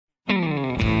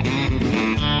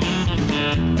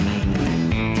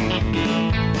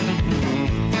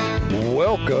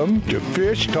Welcome to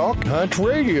Fish Talk Hunt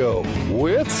Radio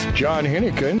with John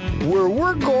Hennigan, where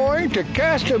we're going to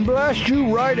cast and blast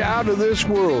you right out of this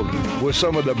world with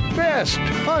some of the best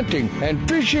hunting and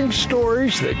fishing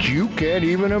stories that you can't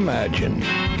even imagine.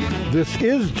 This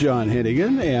is John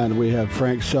Hennigan, and we have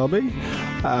Frank Selby.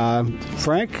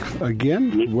 Frank,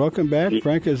 again, welcome back.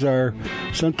 Frank is our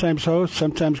sometimes host,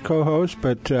 sometimes co-host,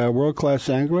 but world-class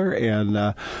angler,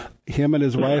 and him and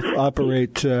his wife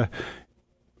operate... his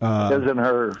and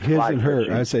her.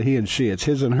 Fishing. I say he and she. It's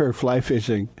his and her fly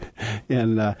fishing.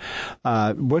 And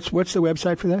what's the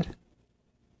website for that?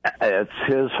 It's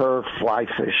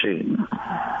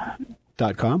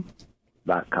hisherflyfishing.com.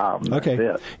 Okay.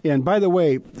 It. And by the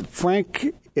way,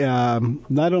 Frank,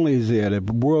 not only is he a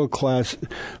world-class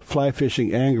fly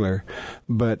fishing angler,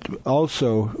 but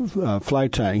also fly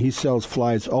tying. He sells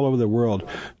flies all over the world.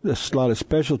 There's a lot of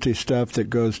specialty stuff that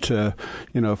goes to,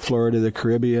 Florida, the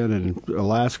Caribbean, and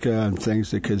Alaska and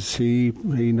things because he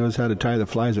knows how to tie the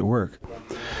flies at work.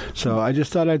 So I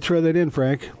just thought I'd throw that in,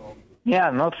 Frank. Yeah,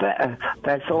 no,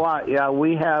 thanks a lot. Yeah,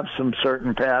 we have some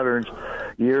certain patterns.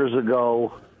 Years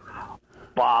ago,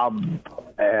 Bob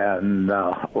and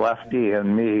Lefty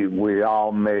and me, we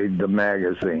all made the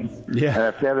magazine. Yeah. And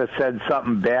if they'd have said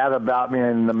something bad about me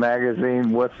in the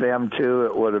magazine with them, too,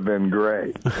 it would have been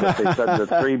great. But they said the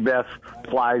three best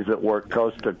flies that worked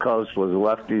coast to coast was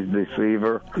Lefty's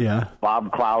Deceiver,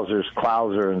 Bob Clouser's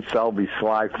Clouser, and Selby's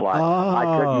Sly Fly. Oh.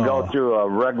 I couldn't go through a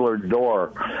regular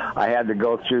door. I had to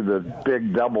go through the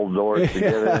big double doors to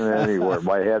get in anywhere.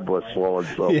 My head was swollen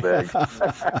so big.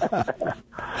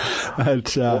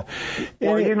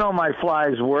 But, my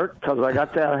flies work because I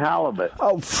got that halibut.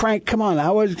 Oh, Frank, come on.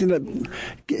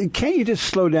 Can't you just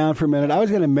slow down for a minute? I was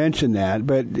going to mention that,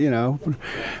 but,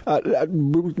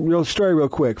 real story real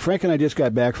quick. Frank and I just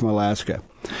got back from Alaska.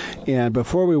 And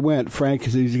before we went, Frank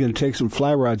said he's going to take some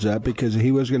fly rods up because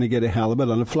he was going to get a halibut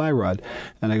on a fly rod.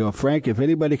 And I go, Frank, if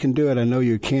anybody can do it, I know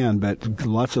you can, but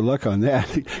lots of luck on that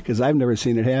because I've never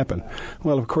seen it happen.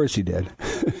 Well, of course he did.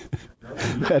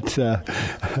 But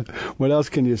what else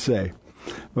can you say?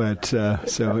 But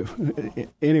so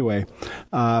anyway,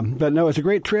 but no, it's a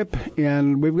great trip,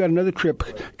 and we've got another trip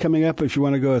coming up if you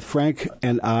want to go with Frank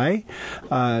and I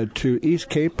to East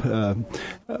Cape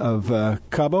of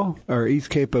Cabo, or East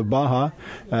Cape of Baja.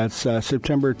 It's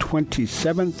September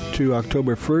 27th to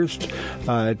October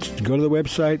 1st. Go to the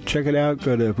website, check it out.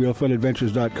 Go to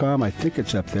realfunadventures.com. I think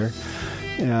it's up there.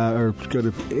 Or go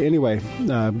to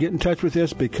get in touch with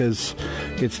us because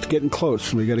it's getting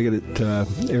close. We got to get it.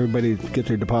 Everybody get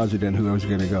their deposit in. Whoever's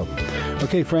going to go.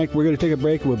 Okay, Frank, we're going to take a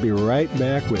break. We'll be right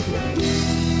back with you.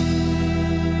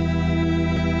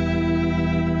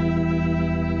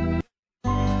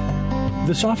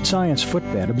 The Soft Science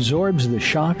footbed absorbs the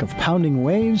shock of pounding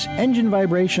waves, engine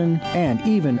vibration, and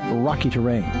even rocky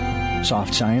terrain.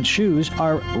 Soft Science shoes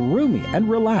are roomy and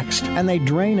relaxed, and they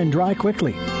drain and dry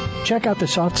quickly. Check out the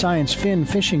Soft Science Fin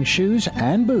fishing shoes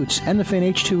and boots and the Fin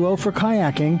H2O for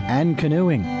kayaking and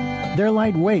canoeing. They're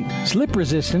lightweight,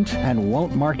 slip-resistant, and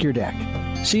won't mark your deck.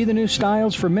 See the new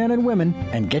styles for men and women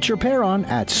and get your pair on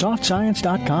at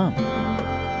softscience.com.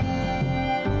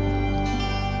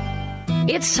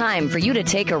 It's time for you to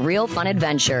take a real fun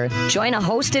adventure. Join a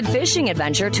hosted fishing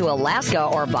adventure to Alaska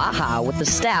or Baja with the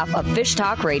staff of Fish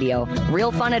Talk Radio.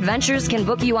 Real Fun Adventures can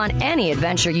book you on any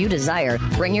adventure you desire.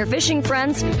 Bring your fishing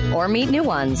friends or meet new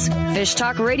ones. Fish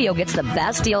Talk Radio gets the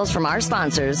best deals from our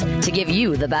sponsors to give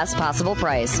you the best possible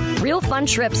price. Real Fun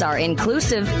trips are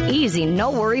inclusive, easy,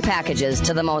 no-worry packages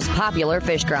to the most popular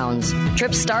fish grounds.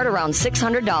 Trips start around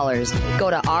 $600. Go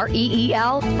to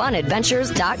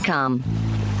REELfunadventures.com.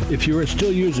 If you are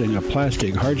still using a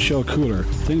plastic hard-shell cooler,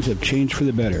 things have changed for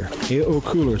the better. AO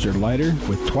coolers are lighter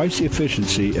with twice the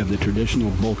efficiency of the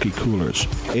traditional bulky coolers.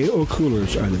 AO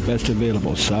coolers are the best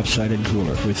available soft-sided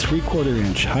cooler with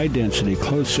 3/4-inch high-density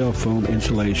closed-cell foam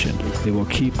insulation. They will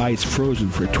keep ice frozen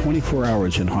for 24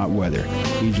 hours in hot weather.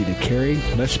 Easy to carry,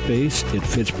 less space, it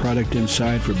fits product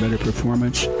inside for better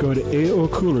performance. Go to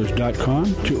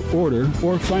AOcoolers.com to order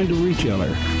or find a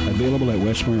retailer. Available at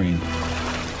West Marine.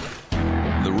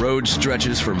 The road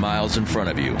stretches for miles in front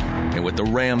of you, and with the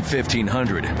Ram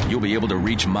 1500, you'll be able to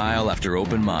reach mile after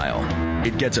open mile.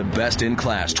 It gets a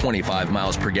best-in-class 25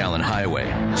 miles per gallon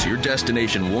highway, so your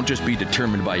destination won't just be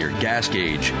determined by your gas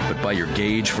gauge, but by your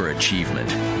gauge for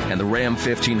achievement. And the Ram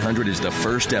 1500 is the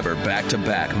first ever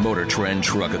back-to-back Motor Trend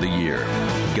Truck of the Year.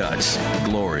 Guts,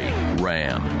 glory,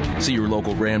 Ram. See your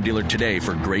local Ram dealer today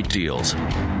for great deals.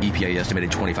 EPA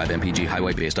estimated 25 mpg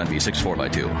highway based on V6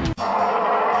 4x2.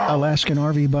 Alaskan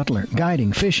RV Butler.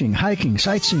 Guiding, fishing, hiking,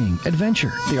 sightseeing,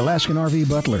 adventure. The Alaskan RV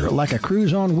Butler, like a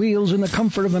cruise on wheels in the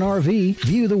comfort of an RV.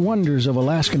 View the wonders of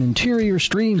Alaskan interior,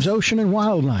 streams, ocean, and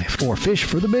wildlife. Or fish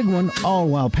for the big one, all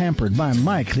while pampered by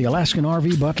Mike, the Alaskan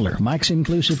RV Butler. Mike's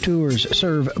inclusive tours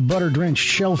serve butter-drenched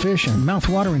shellfish and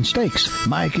mouth-watering steaks.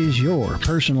 Mike is your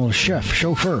personal chef,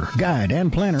 chauffeur, guide,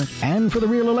 and planner. And for the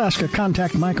real Alaska,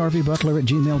 contact Mike RV Butler at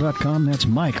gmail.com. That's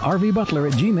Mike RV Butler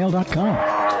at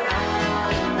gmail.com.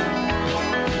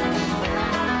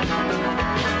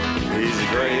 He's a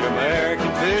great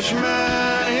American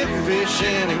fisherman. He'll fish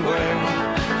anywhere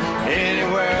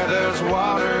there's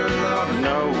water, Lord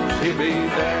knows he'll be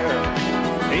there.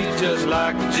 He's just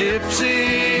like a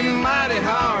gypsy, mighty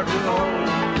hard to hold.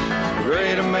 A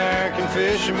great American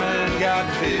fisherman got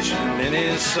fishing in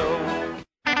his soul.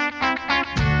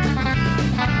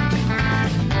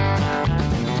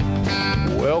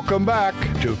 Welcome back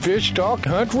to Fish Talk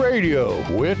Hunt Radio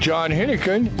with John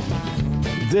Hennigan.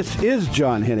 This is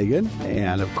John Hennigan,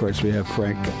 and of course we have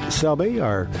Frank Selby,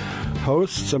 our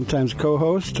host, sometimes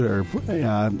co-host, or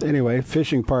anyway,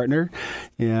 fishing partner.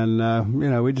 And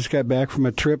we just got back from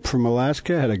a trip from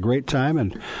Alaska, had a great time,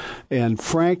 and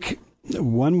Frank,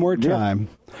 one more time,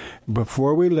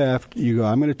 before we left, you go,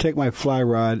 I'm going to take my fly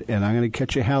rod and I'm going to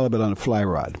catch a halibut on a fly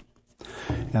rod.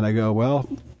 And I go, well,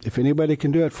 if anybody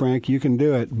can do it, Frank, you can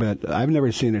do it, but I've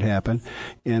never seen it happen.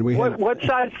 And what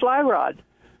size fly rod?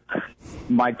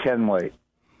 My 10 weight.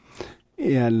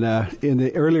 And in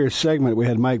the earlier segment, we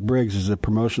had Mike Briggs as the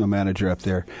promotional manager up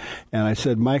there. And I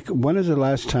said, Mike, when is the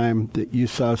last time that you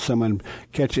saw someone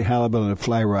catch a halibut on a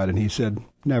fly rod? And he said,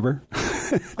 never.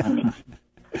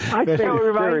 I think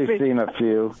Siri's seen a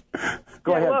few.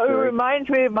 Go ahead, well, it Siri. reminds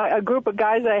me of a group of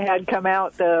guys I had come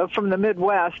out from the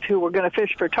Midwest who were going to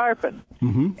fish for tarpon.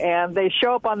 Mm-hmm. And they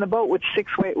show up on the boat with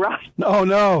 6-weight rods. Oh,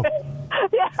 no.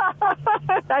 Yeah.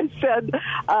 I said,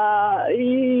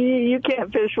 you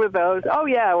can't fish with those. Oh,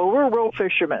 yeah, well, we're real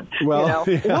fishermen. Well,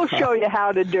 We'll show you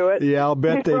how to do it. Yeah, I'll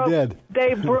bet they did.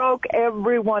 They broke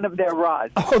every one of their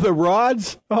rods. Oh, the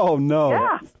rods? Oh, no.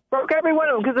 Yeah. Broke every one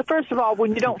of them, because first of all,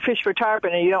 when you don't fish for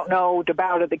tarpon and you don't know the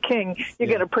bow to the king, you're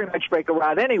going to pretty much break a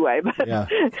rod anyway. But,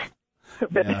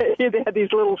 they had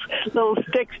these little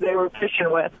sticks they were fishing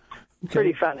with. Okay.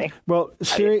 Pretty funny. Well,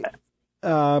 Siri,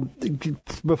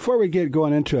 before we get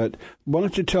going into it, why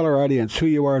don't you tell our audience who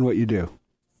you are and what you do?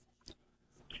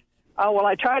 Oh, well,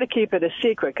 I try to keep it a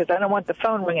secret because I don't want the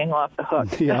phone ringing off the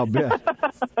hook. Yeah, I'll bet.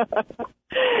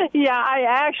 Yeah, I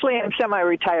actually am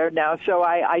semi-retired now, so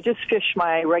I just fish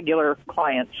my regular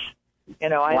clients. I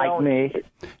don't, me.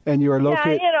 And you are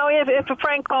located... Yeah, if a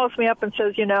friend calls me up and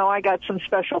says, I got some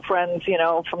special friends,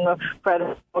 from the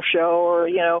Fred show or,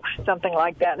 something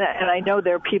like that, and I know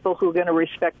there are people who are going to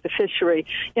respect the fishery,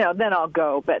 then I'll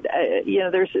go. But,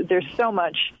 there's so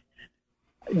much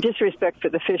disrespect for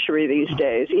the fishery these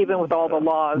days, even with all the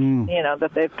laws,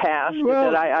 that they've passed,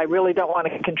 that I really don't want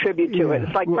to contribute to it.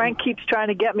 It's like Frank keeps trying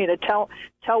to get me to tell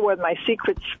where my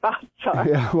secret spots are.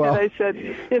 Yeah, well, and I said,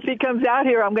 if he comes out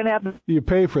here, I'm going to have to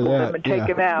pay for that. And take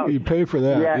him out. You pay for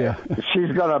that. Yeah.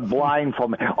 She's going to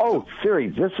blindfold me. Oh, Siri,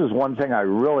 this is one thing I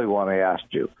really want to ask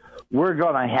you. We're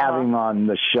going to have him on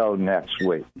the show next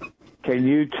week. Can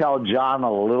you tell John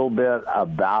a little bit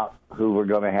about who we're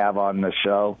going to have on the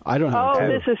show? I don't know. Oh,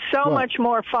 this is so much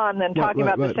more fun than talking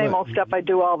about the same old stuff I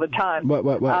do all the time. What?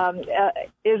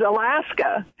 Is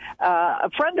Alaska.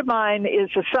 A friend of mine is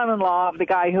the son-in-law of the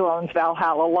guy who owns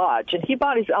Valhalla Lodge, and he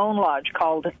bought his own lodge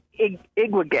called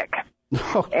Igwagik.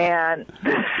 And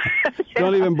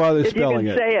don't even bother spelling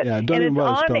it. Say it. Yeah, don't even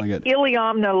bother spelling it. It's on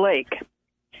Iliamna Lake.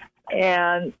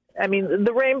 And I mean,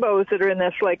 the rainbows that are in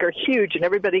this lake are huge, and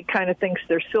everybody kind of thinks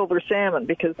they're silver salmon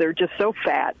because they're just so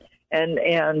fat, and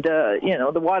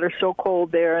the water's so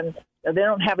cold there, and they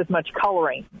don't have as much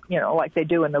coloring, like they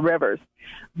do in the rivers.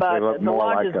 But the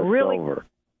lodge is really silver.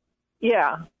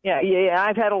 Yeah.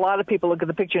 I've had a lot of people look at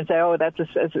the picture and say, "Oh, that's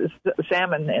a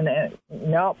salmon," and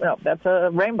no, that's a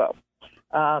rainbow.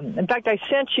 In fact, I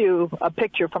sent you a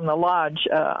picture from the lodge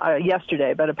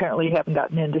yesterday, but apparently you haven't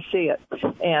gotten in to see it,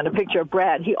 and a picture of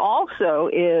Brad. He also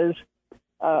is,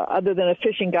 other than a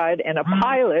fishing guide and a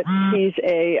pilot, he's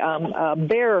a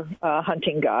bear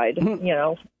hunting guide,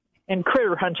 and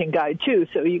critter hunting guide, too,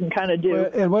 so you can kind of do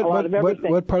a lot of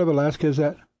everything. What part of Alaska is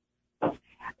that?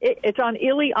 It's on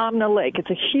Iliamna Lake. It's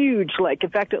a huge lake.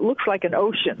 In fact, it looks like an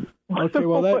ocean. Okay,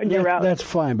 well, that's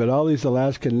fine, but all these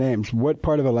Alaskan names, what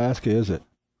part of Alaska is it?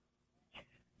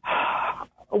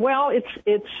 Well,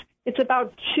 it's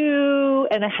about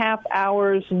 2.5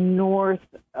 hours north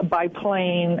by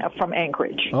plane from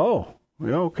Anchorage. Oh,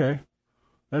 yeah, okay.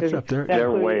 That's up there.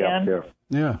 They're way up there.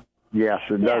 Yeah. Yes,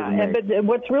 it does. But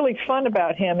what's really fun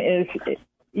about him is,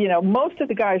 most of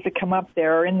the guys that come up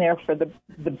there are in there for the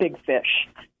big fish,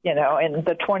 and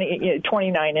the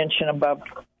 29-inch and above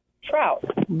trout.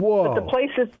 Whoa. But the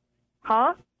places,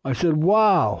 huh? I said,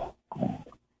 wow.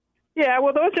 Yeah,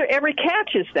 well, those are every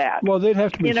catch is that. Well, they'd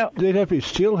have to be they'd have to be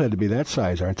steelhead to be that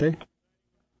size, aren't they?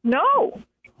 No,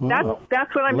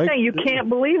 that's what I'm saying. You can't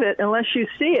believe it unless you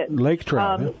see it. Lake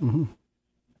trout.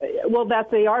 Well,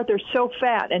 that they are. They're so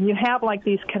fat, and you have like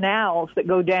these canals that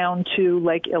go down to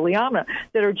Lake Iliamna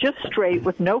that are just straight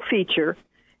with no feature.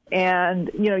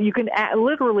 And, you can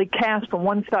literally cast from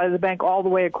one side of the bank all the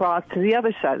way across to the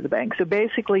other side of the bank. So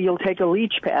basically you'll take a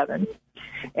leech pattern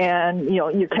and,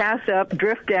 you cast up,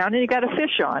 drift down, and you got a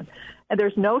fish on. And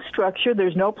there's no structure.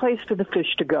 There's no place for the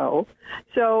fish to go.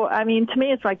 So, to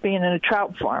me, it's like being in a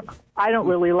trout farm. I don't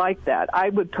really like that. I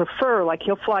would prefer,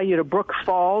 he'll fly you to Brooks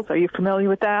Falls. Are you familiar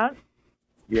with that?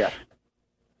 Yes.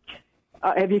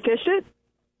 Have you fished it?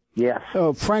 Yes.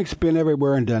 Oh, Frank's been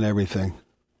everywhere and done everything.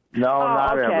 No,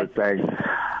 not everything.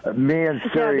 Me and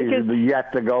Siri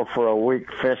yet to go for a week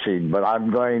fishing, but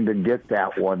I'm going to get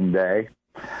that one day.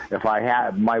 If I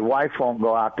had, my wife won't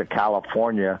go out to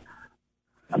California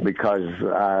because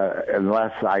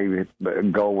unless I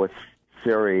go with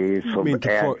Siri, so Ann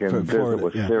can visit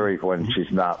with Siri when she's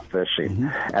not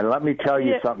fishing. And let me tell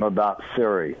you something about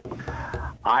Siri.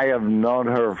 I have known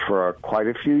her for quite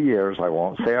a few years. I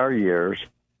won't say our years.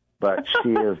 But she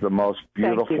is the most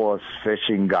beautifulest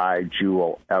fishing guide you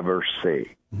will ever see.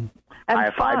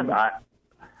 And fun.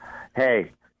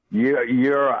 Hey,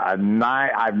 you're a 9.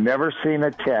 I've never seen a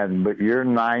 10, but you're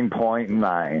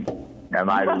 9.9,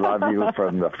 and I love you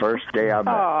from the first day I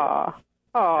met you.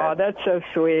 Oh, that's so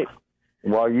sweet.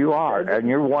 Well, you are, and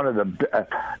you're one of the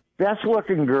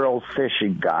best-looking girls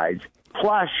fishing guides.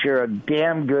 Plus, you're a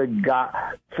damn good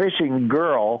fishing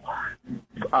girl.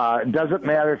 It doesn't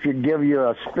matter if you give you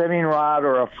a spinning rod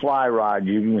or a fly rod,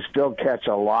 you can still catch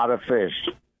a lot of fish.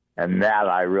 And that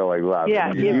I really love.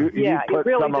 Yeah, you put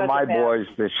really some of my boys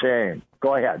to shame.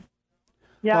 Go ahead.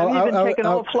 Yeah, I've even taken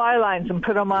old fly lines and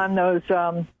put them on those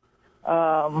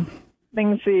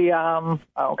things.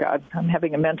 Oh God, I'm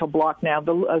having a mental block now.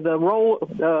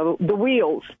 The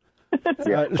wheels. What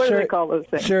do they call those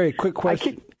things? Sherry, quick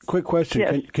question.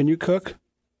 Yes. Can you cook?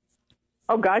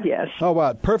 Oh, God, yes. Oh,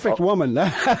 wow. Perfect woman.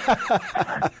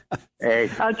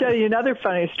 Hey. I'll tell you another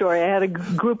funny story. I had a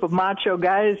group of macho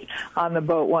guys on the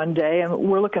boat one day, and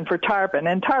we're looking for tarpon.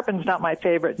 And tarpon's not my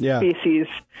favorite species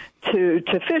to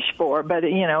fish for, but,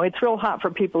 it's real hot for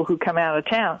people who come out of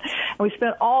town. And we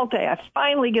spent all day. I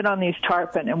finally get on these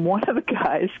tarpon, and one of the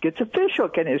guys gets a fish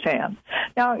hook in his hand.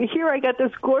 Now, here I got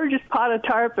this gorgeous pot of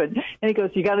tarpon, and he goes,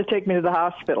 "You got to take me to the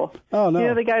hospital." Oh,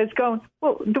 no. The guy's going,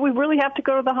 "Well, do we really have to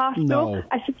go to the hospital?" No.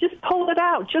 I said, "Just pull it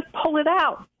out. Just pull it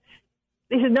out."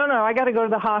 He said, no, I got to go to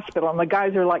the hospital. And the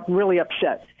guys are really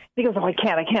upset. He goes, "Oh, I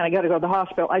can't. I got to go to the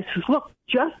hospital." I said, "Look,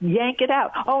 just yank it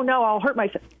out." "Oh, no, I'll hurt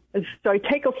myself." So I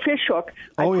take a fish hook,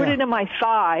 I put it in my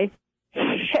thigh,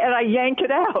 and I yank it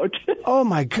out. Oh,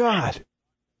 my God.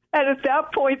 And at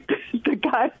that point, the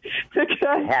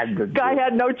guy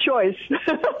had no choice.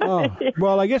 Oh,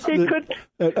 well, I guess he could.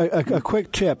 A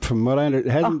quick tip from what I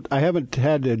haven't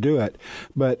had to do it,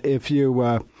 but if you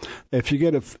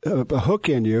get a hook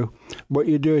in you, what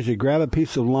you do is you grab a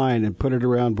piece of line and put it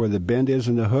around where the bend is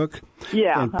in the hook.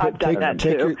 Yeah, I've done that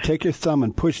too. Take your thumb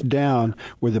and push down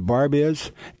where the barb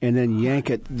is, and then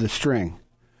yank the string.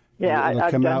 Yeah,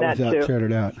 I've done that too. Tearing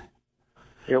it out.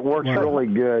 It works really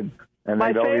good. And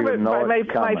my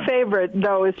favorite,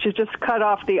 though, is to just cut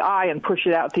off the eye and push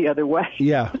it out the other way.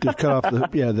 Yeah, just cut off the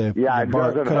barb.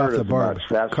 Cut off the barb.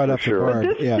 Cut off the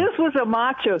barb. This was a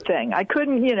macho thing. I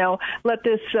couldn't, let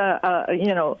this,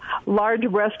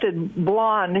 large-breasted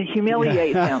blonde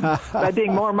humiliate him by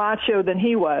being more macho than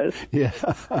he was. Yeah.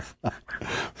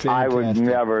 I would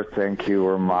never think you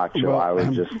were macho. Well, I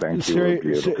would just think you were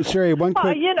beautiful. Siri, one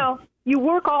quick... You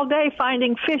work all day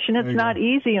finding fish, and it's not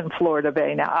easy in Florida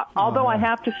Bay now. Although I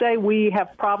have to say we have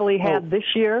probably had this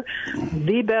year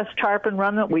the best tarpon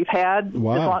run that we've had as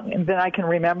long as I can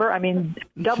remember. I mean,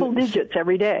 double digits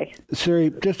every day.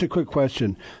 Siri, just a quick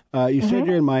question. You said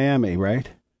you're in Miami, right?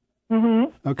 Mm-hmm.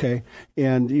 Okay.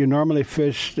 And you normally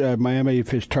fish Miami, you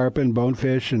fish tarpon,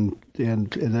 bonefish, and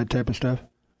that type of stuff?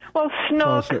 Well,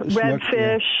 snook,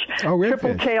 redfish,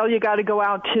 triple tail. You got to go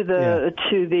out to the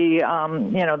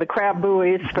the crab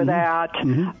buoys for that.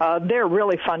 Mm-hmm. They're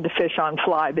really fun to fish on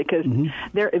fly because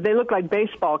they look like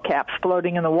baseball caps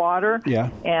floating in the water. Yeah,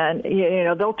 and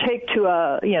they'll take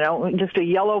to just a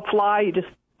yellow fly. You just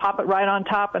pop it right on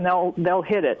top, and they'll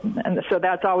hit it. And so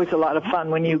that's always a lot of fun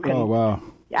when you can. Oh, wow.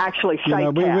 actually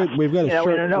sight cast, we've got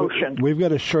in an ocean. We've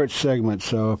got a short segment,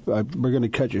 so we're going to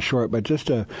cut you short. But just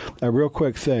a real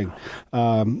quick thing: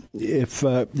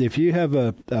 if you have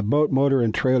a boat, motor,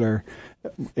 and trailer,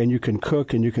 and you can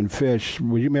cook and you can fish,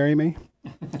 will you marry me?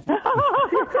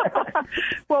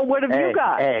 Well, what have you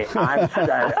got? Hey,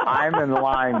 I'm in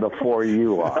line before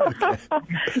you are.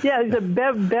 Yeah,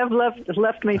 Bev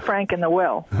left me Frank in the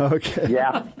will. Okay.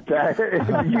 Yeah,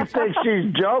 you think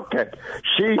she's joking?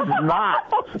 She's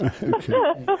not.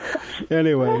 Okay.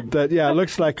 Anyway, it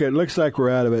looks like we're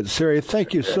out of it. Siri,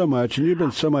 thank you so much, and you've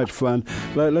been so much fun.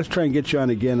 Let's try and get you on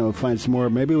again, and we'll find some more.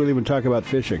 Maybe we'll even talk about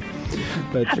fishing.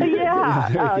 But but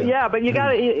you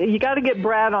got to get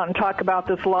Brad on and talk about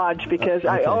this lodge because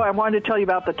I wanted to tell you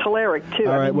about the Telerik too.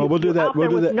 All right, well we'll do that. We'll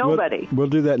do that. Nobody. We'll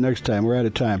do that next time. We're out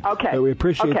of time. Okay. But we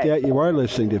appreciate that. You are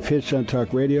listening to Fish Hunt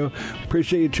Talk Radio.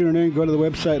 Appreciate you tuning in. Go to the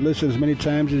website, listen as many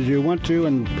times as you want to,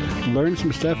 and learn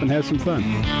some stuff and have some fun.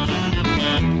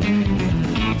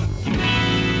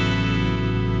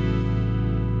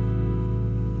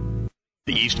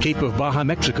 The East Cape of Baja,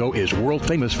 Mexico is world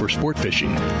famous for sport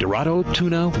fishing. Dorado,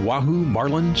 tuna, wahoo,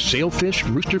 marlin, sailfish,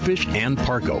 roosterfish, and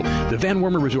pargo. The Van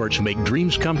Wormer Resorts make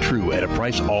dreams come true at a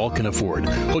price all can afford.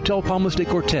 Hotel Palmas de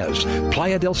Cortez,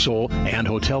 Playa del Sol, and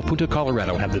Hotel Punta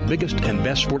Colorado have the biggest and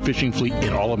best sport fishing fleet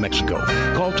in all of Mexico.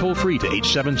 Call toll-free to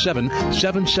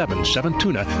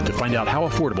 877-777-TUNA to find out how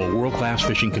affordable world-class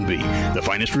fishing can be. The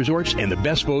finest resorts and the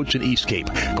best boats in East Cape.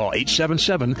 Call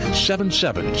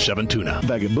 877-777-TUNA.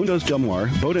 Vagabundos Del Mar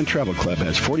Boat and Travel Club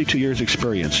has 42 years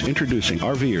experience introducing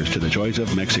RVers to the joys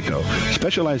of Mexico.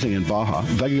 Specializing in Baja,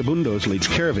 Vagabundos leads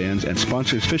caravans and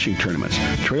sponsors fishing tournaments,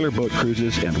 trailer boat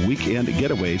cruises, and weekend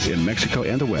getaways in Mexico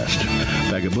and the West.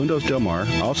 Vagabundos Del Mar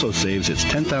also saves its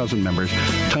 10,000 members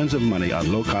tons of money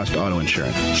on low-cost auto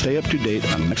insurance. Stay up to date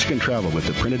on Mexican travel with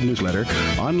the printed newsletter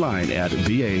online at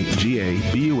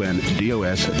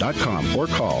vagabundos.com or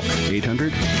call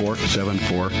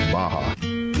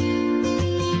 800-474-BAJA.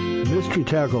 Mystery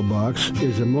Tackle Box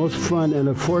is the most fun and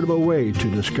affordable way to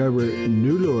discover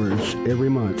new lures every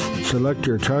month. Select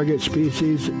your target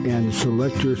species and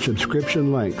select your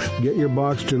subscription length. Get your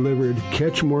box delivered.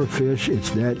 Catch more fish.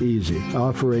 It's that easy.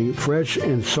 Offering fresh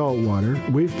and salt water,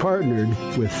 we've partnered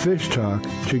with Fish Talk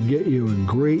to get you a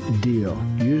great deal.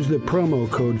 Use the promo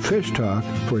code FISHTALK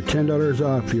for $10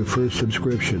 off your first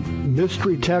subscription.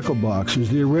 Mystery Tackle Box is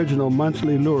the original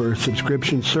monthly lure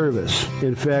subscription service.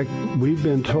 In fact, we've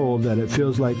been told that it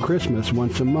feels like Christmas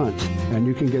once a month, and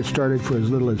you can get started for as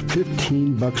little as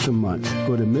 $15 a month.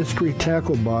 Go to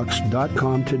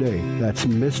MysteryTackleBox.com today. That's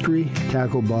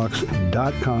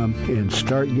MysteryTackleBox.com and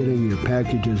start getting your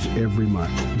packages every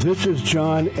month. This is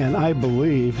John, and I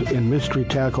believe in Mystery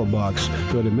Tackle Box.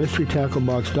 Go to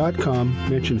MysteryTackleBox.com,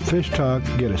 mention Fish Talk,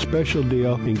 get a special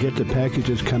deal, and get the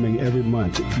packages coming every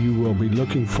month. You will be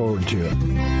looking forward to it.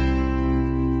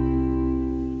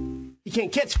 You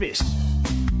can't catch fish.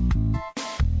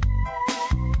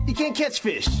 You can't catch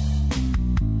fish.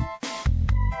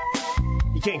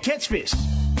 You can't catch fish.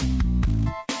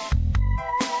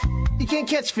 You can't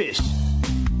catch fish.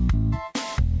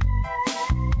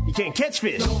 You can't catch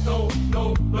fish. No.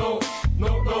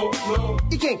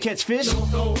 You can't catch fish.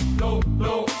 No.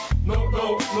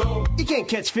 You can't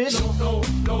catch fish. No.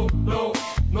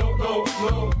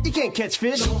 You can't catch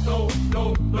fish. No.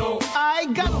 I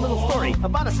got a little story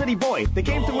about a city boy that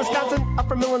came to Wisconsin up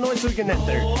from Illinois so he can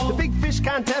enter the big fish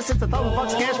contest. It's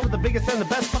 $1,000 cash for the biggest and the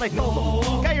best, but I told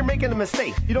him, guy, you're making a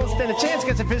mistake. You don't stand a chance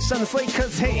catching fish on the slate,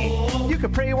 cause hey, you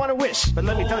can pray you want to wish, but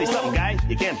let me tell you something, guy,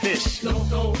 you can't fish.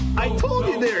 I told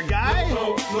you there, guy.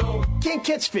 Can't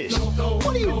catch fish.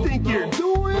 What do you think you're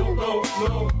doing?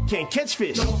 Can't catch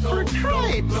fish. For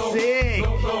cripe's sake.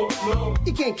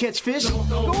 You can't catch fish.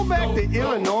 Go back to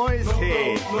Illinois,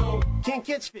 hey. Can't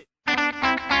catch fish.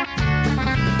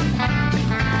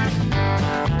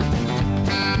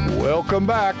 Welcome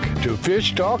back to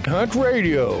Fish Talk Hunt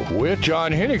Radio with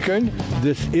John Hennigan.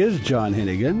 This is John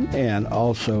Hennigan, and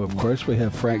also, of course, we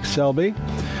have Frank Selby,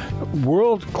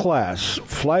 world-class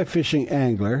fly fishing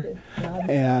angler.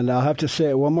 And I'll have to say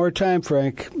it one more time,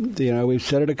 Frank. You know, we've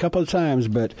said it a couple of times,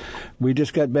 but we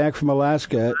just got back from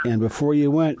Alaska, and before you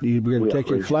went, you were going to take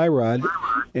your fly rod,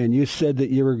 and you said that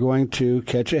you were going to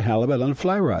catch a halibut on a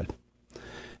fly rod.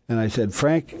 And I said,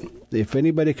 Frank, if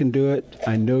anybody can do it,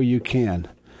 I know you can.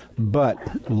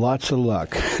 But lots of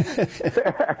luck. Hey,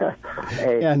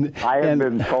 I have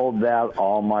been told that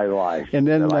all my life. And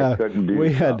then I couldn't do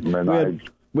we had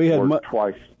worked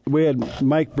twice. We had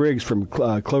Mike Briggs from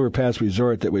Clover Pass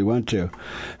Resort that we went to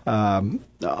on,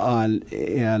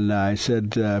 and I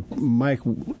said, Mike,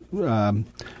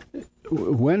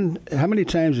 how many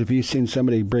times have you seen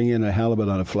somebody bring in a halibut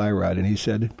on a fly rod? And he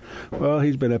said, well,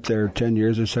 he's been up there 10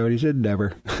 years or so. And he said,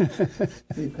 never.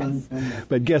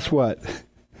 But guess what?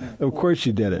 Of course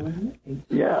you did it.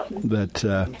 Yeah. But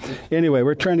anyway,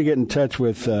 we're trying to get in touch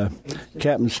with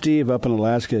Captain Steve up in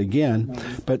Alaska again.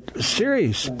 But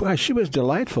Siri, boy, she was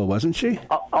delightful, wasn't she?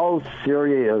 Oh,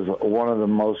 Siri is one of the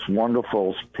most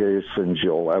wonderful persons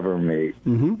you'll ever meet.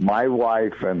 Mm-hmm. My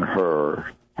wife and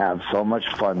her have so much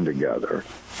fun together.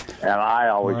 And I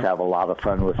always have a lot of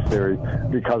fun with Siri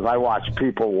because I watch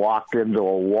people walk into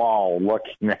a wall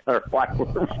looking at her while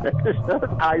we're finished.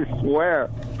 I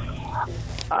swear.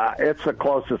 It's the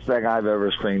closest thing I've ever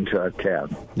seen to a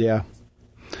 10. Yeah.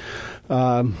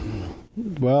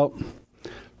 Well,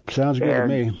 sounds good to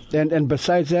me. And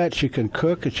besides that, she can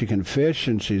cook and she can fish,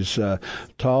 and she's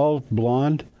tall,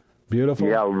 blonde, beautiful.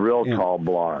 Yeah, real tall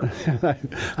blonde.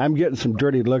 I'm getting some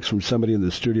dirty looks from somebody in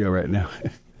the studio right now.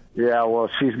 Yeah, well,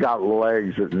 she's got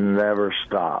legs that never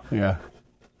stop. Yeah.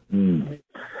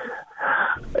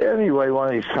 Anyway, one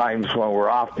of these times when we're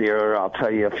off the air, I'll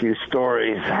tell you a few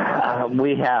stories.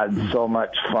 We had so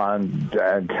much fun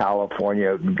in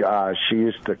California. She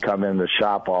used to come in the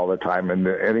shop all the time, and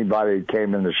anybody who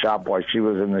came in the shop while she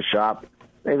was in the shop,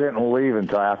 they didn't leave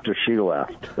until after she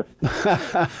left.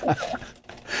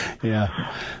 Yeah.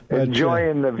 But,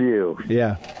 enjoying the view.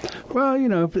 Yeah. Well,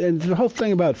 and the whole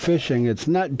thing about fishing, it's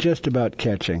not just about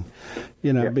catching,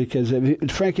 because,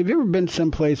 Frank, have you ever been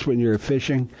someplace when you're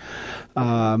fishing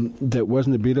that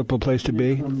wasn't a beautiful place to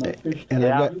be? And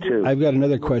I've got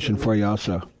another question for you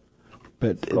also.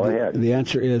 But Go ahead. The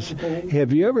answer is,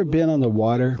 have you ever been on the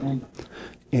water?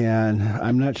 And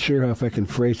I'm not sure if I can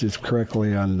phrase this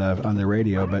correctly on the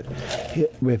radio, but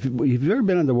have you ever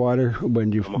been on the water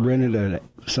when you've rented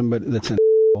somebody that's in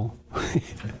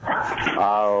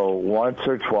once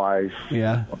or twice.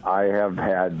 Yeah. I have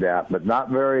had that, but not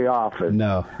very often.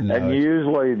 No. And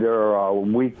usually they're a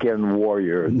weekend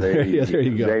warrior. They, yeah, there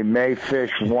you go. They may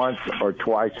fish once or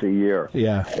twice a year.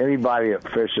 Yeah. Anybody that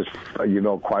fishes,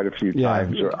 quite a few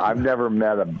times. I've never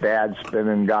met a bad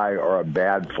spinning guy or a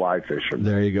bad fly fisherman.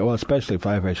 There you go. Well, especially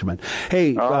fly fishermen.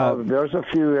 Hey, there's a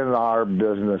few in our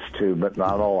business too, but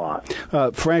not a lot.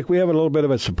 Frank, we have a little bit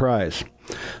of a surprise.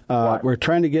 We're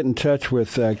trying to get in touch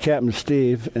with Captain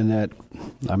Steve, and that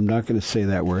I'm not going to say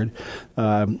that word.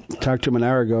 Talked to him an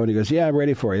hour ago, and he goes, "Yeah, I'm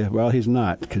ready for you." Well, he's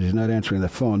not, because he's not answering the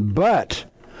phone. But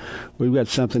we've got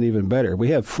something even better.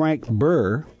 We have Frank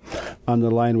Burr on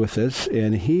the line with us,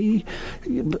 and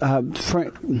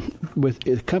Frank, with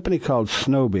a company called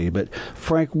Snowbee. But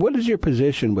Frank, what is your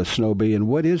position with Snowbee, and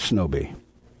what is Snowbee?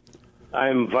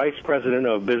 I'm Vice President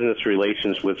of Business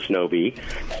Relations with Snowbee.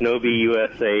 Snowbee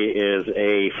USA is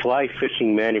a fly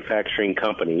fishing manufacturing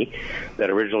company that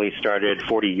originally started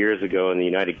 40 years ago in the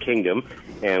United Kingdom,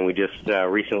 and we just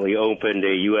recently opened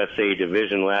a USA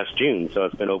division last June, so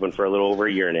it's been open for a little over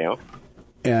a year now.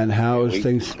 And how are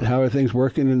things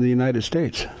working in the United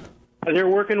States? They're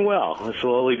working well. We're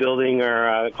slowly building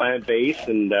our client base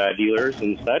and dealers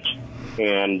and such.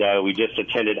 And we just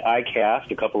attended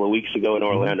ICAST a couple of weeks ago in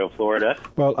Orlando, Florida.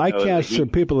 Well, ICAST, for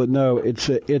people that know, it's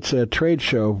a trade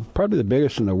show, probably the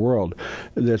biggest in the world.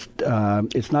 That's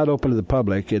it's not open to the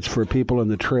public. It's for people in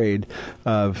the trade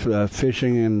of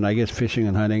fishing and, I guess, fishing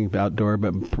and hunting, outdoor,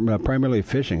 but primarily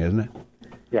fishing, isn't it?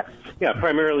 Yeah,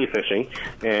 primarily fishing,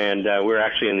 and we're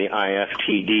actually in the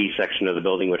IFTD section of the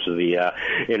building, which is the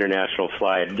International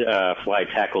Fly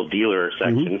Tackle Dealer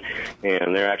section,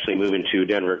 and they're actually moving to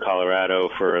Denver, Colorado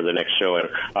for the next show in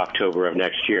October of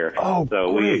next year. Oh,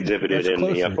 so great. We exhibited in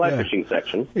the fly fishing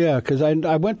section. Yeah, because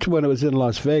I went to when it was in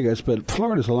Las Vegas, but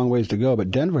Florida's a long ways to go,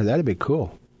 but Denver, that'd be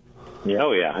cool. Yeah.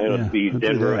 Oh, yeah. It'll be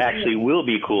Denver actually will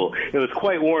be cool. It was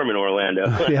quite warm in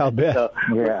Orlando. Yeah, I'll bet. So,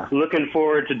 looking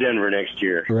forward to Denver next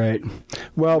year. Right.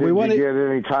 Well, Did you get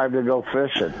any time to go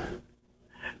fishing?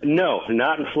 No,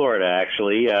 not in Florida,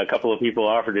 actually. A couple of people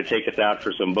offered to take us out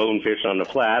for some bonefish on the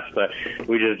flats, but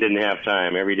we just didn't have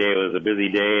time. Every day was a busy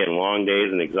day and long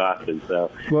days and exhausted. So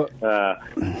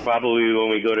probably when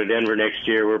we go to Denver next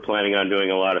year, we're planning on doing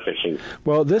a lot of fishing.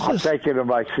 Well, I'll take you to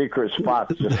my secret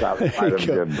spots just outside of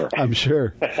Denver. I'm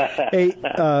sure. Hey,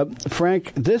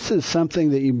 Frank, this is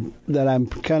something that I'm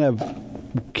kind of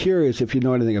curious if you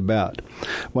know anything about.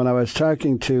 When I was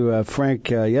talking to Frank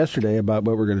yesterday about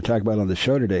what we're going to talk about on the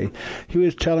show today, he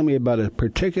was telling me about a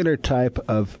particular type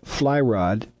of fly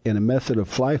rod and a method of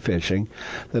fly fishing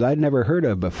that I'd never heard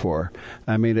of before.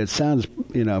 I mean, it sounds,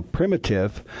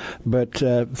 primitive, but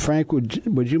Frank,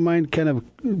 would you mind kind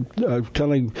of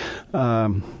telling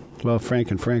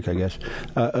Frank and Frank, I guess,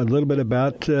 a little bit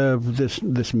about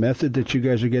this method that you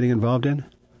guys are getting involved in?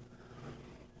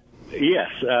 Yes.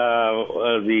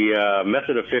 The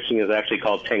method of fishing is actually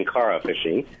called tenkara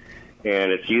fishing,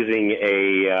 and it's using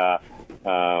a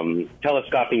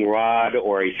telescoping rod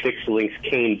or a fixed-length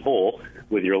cane pole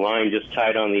with your line just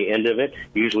tied on the end of it,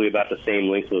 usually about the same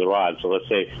length of the rod. So let's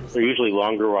say they're usually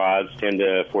longer rods, 10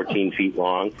 to 14 feet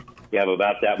long. You have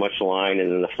about that much line and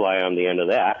then the fly on the end of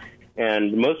that.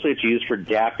 And mostly it's used for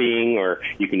dapping, or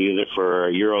you can use it for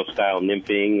Euro-style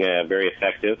nymphing, very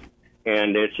effective.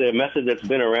 And it's a method that's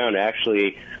been around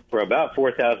actually for about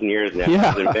 4,000 years now.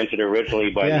 Yeah. It was invented originally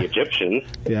by the Egyptians,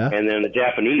 and then the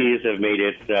Japanese have made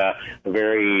it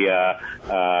very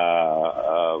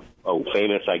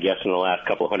famous, I guess, in the last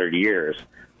couple hundred years.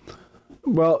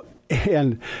 Well,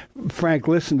 and Frank,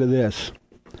 listen to this.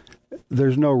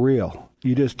 There's no reel.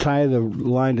 You just tie the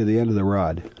line to the end of the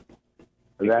rod.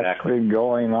 That's been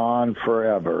going on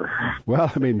forever.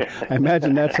 Well, I mean, I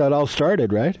imagine that's how it all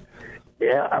started, right?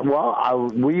 Yeah, well,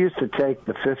 we used to take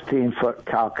the 15-foot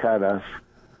Calcutta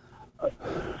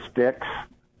sticks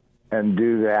and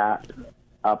do that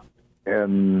up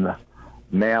in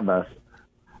Mammoth,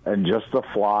 and just a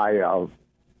fly, a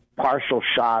partial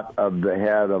shot of the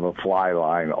head of a fly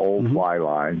line, old fly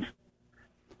lines,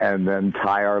 and then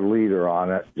tie our leader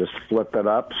on it, just flip it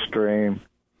upstream,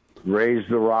 raise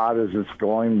the rod as it's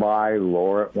going by,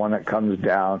 lower it when it comes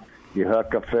down. You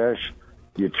hook a fish.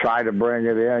 You try to bring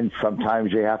it in.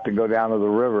 Sometimes you have to go down to the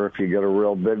river if you get a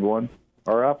real big one,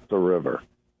 or up the river.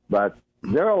 But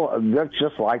they're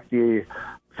just like the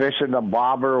fishing a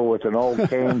bobber with an old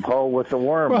cane pole with a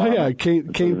worm on it.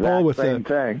 cane pole with same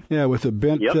thing. Yeah, with a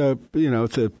bent,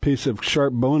 it's a piece of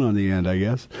sharp bone on the end, I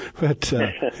guess. But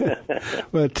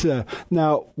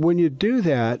now, when you do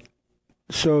that,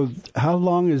 so how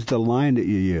long is the line that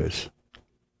you use?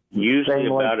 Usually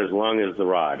about as long as the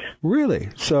rod. Really?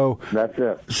 So that's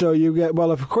it. So you get, well,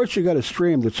 of course you got a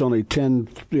stream that's only 10,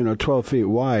 12 feet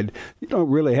wide. You don't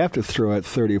really have to throw it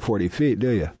 30 or 40 feet,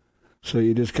 do you? So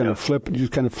you just kind of flip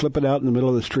it out in the middle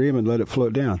of the stream and let it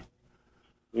float down.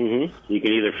 Mm-hmm. You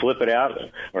can either flip it out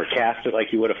or cast it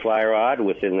like you would a fly rod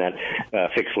within that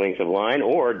fixed length of line,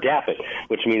 or dap it,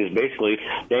 which means basically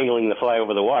dangling the fly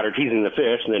over the water, teasing the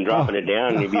fish, and then dropping it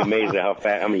down, and you'd be amazed at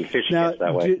how many fish you get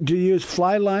that way. Do you use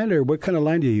fly line, or what kind of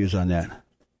line do you use on that?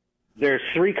 There's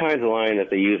three kinds of line that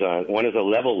they use on. One is a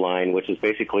level line, which is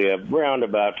basically around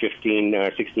about 16,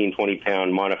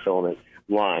 20-pound monofilament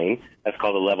line. That's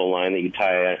called a level line, that you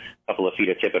tie a couple of feet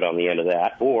of tippet on the end of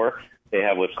that. Or they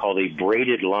have what's called a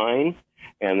braided line,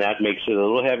 and that makes it a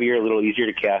little heavier, a little easier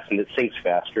to cast, and it sinks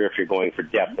faster if you're going for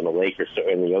depth in a lake or so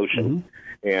in the ocean.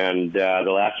 And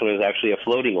the last one is actually a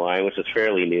floating line, which is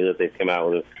fairly new that they've come out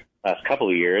with the last couple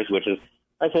of years, which is,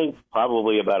 I think,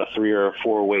 probably about a 3 or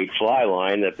 4 weight fly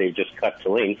line that they've just cut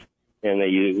to length, and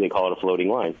they call it a floating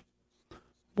line.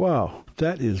 Wow,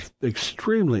 that is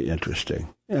extremely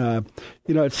interesting.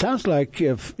 It sounds like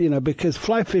because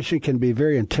fly fishing can be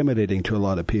very intimidating to a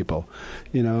lot of people,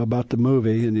 about the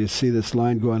movie, and you see this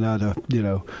line going out of,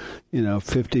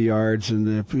 50 yards, and,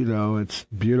 it's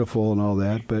beautiful and all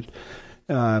that. But,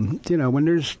 when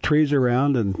there's trees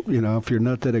around and, if you're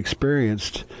not that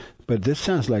experienced, but this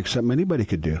sounds like something anybody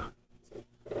could do.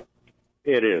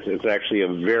 It is. It's actually a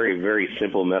very, very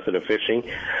simple method of fishing.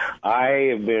 I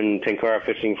have been tenkara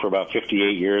fishing for about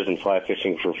 58 years and fly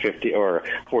fishing for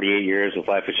 48 years and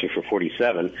fly fishing for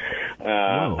 47.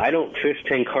 I don't fish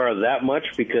tenkara that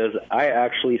much because I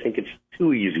actually think it's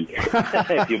too easy,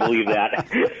 if you believe that.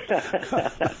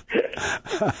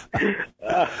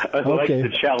 I like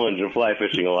the challenge of fly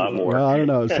fishing a lot more. Well, I don't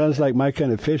know. It sounds like my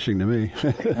kind of fishing to me.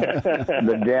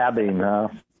 The dabbing, huh?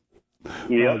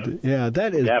 Yeah,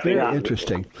 that is very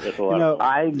interesting.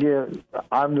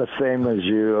 I'm the same as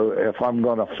you. If I'm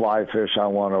going to fly fish, I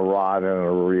want a rod and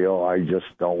a reel. I just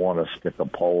don't want to stick a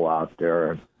pole out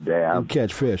there and dab. And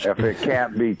catch fish. If it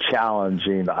can't be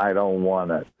challenging, I don't want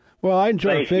it. Well, I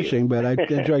enjoy fishing, but I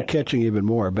enjoy catching even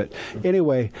more. But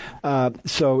anyway,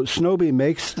 so Sno-Bee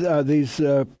makes these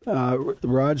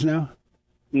rods now?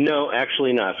 No,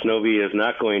 actually not. Sno-Bee is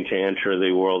not going to enter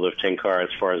the world of tenkara as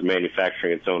far as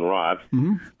manufacturing its own rods.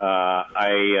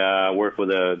 I work with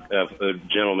a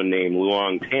gentleman named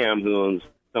Luong Tam, who owns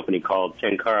a company called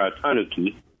Tenkara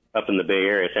Tanuki up in the Bay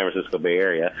Area, San Francisco Bay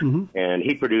Area, and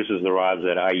he produces the rods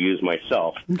that I use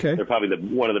myself. They're probably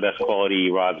one of the best quality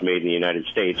rods made in the United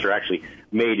States. They're actually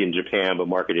made in Japan but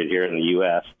marketed here in the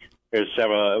U.S. There's 3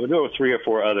 or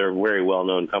 4 other very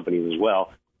well-known companies as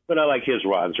well. but I like his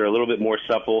rods. They're a little bit more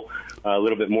supple, a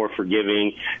little bit more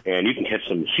forgiving, and you can catch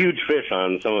some huge fish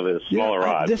on some of his smaller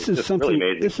rods. This is something.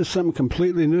 Really this is something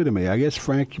completely new to me. I guess,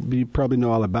 Frank, you probably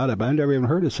know all about it, but I've never even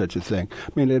heard of such a thing.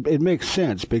 I mean, it makes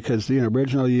sense because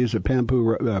originally you use a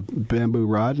bamboo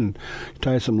rod and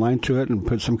tie some line to it and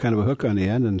put some kind of a hook on the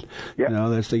end, and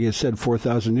that's like you said,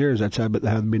 4,000 years. That's how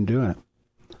they've been doing it.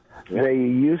 They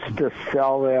used to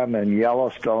sell them in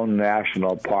Yellowstone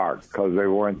National Park because they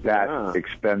weren't that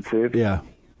expensive. Yeah.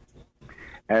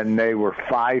 And they were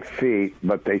 5 feet,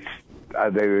 but they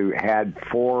had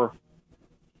 4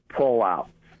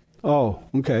 pull-outs. Oh,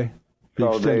 okay.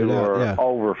 So they were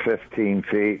over 15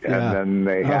 feet, and then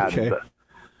they had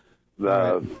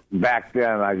back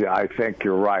then, I think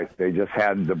you're right. They just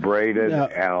had the braided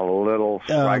and a little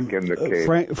strike in the cage.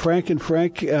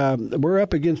 Frank, we're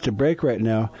up against a break right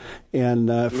now.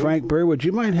 And Frank Burr, would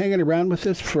you mind hanging around with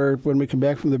us for when we come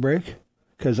back from the break?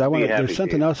 Because there's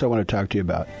something else I want to talk to you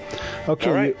about. Okay,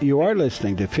 right. you are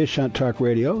listening to Fish Hunt Talk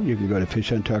Radio. You can go to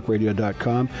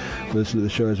fishhunttalkradio.com, listen to the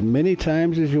show as many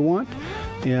times as you want,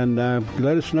 and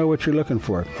let us know what you're looking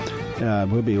for.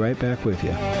 We'll be right back with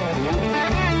you.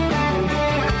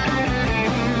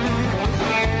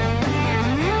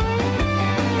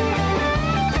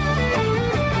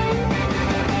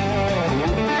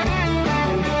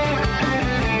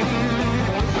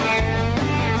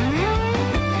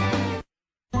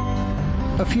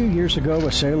 A few years ago,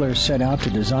 a sailor set out to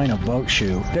design a boat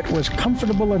shoe that was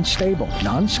comfortable and stable,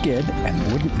 non-skid,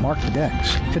 and wouldn't mark the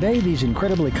decks. Today, these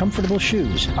incredibly comfortable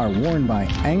shoes are worn by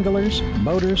anglers,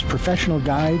 boaters, professional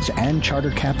guides, and charter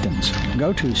captains.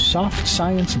 Go to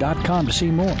softscience.com to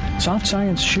see more. Soft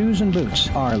Science shoes and boots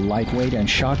are lightweight and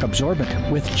shock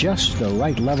absorbent with just the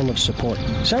right level of support.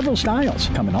 Several styles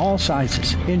come in all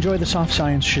sizes. Enjoy the Soft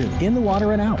Science shoe in the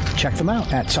water and out. Check them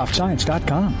out at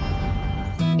softscience.com.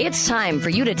 It's time for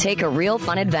you to take a real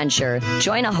fun adventure.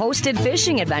 Join a hosted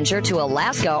fishing adventure to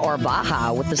Alaska or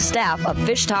Baja with the staff of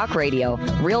Fish Talk Radio.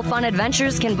 Real Fun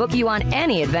Adventures can book you on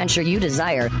any adventure you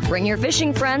desire. Bring your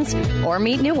fishing friends or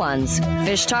meet new ones.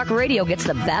 Fish Talk Radio gets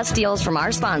the best deals from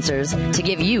our sponsors to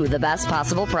give you the best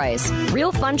possible price.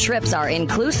 Real Fun trips are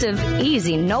inclusive,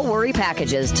 easy, no-worry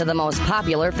packages to the most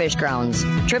popular fish grounds.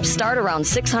 Trips start around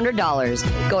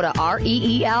 $600. Go to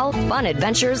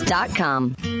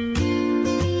REELFunadventures.com.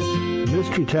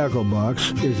 Mystery Tackle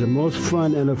Box is the most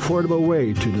fun and affordable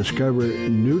way to discover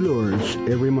new lures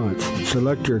every month.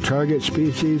 Select your target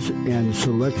species and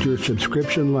select your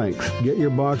subscription length. Get your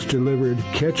box delivered.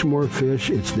 Catch more fish.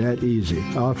 It's that easy.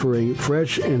 Offering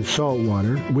fresh and salt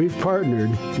water, we've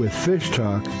partnered with Fish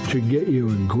Talk to get you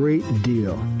a great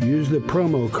deal. Use the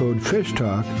promo code Fish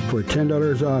Talk for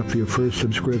 $10 off your first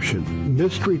subscription.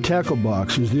 Mystery Tackle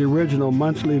Box is the original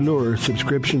monthly lure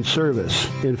subscription service.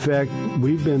 In fact,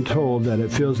 we've been told that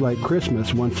it feels like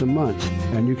Christmas once a month,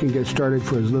 and you can get started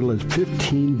for as little as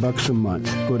 $15 a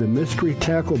month. Go to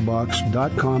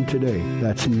MysteryTackleBox.com today.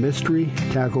 That's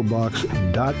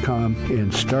MysteryTackleBox.com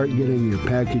and start getting your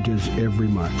packages every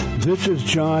month. This is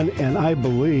John, and I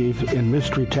believe in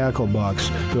Mystery Tackle Box.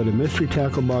 Go to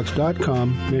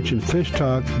MysteryTackleBox.com, mention Fish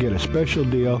Talk, get a special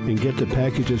deal, and get the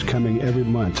packages coming every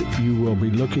month. You will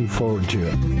be looking forward to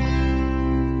it.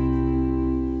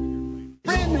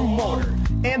 Brand new motor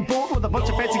and boat with a bunch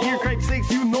of fancy gear, crank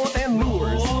stakes, north and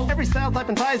lures. Every style, type,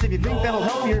 and size. If you think that'll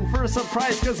help, you're in for a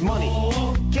surprise, cause money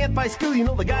can't buy skill. You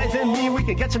know the guys and me, we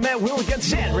can catch 'em at will against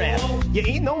Shad Rat. You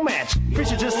ain't no match.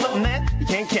 Fish are just something that you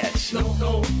can't catch.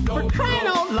 For crying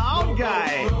out loud,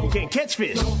 guy, you can't catch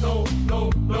fish. You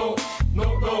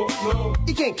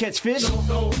can't catch fish.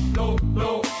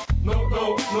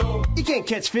 You can't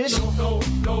catch fish.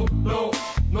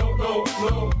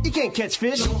 You can't catch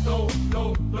fish.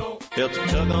 Felt a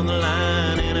tug on the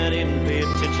line and I didn't pay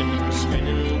attention,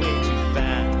 spinning way too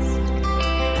fast.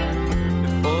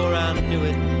 Before I knew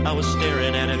it, I was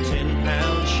staring at a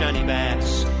 10-pound shiny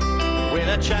bass. When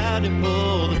I tried to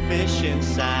pull the fish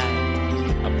inside,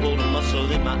 I pulled a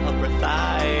muscle in my upper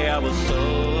thigh. I was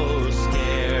so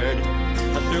scared,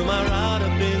 I threw my rod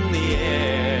up in the air.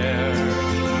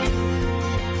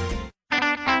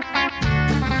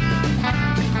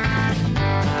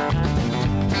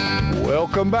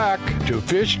 Welcome back to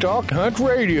Fish Talk Hunt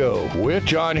Radio with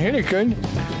John Hennigan.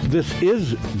 This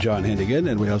is John Hennigan,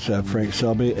 and we also have Frank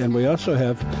Selby, and we also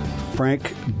have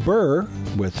Frank Burr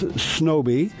with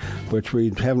Snowbee, which we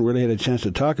haven't really had a chance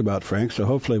to talk about, Frank, so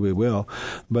hopefully we will.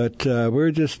 But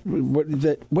we're just,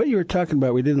 what you were talking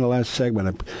about, we did in the last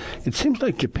segment. It seems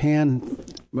like Japan,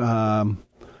 a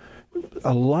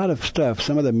lot of stuff,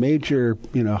 some of the major,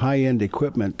 high-end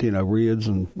equipment, reeds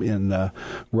and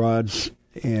rods,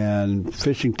 and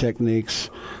fishing techniques.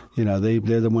 They're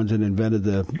the ones that invented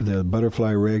the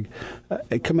butterfly rig.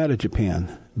 It come out of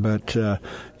Japan, but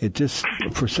it just,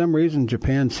 for some reason,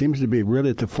 Japan seems to be really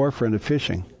at the forefront of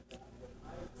fishing.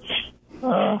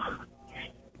 I'll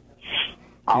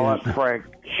let Frank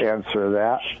answer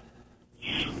that.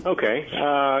 Okay.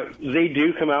 They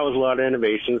do come out with a lot of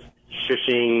innovations.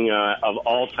 Fishing of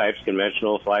all types,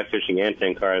 conventional, fly fishing, and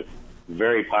tenkara, is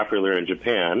very popular in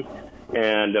Japan.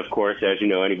 And, of course, as you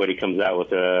know, anybody comes out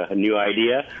with a new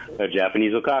idea, the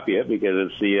Japanese will copy it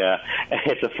because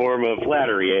it's a form of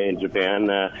flattery in Japan.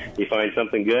 You find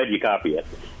something good, you copy it.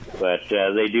 But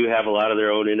they do have a lot of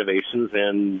their own innovations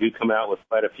and do come out with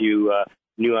quite a few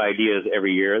new ideas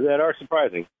every year that are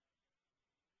surprising.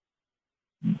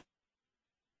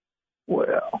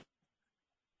 Well,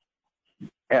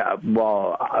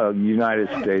 United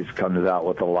States comes out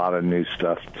with a lot of new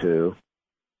stuff, too.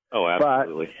 Oh,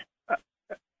 absolutely. But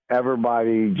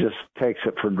everybody just takes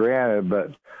it for granted.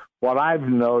 But what I've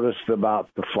noticed about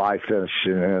the fly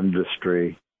fishing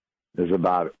industry is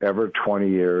about every 20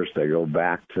 years they go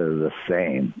back to the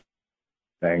same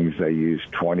things they used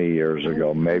 20 years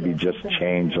ago, maybe just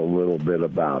change a little bit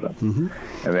about them.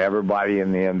 Mm-hmm. And everybody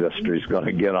in the industry is going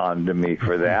to get on to me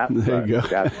for that. There you go.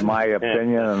 That's my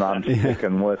opinion, and I'm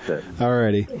sticking with it. All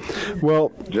righty.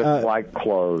 Well, just like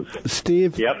clothes.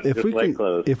 Steve, yep,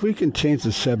 if we can change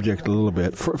the subject a little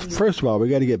bit. First of all, we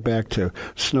got to get back to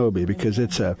Snowbee, because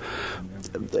it's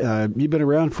you've been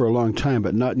around for a long time,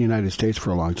 but not in the United States for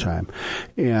a long time.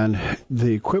 And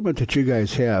the equipment that you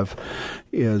guys have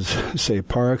is, say,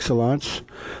 par excellence,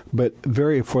 but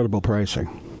very affordable pricing.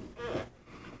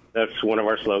 That's one of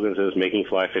our slogans, is making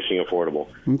fly fishing affordable,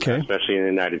 especially in the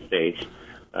United States.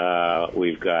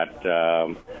 We've got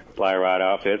fly rod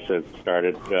outfits that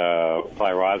started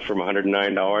fly rods from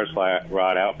 $109, fly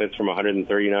rod outfits from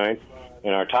 $139.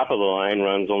 And our top of the line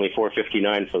runs only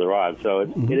 $459 for the rod, so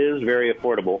it is very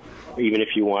affordable, even if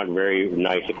you want very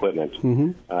nice equipment.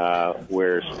 Mm-hmm.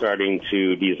 We're starting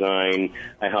to design.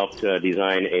 I helped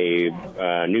design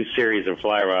a new series of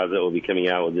fly rods that will be coming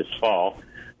out with this fall.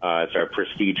 It's our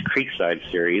Prestige Creekside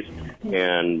series,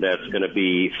 and that's going to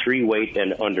be 3-weight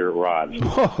and under rods.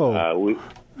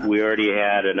 We already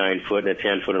had a 9-foot and a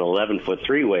 10-foot and 11-foot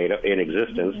 3-weight in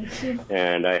existence,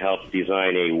 and I helped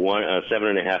design a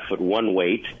 7.5-foot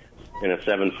 1-weight and a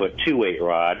 7-foot 2-weight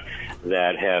rod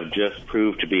that have just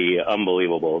proved to be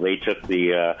unbelievable. They took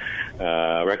the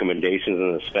recommendations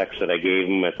and the specs that I gave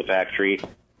them at the factory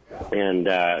and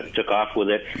took off with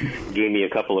it. Gave me a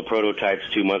couple of prototypes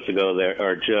 2 months ago that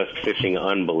are just fishing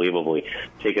unbelievably.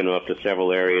 Taken them up to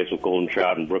several areas with golden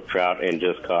trout and brook trout and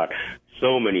just caught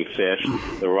so many fish.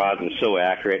 The rods are so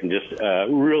accurate and just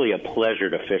really a pleasure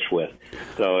to fish with.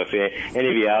 So if any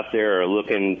of you out there are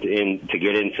looking to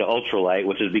get into ultralight,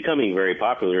 which is becoming very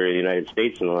popular in the United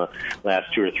States in the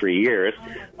last 2 or 3 years,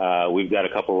 we've got a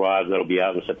couple rods that'll be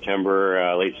out in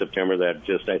September, late September, that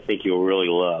just I think you'll really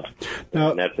love.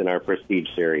 Now, and that's in our Prestige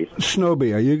series.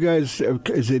 Snowbee, are you guys,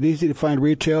 is it easy to find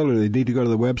retail, or do they need to go to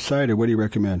the website, or what do you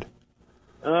recommend?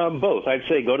 Both. I'd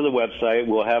say go to the website.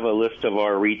 We'll have a list of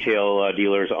our retail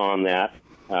dealers on that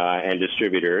and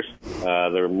distributors.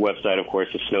 The website, of course,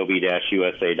 is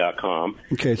snowbee-usa.com.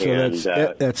 Okay, so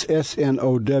that's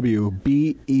SNOWBEE.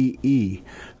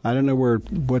 I don't know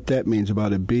what that means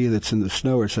about a bee that's in the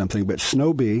snow or something, but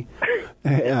Snowbee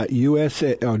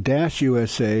USA.com.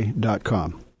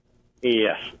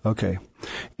 Yes. Okay.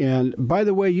 And by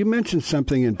the way, you mentioned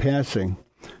something in passing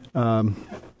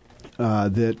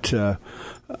that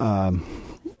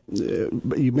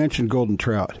you mentioned golden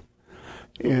trout,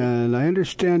 and I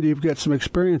understand you've got some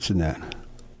experience in that.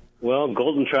 Well,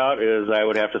 golden trout is, I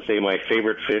would have to say, my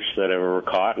favorite fish that I've ever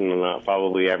caught, and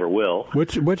probably ever will.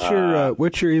 What's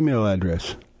your email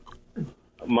address?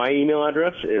 My email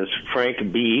address is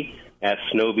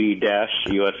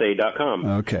frankb@snowbee-usa.com.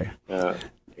 Okay.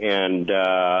 And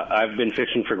I've been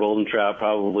fishing for golden trout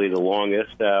probably the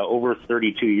longest, over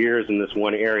 32 years in this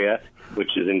one area,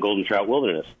 which is in Golden Trout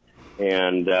Wilderness.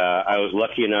 And I was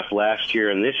lucky enough last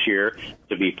year and this year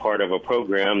to be part of a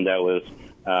program that was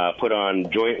put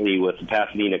on jointly with the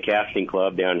Pasadena Casting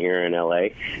Club down here in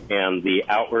L.A. and the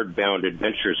Outward Bound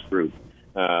Adventures Group,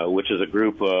 which is a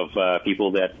group of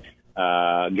people that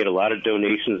get a lot of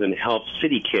donations and help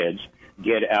city kids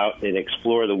get out and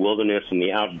explore the wilderness and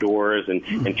the outdoors and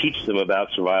teach them about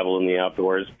survival in the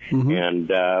outdoors. Mm-hmm.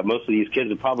 And most of these kids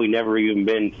have probably never even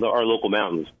been to our local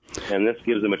mountains. And this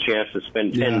gives them a chance to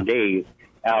spend 10 days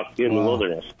out in the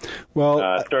wilderness.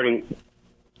 Well, starting...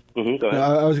 Mm-hmm, go ahead.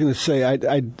 I was going to say,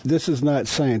 this is not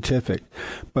scientific,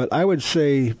 but I would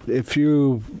say if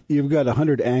you've got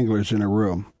 100 anglers in a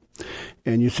room,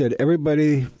 and you said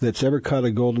everybody that's ever caught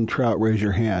a golden trout, raise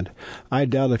your hand. I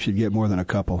doubt if you'd get more than a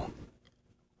couple.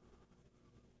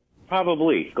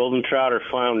 Probably. Golden trout are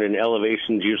found in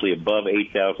elevations usually above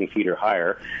 8,000 feet or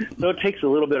higher. So it takes a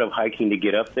little bit of hiking to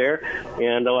get up there,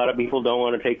 and a lot of people don't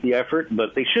want to take the effort,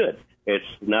 but they should. It's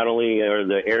not only are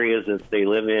the areas that they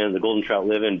live in, the golden trout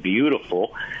live in,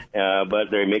 beautiful, but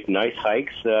they make nice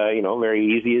hikes,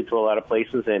 very easy to a lot of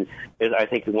places, and I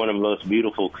think one of the most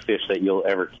beautiful fish that you'll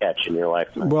ever catch in your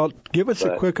lifetime. Well, give us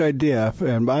a quick idea,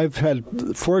 and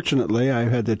fortunately,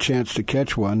 I've had the chance to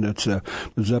catch one that's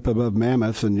was up above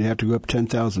Mammoth, and you have to go up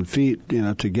 10,000 feet,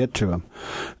 to get to them.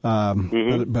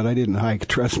 But I didn't hike,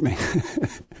 trust me.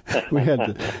 We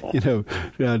had,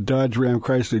 Dodge Ram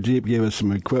Chrysler Jeep gave us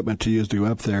some equipment to use to go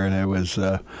up there, and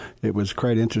it was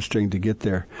quite interesting to get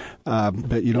there.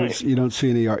 But you don't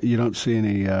see any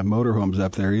motorhomes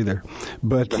up there either.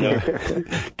 But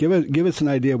give us an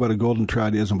idea what a golden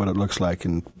trout is and what it looks like.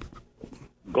 And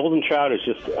golden trout is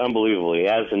just unbelievably,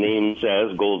 as the name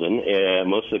says, golden.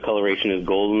 Most of the coloration is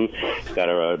golden. It's got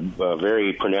a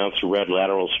very pronounced red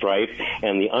lateral stripe,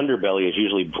 and the underbelly is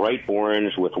usually bright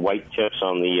orange with white tips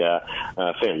on the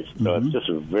fins. So it's just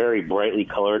very brightly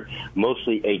colored,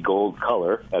 mostly a gold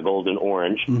color, a golden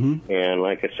orange. And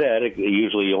like I said, it's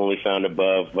usually only found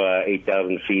above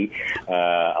 8,000 feet,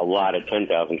 a lot at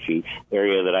 10,000 feet. The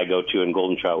area that I go to in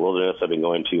Golden Trout Wilderness, I've been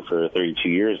going to for 32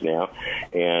 years now,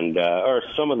 and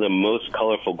some of the most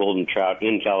colorful golden trout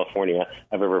in California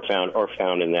I've ever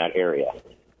found in that area.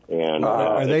 And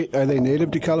are they native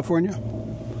to California?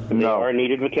 They are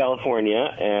native to California,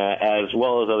 as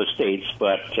well as other states,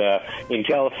 but in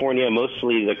California,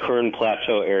 mostly the Kern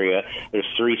Plateau area, there's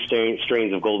 3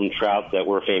 strains of golden trout that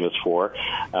we're famous for,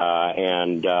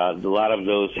 and a lot of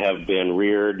those have been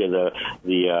reared,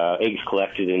 the eggs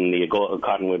collected in the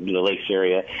Cottonwood, the Lakes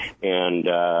area, and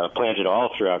planted all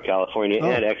throughout California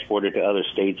and exported to other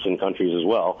states and countries as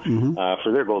well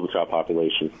for their golden trout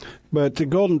population. But the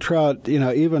golden trout,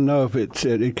 even though if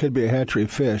it could be a hatchery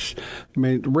fish, I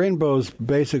mean, rainbows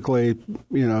basically,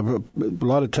 a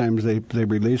lot of times they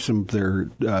release them their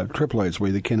triploids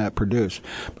where they cannot produce,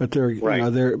 but they're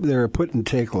they're a put and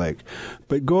take lake.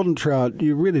 But golden trout,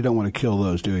 you really don't want to kill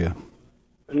those, do you?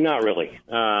 Not really.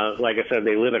 Like I said,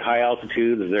 they live at high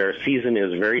altitudes. Their season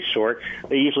is very short.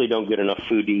 They usually don't get enough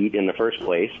food to eat in the first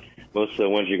place. Most of the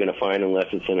ones you're going to find, unless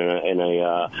it's in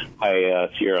a high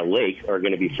Sierra lake, are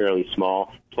going to be fairly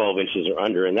small, 12 inches or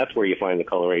under, and that's where you find the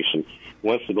coloration.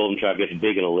 Once the golden trout gets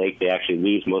big in a lake, they actually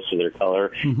lose most of their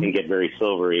color and get very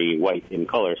silvery white in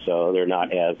color, so they're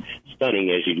not as stunning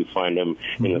as you do find them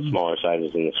in the smaller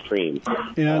sizes in the stream.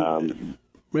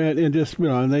 And just,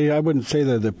 I wouldn't say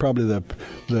they're probably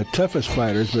the toughest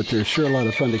fighters, but they're sure a lot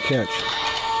of fun to catch.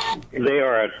 They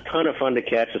are a ton of fun to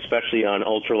catch, especially on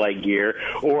ultralight gear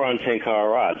or on 10-car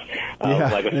rods.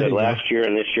 Like I said, last year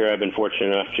and this year, I've been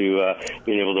fortunate enough to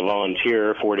being able to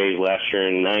volunteer 4 days last year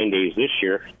and 9 days this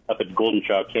year up at Golden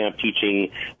Trout Camp,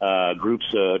 teaching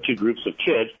two groups of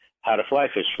kids how to fly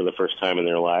fish for the first time in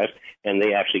their lives, and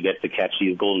they actually get to catch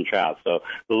these golden trout. So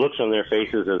the looks on their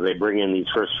faces as they bring in these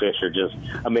first fish are just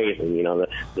amazing.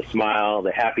 The smile,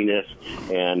 the happiness,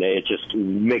 and it just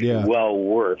makes it well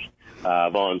worth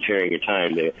volunteering your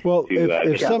time to. Well,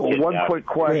 one quick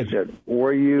question: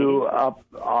 were you up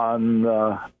on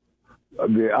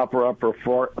the upper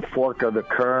fork of the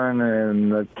Kern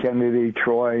and the Kennedy,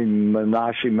 Troy, and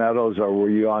Menashe Meadows, or were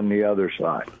you on the other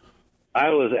side?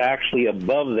 I was actually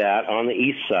above that on the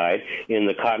east side in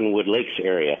the Cottonwood Lakes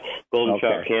area. Golden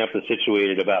Trout Camp is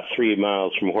situated about 3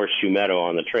 miles from Horseshoe Meadow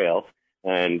on the trail.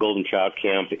 And Golden Trout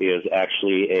Camp is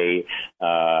actually a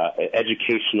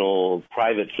educational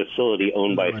private facility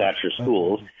owned by Thatcher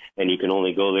Schools, and you can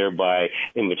only go there by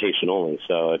invitation only.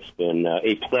 So it's been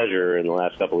a pleasure in the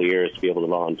last couple of years to be able to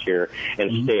volunteer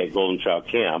and stay at Golden Trout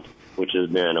Camp, which has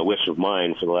been a wish of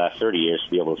mine for the last 30 years to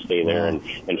be able to stay there and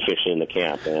fish in the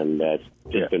camp, and it's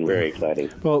just been very exciting.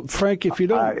 Well, Frank, if you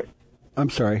don't... I'm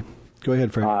sorry. Go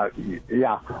ahead, Frank.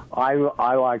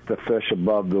 I like to fish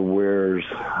above the weirs,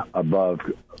 above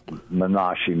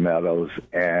Menashe Meadows,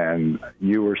 and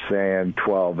you were saying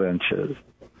 12 inches.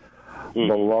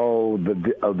 Below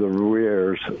the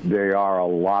weirs, there are a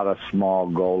lot of small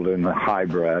golden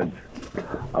hybrids.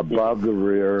 Above the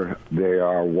rear, they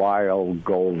are wild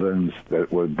goldens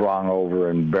that were brought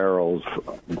over in barrels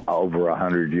over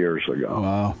 100 years ago.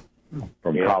 Wow.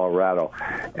 From Colorado.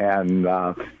 And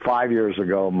 5 years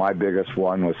ago, my biggest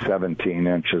one was 17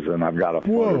 inches, and I've got a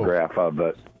photograph of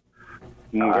it.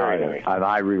 Very nice. And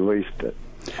I released it.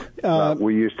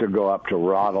 We used to go up to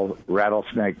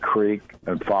Rattlesnake Creek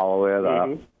and follow it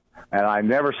up. and I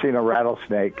never seen a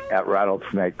rattlesnake at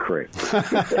Rattlesnake Creek.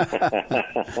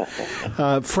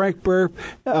 Frank Burr,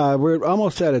 we're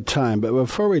almost out of time, but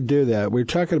before we do that, we're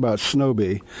talking about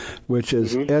Snowbee, which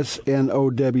is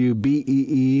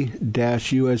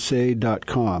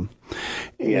snowbee-usa.com.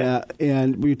 Yeah.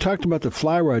 And we talked about the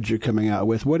fly rods you're coming out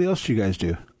with. What else do you guys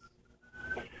do?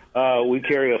 We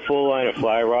carry a full line of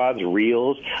fly rods,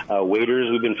 reels, waders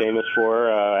we've been famous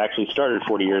for. Actually started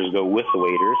 40 years ago with the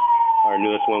waders. Our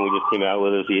newest one we just came out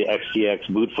with is the XTX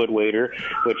Bootfoot wader,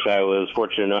 which I was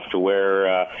fortunate enough to wear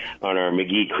on our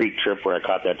McGee Creek trip where I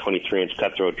caught that 23-inch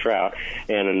cutthroat trout.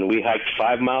 And we hiked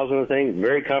 5 miles on the thing.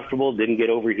 Very comfortable, didn't get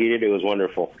overheated. It was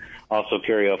wonderful. Also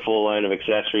carry a full line of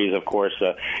accessories, of course,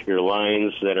 your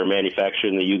lines that are manufactured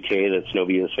in the UK that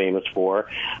Snowbee is famous for,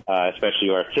 especially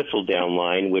our Thistledown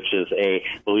line, which is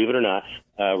believe it or not,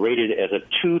 rated as a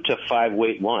 2 to 5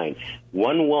 weight line.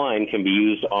 One line can be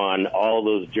used on all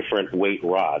those different weight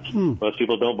rods. Most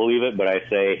people don't believe it, but I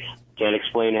say, can't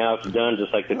explain how it's done,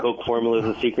 just like the Coke formula is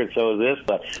a secret, so is this,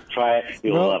 but try it,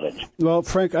 you'll love it. Well,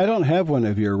 Frank, I don't have one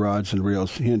of your rods and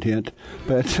reels, hint, hint,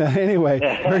 but anyway.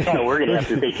 We're going to have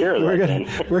to take care of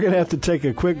that. We're going to have to take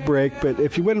a quick break, but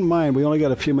if you wouldn't mind, we only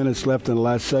got a few minutes left in the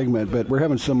last segment, but we're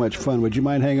having so much fun. Would you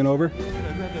mind hanging over?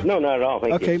 No, not at all.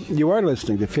 Thank you. Okay, you are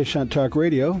listening to Fish Hunt Talk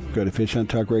Radio. Go to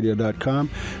fishhunttalkradio.com.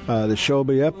 The show will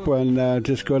be up when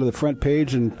just go to the front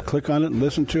page and click on it and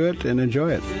listen to it and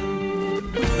enjoy it.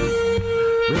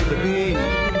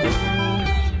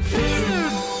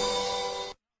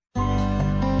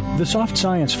 The Soft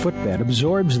Science footbed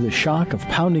absorbs the shock of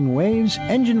pounding waves,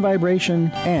 engine vibration,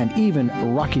 and even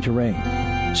rocky terrain.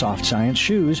 Soft Science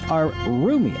shoes are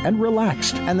roomy and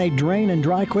relaxed, and they drain and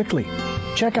dry quickly.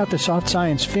 Check out the Soft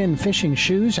Science Fin fishing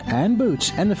shoes and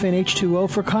boots and the Fin H2O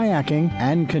for kayaking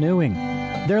and canoeing.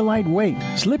 They're lightweight,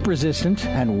 slip-resistant,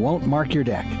 and won't mark your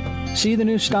deck. See the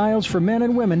new styles for men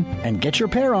and women and get your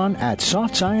pair on at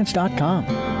softscience.com.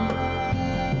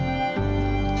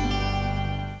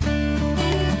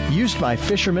 Used by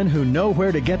fishermen who know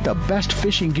where to get the best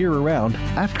fishing gear around,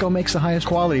 AFTCO makes the highest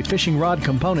quality fishing rod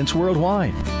components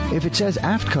worldwide. If it says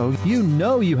AFTCO, you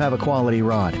know you have a quality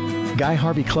rod. Guy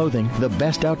Harvey Clothing, the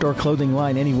best outdoor clothing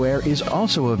line anywhere, is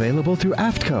also available through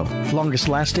AFTCO. Longest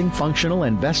lasting, functional,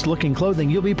 and best looking clothing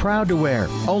you'll be proud to wear.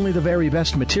 Only the very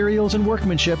best materials and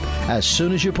workmanship. As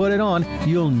soon as you put it on,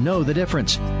 you'll know the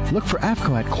difference. Look for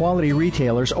AFTCO at quality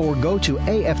retailers or go to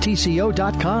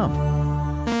aftco.com.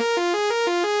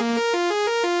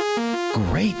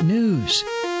 Great news!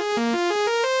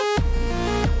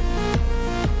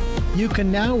 You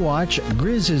can now watch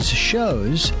Grizz's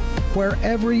shows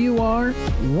wherever you are,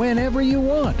 whenever you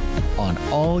want, on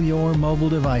all your mobile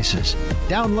devices.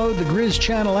 Download the Grizz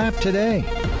Channel app today.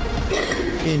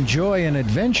 Enjoy an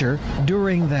adventure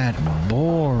during that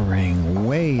boring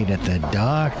wait at the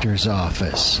doctor's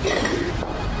office.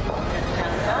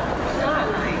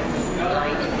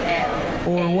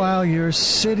 Or while you're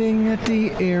sitting at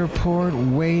the airport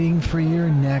waiting for your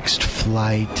next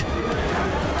flight.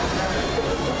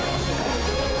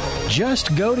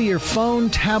 Just go to your phone,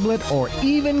 tablet, or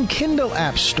even Kindle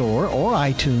App Store or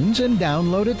iTunes and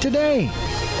download it today.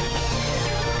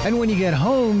 And when you get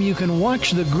home, you can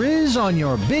watch the Grizz on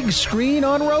your big screen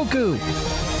on Roku.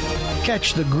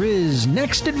 Catch the Grizz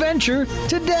next adventure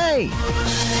today.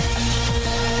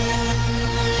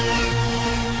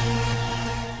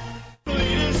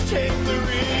 Please take the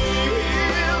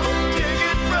reel, take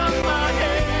it from my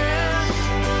hands,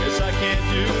 'cause I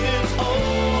can't do this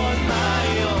on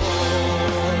my own.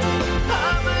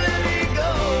 I'm letting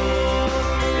go,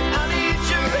 and I need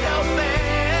your help,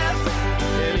 man.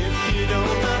 And if you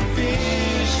don't, my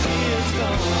fish is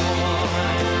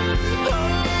gone.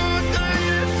 Oh,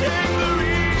 please take the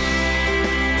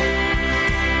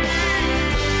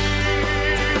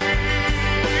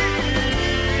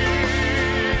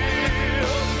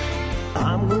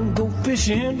I'm gonna go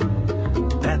fishing,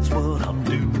 that's what I'm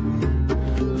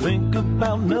doing. Think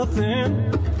about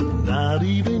nothing, not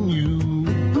even you.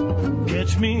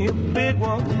 Catch me a big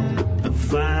one, a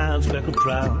fine speckled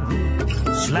trout,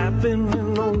 slapping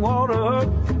in the water,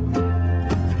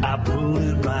 I pull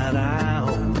it right out.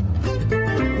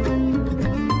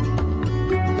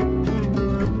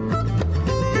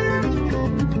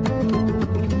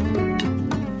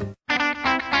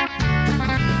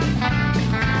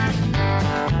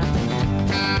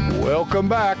 Welcome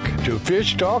back to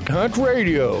Fish Talk Hunt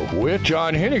Radio with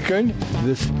John Hennigan.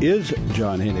 This is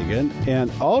John Hennigan, and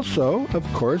also, of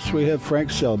course, we have Frank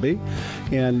Selby,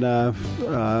 and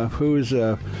who's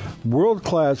a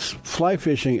world-class fly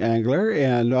fishing angler,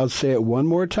 and I'll say it one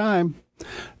more time,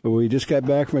 We just got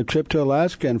back from a trip to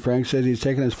Alaska, and Frank says he's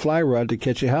taking his fly rod to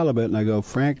catch a halibut. And I go,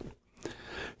 Frank,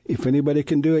 if anybody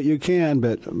can do it, you can,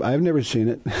 but I've never seen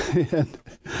it.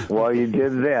 Well, you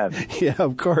did then. Yeah,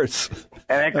 of course.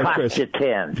 And it cost you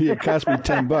 10. Yeah, it cost me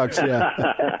 $10.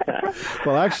 Yeah.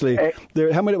 Well, actually,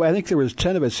 how many? I think there was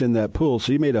 10 of us in that pool,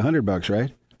 so you made $100,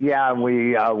 right? Yeah,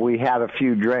 we had a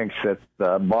few drinks at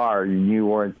the bar, and you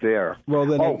weren't there.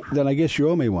 Well, then I guess you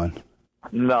owe me one.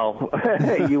 No,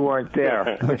 you weren't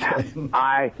there.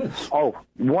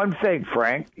 One thing,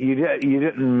 Frank, you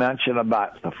didn't mention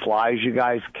about the flies you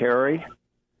guys carry.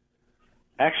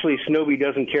 Actually, Snowbee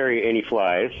doesn't carry any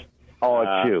flies. Oh,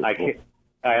 it's you.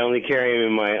 I only carry them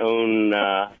in my own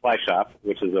fly shop,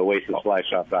 which is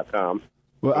oasisflyshop.com.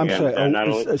 Well, I'm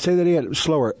sorry. Say that again,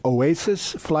 slower.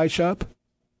 Oasis Fly Shop?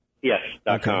 Yes,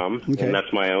 .com, okay. And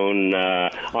that's my own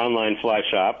online fly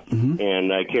shop. Mm-hmm.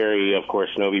 And I carry, of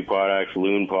course, Snowbee products,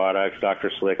 Loon products,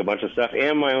 Dr. Slick, a bunch of stuff,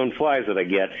 and my own flies that I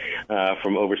get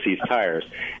from Overseas Tires.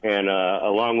 And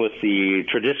along with the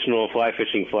traditional fly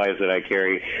fishing flies that I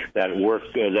carry that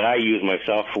work that I use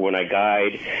myself for when I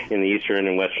guide in the Eastern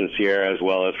and Western Sierra, as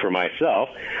well as for myself,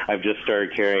 I've just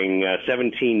started carrying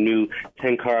 17 new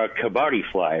Tenkara Kabaddi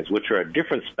flies, which are a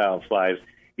different style of flies,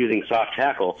 using soft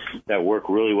tackle that work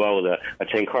really well with a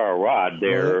Tenkara rod.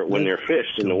 When they're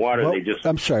fished in the water, they just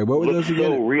I'm sorry, what were those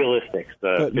again? So realistic. Fish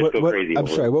go crazy. I'm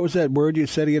sorry, what was that word you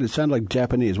said again? It sounded like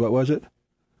Japanese. What was it?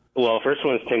 Well, first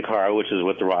one is Tenkara, which is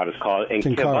what the rod is called, and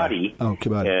Kabaddi,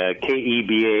 Kebari,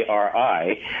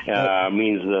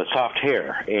 means the soft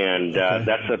hair, and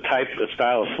that's a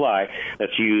style of fly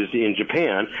that's used in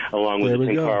Japan along with the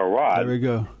Tenkara rod. There we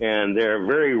go. And they're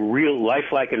very real,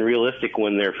 lifelike and realistic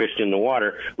when they're fished in the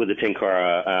water with the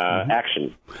Tenkara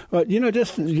action. Well, you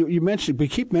mentioned, we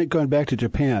keep going back to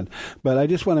Japan, but I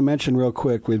just want to mention real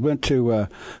quick, we went to, I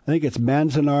think it's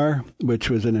Manzanar, which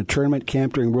was an internment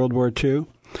camp during World War II.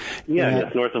 Yeah,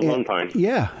 it's north of Lone Pine.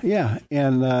 Yeah.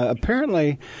 And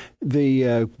apparently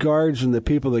the guards and the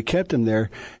people that kept them there,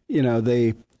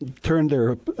 they turned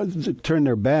their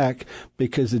back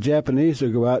because the Japanese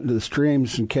would go out into the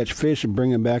streams and catch fish and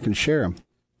bring them back and share them.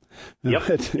 Yep.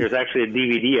 There's actually a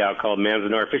DVD out called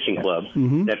Manzanar Fishing Club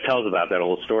that tells about that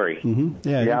whole story. Mm-hmm.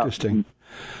 Yeah, interesting.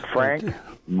 Frank,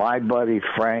 my buddy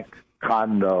Frank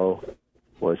Kondo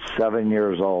was 7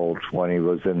 years old when he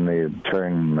was in the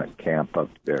internment camp up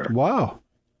there. Wow.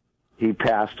 He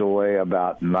passed away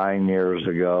about 9 years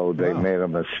ago. They made a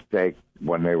mistake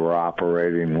when they were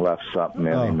operating, left something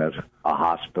in him at a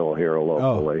hospital here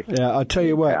locally. Yeah, I'll tell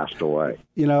you what. He passed away.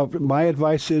 My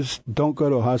advice is don't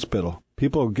go to a hospital.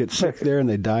 People get sick there and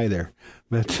they die there.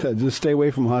 But just stay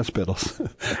away from hospitals.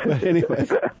 But anyway.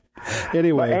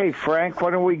 But, hey, Frank,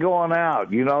 when are we going out?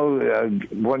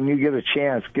 When you get a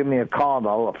chance, give me a call, and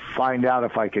I'll find out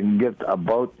if I can get a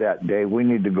boat that day. We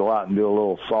need to go out and do a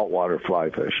little saltwater fly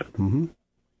fishing. Mm-hmm.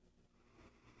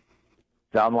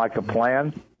 Sound like a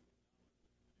plan?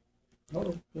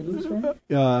 Well,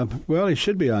 he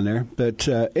should be on there. But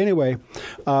anyway,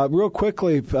 real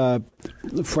quickly,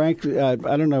 Frank, I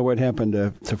don't know what happened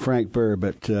to Frank Burr,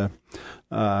 but it's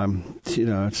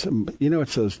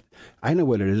those. I know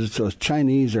what it is. It's those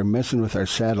Chinese are messing with our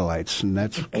satellites, and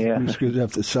that's screws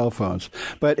up the cell phones.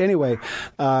 But anyway,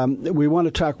 we want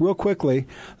to talk real quickly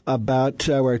about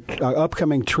our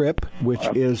upcoming trip, which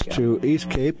is to East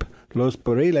Cape, Los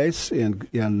Barriles, in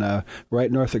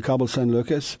right north of Cabo San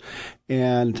Lucas.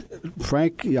 And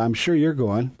Frank, I'm sure you're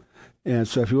going. And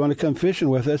so if you want to come fishing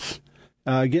with us,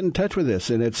 get in touch with us.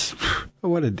 And it's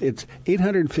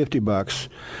 $850,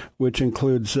 which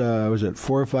includes 4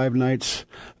 or 5 nights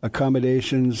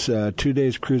accommodations, 2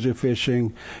 days cruiser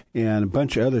fishing, and a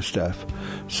bunch of other stuff.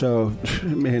 So,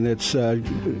 man, it's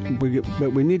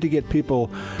but we need to get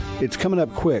people. It's coming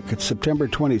up quick. It's September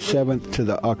 27th to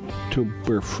the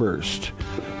October 1st.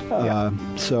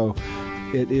 So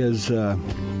it is.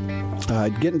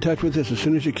 Get in touch with us as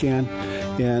soon as you can.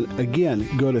 And again,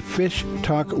 go to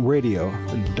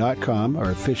fishtalkradio.com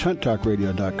or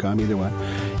fishhunttalkradio.com, either one.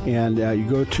 And you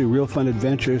go to Real Fun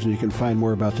Adventures and you can find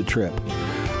more about the trip.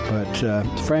 But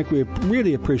Frank, we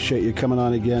really appreciate you coming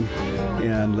on again.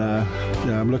 And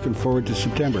I'm looking forward to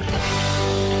September.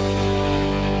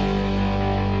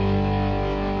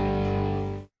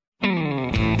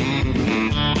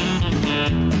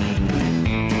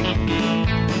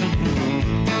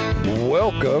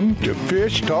 Welcome to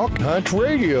Fish Talk Hunt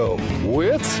Radio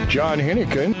with John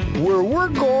Hennigan, where we're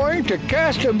going to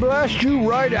cast and blast you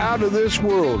right out of this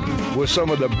world with some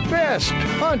of the best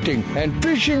hunting and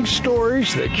fishing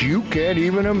stories that you can't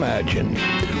even imagine.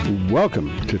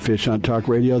 Welcome to Fish on Talk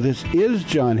Radio. This is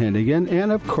John Hennigan,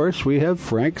 and of course we have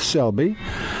Frank Selby,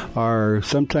 our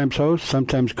sometimes host,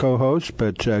 sometimes co-host,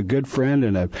 but a good friend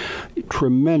and a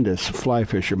tremendous fly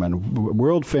fisherman,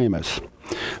 world famous.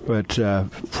 But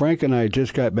Frank and I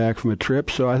just got back from a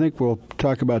trip, so I think we'll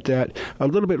talk about that a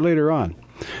little bit later on.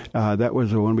 That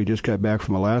was the one we just got back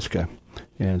from Alaska.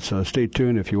 And so stay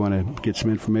tuned if you want to get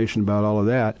some information about all of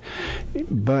that.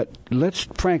 But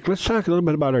Frank, let's talk a little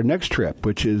bit about our next trip,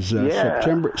 which is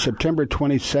September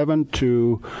 27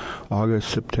 to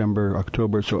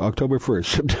October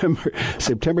 1st.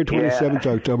 September 27 to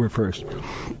October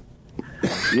 1st.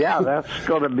 Yeah, that's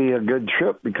going to be a good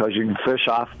trip because you can fish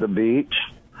off the beach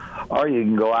or you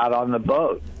can go out on the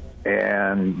boat.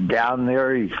 And down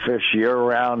there, you fish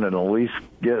year-round and at least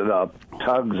get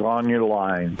tugs on your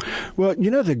line. Well, you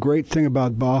know the great thing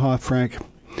about Baja, Frank,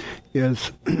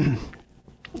 is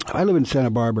I live in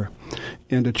Santa Barbara,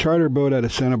 and a charter boat out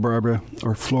of Santa Barbara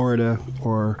or Florida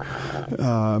or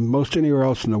most anywhere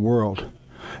else in the world,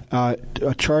 a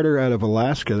charter out of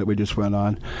Alaska that we just went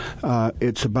on,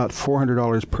 it's about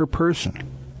 $400 per person.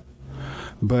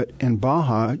 But in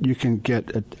Baja, you can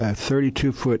get a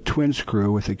 32-foot twin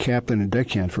screw with a captain and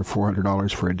deckhand for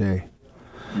 $400 for a day.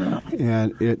 Yeah.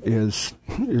 And it is,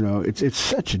 it's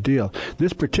such a deal.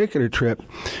 This particular trip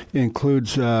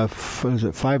includes,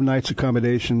 5 nights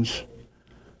accommodations,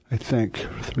 I think,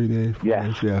 3 days.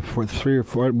 For 3 or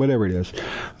 4, whatever it is.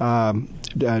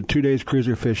 2 days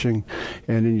cruiser fishing,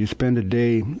 and then you spend a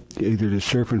day either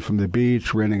just surfing from the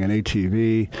beach, renting an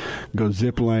ATV, go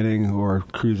zip lining, or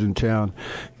cruising town.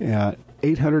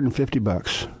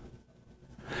 $850.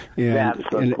 And, that's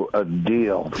a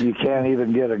deal. You can't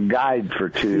even get a guide for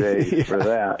 2 days for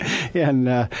that. And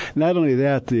not only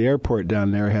that, the airport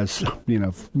down there has,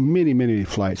 many, many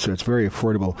flights, so it's very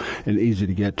affordable and easy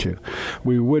to get to.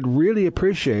 We would really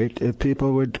appreciate if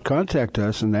people would contact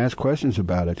us and ask questions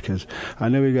about it, because I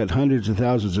know we've got hundreds of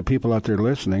thousands of people out there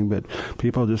listening, but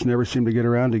people just never seem to get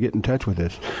around to get in touch with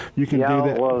us. You can do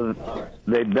that. Well,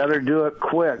 they better do it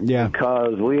quick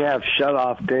because we have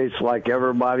shut-off dates like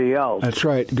everybody else. That's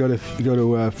right. Go to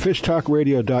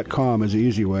fishtalkradio.com is the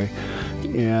easy way.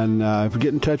 And if you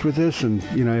get in touch with us and,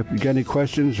 if you've got any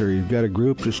questions or you've got a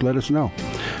group, just let us know.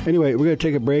 Anyway, we're going to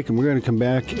take a break and we're going to come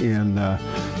back and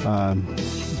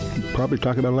probably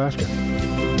talk about Alaska.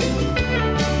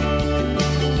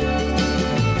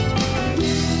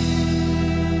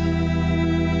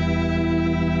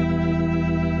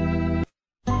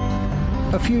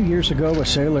 A few years ago, a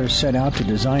sailor set out to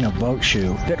design a boat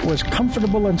shoe that was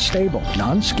comfortable and stable,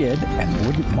 non-skid, and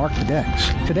wouldn't mark the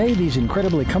decks. Today, these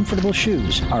incredibly comfortable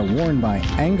shoes are worn by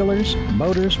anglers,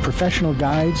 boaters, professional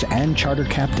guides, and charter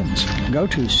captains. Go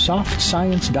to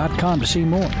softscience.com to see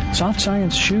more. Soft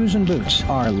Science shoes and boots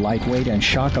are lightweight and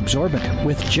shock absorbent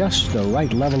with just the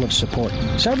right level of support.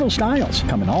 Several styles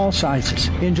come in all sizes.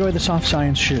 Enjoy the Soft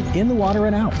Science shoe in the water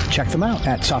and out. Check them out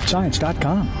at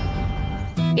softscience.com.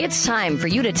 It's time for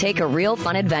you to take a real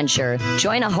fun adventure.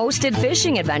 Join a hosted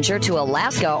fishing adventure to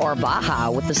Alaska or Baja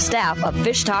with the staff of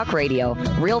Fish Talk Radio.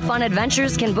 Real Fun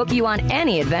Adventures can book you on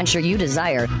any adventure you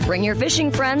desire. Bring your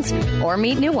fishing friends or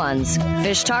meet new ones.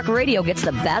 Fish Talk Radio gets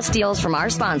the best deals from our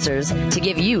sponsors to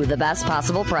give you the best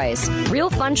possible price. Real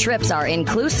Fun trips are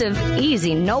inclusive,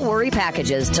 easy, no-worry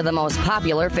packages to the most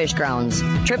popular fish grounds.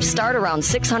 Trips start around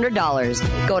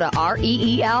 $600. Go to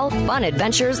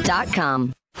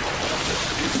REELfunadventures.com.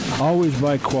 Always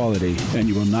buy quality, and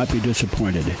you will not be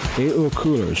disappointed. AO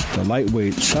Coolers, the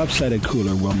lightweight, soft-sided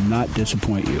cooler, will not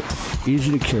disappoint you.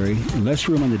 Easy to carry, less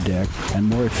room on the deck, and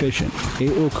more efficient.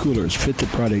 AO Coolers fit the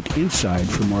product inside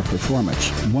for more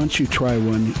performance. Once you try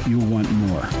one, you'll want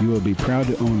more. You will be proud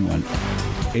to own one.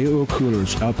 AO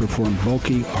Coolers outperform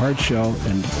bulky, hard-shell,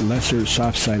 and lesser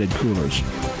soft-sided coolers.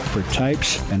 For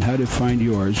types and how to find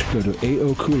yours, go to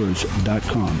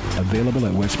aocoolers.com. Available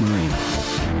at West Marine.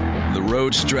 The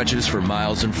road stretches for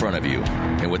miles in front of you,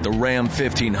 and with the Ram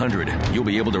 1500, you'll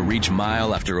be able to reach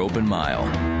mile after open mile.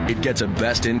 It gets a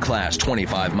best-in-class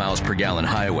 25 miles per gallon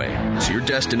highway, so your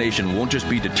destination won't just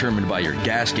be determined by your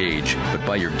gas gauge, but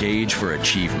by your gauge for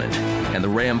achievement. And the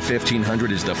Ram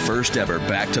 1500 is the first ever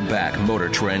back-to-back Motor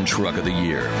Trend Truck of the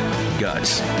Year.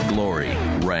 Guts, glory,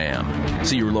 Ram.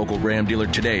 See your local Ram dealer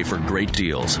today for great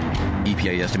deals.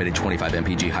 EPA estimated 25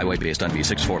 mpg highway based on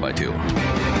V6 4x2.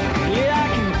 Yeah, I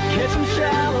can catch them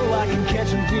shallow, I can catch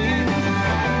them deep.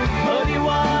 Muddy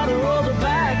water or the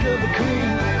back of the creek.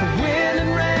 Wind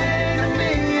and rain to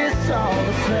me, it's all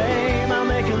the same. I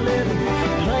make a living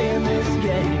playing this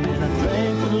game, and I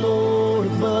thank the Lord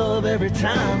above every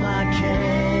time I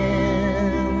can.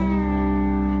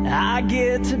 I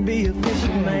get to be a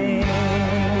fishing man.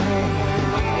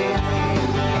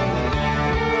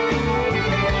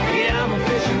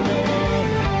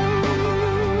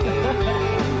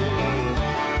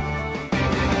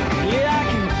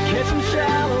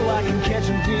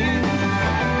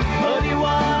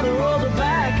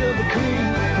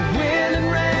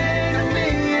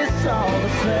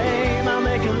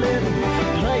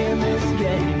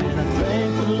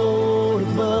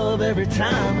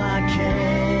 time I can,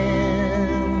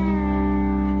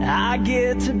 I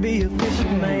get to be a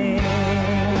fisherman.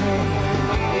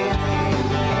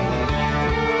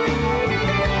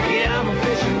 Yeah, I'm a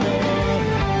fisherman.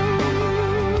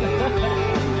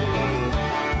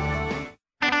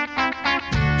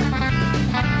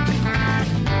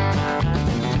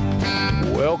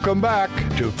 Welcome back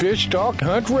to Fish Talk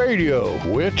Hunt Radio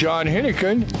with John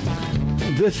Hennigan.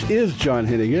 This is John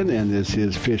Hennigan, and this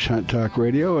is Fish Hunt Talk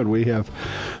Radio, and we have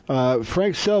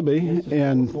Frank Selby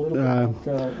and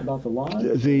about the lodge.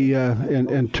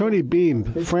 And Tony Beam.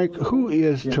 Frank, who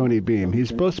is Tony Beam? He's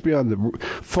supposed to be on the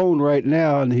phone right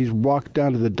now, and he's walked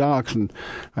down to the docks. And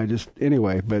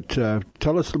but tell us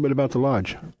a little bit about the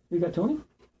lodge. You got Tony?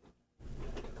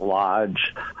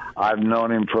 Lodge. I've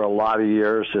known him for a lot of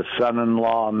years. His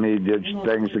son-in-law and me did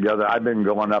things together. I've been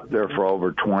going up there for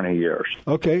over 20 years.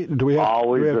 Okay. Do we have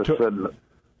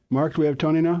Mark? Do we have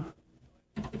Tony now?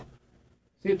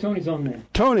 See if Tony's on there.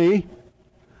 Tony.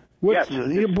 Yes,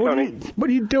 what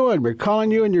are you doing? We're calling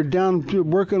you, and you're down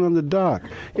working on the dock.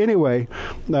 Anyway,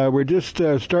 we're just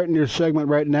starting your segment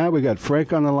right now. We got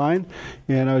Frank on the line,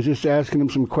 and I was just asking him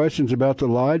some questions about the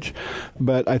lodge,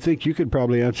 but I think you could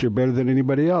probably answer better than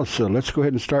anybody else. So let's go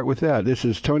ahead and start with that. This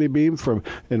is Tony Beam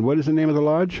and what is the name of the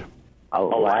lodge?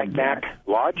 Alagnak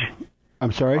Lodge.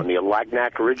 I'm sorry? On the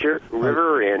Alagnak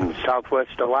River in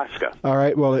southwest Alaska. All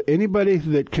right. Well, anybody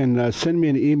that can send me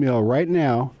an email right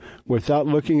now without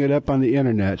looking it up on the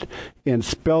Internet and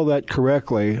spell that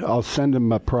correctly, I'll send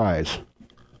them a prize.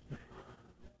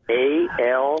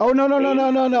 A-L... Oh, no.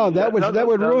 That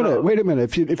would ruin it. Wait a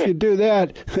minute. If you do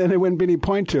that, then there wouldn't be any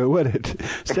point to it, would it?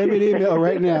 Send me an email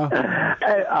right now.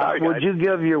 Hey, would you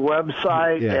give your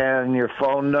website and your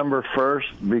phone number first?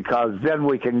 Because then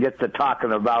we can get to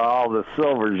talking about all the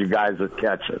silvers you guys are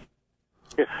catching.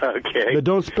 Okay. But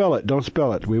don't spell it. Don't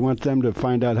spell it. We want them to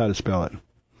find out how to spell it.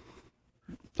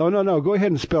 Oh, no. Go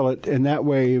ahead and spell it, and that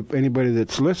way if anybody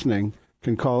that's listening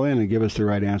can call in and give us the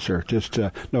right answer. Just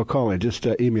call in. Just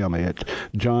email me at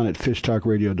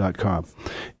john@fishtalkradio.com,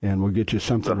 and we'll get you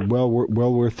something well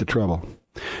worth the trouble.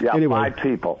 Yeah, anyway, 5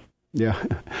 people. Yeah.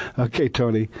 Okay,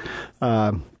 Tony.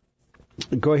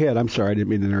 Go ahead. I'm sorry. I didn't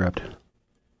mean to interrupt.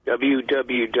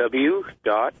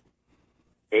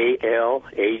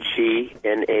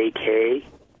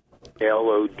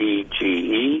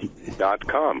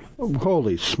 www.alagnaklodge.com.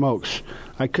 Holy smokes.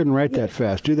 I couldn't write that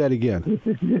fast. Do that again.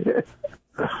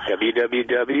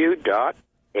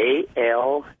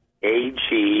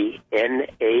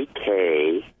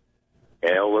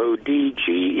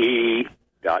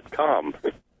 www.alagnaklodge.com.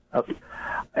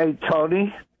 Hey,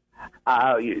 Tony,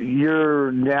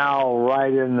 you're now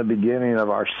right in the beginning of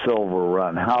our silver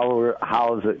run.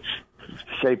 How is it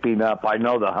shaping up? I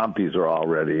know the humpies are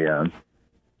already in.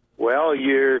 Well,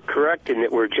 you're correct in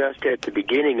that we're just at the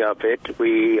beginning of it.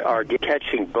 We are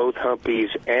catching both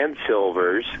humpies and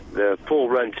silvers. The full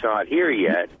run's not here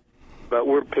yet, but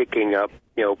we're picking up,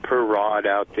 per rod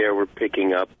out there, we're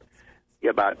picking up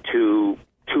about two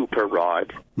per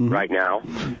rod right now.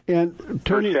 And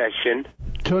Tony, per session,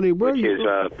 Tony, which is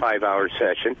a 5-hour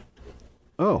session.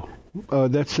 Oh,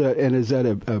 that's and is that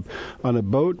on a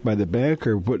boat by the bank,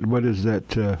 or what is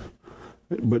that?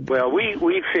 Well,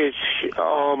 we fish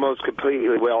almost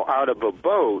completely out of a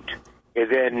boat, and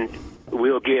then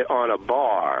we'll get on a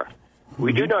bar.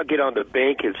 We do not get on the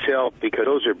bank itself because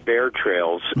those are bear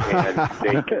trails, and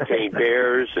they contain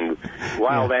bears and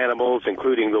wild animals,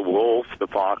 including the wolf, the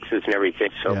foxes, and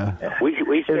everything. So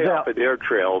we stay off of their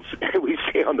trails. We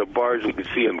stay on the bars. We can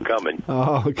see them coming.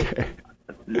 Oh, okay.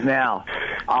 Now,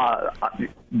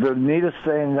 the neatest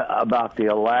thing about the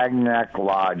Alagnak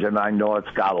Lodge, and I know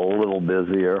it's got a little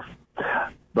busier,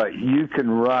 but you can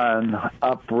run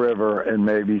upriver and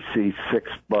maybe see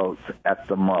 6 boats at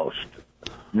the most.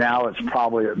 Now it's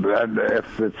probably,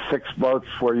 if it's 6 boats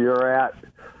where you're at,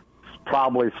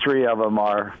 probably 3 of them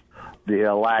are the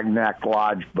Alagnak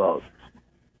Lodge boats.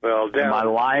 Well, am I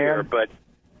lying? Here, but,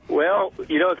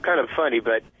 it's kind of funny,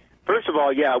 but first of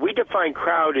all, we define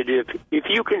crowded if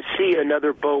you can see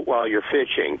another boat while you're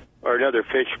fishing, or another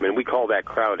fisherman, we call that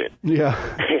crowded. Yeah.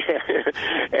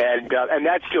 and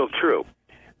that's still true.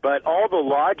 But all the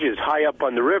lodges high up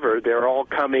on the river, they're all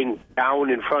coming down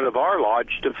in front of our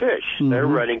lodge to fish. Mm-hmm. They're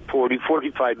running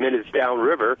 45 minutes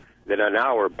downriver, then an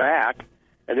hour back,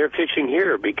 and they're fishing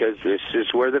here because this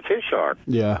is where the fish are.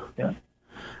 Yeah.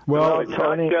 Well, it's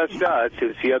Tony, not just us.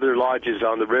 It's the other lodges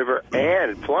on the river,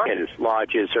 and flying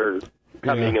lodges are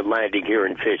coming and landing here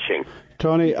and fishing.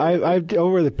 Tony, I've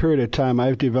over the period of time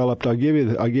I've developed. I'll give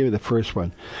you the first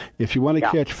one. If you want to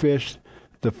catch fish,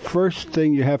 the first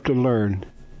thing you have to learn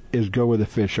is go where the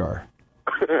fish are.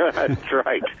 That's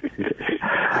right.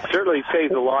 Certainly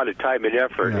saves a lot of time and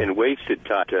effort and wasted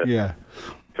time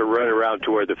to run around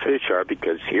to where the fish are,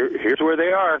 because here's where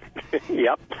they are.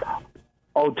 Yep.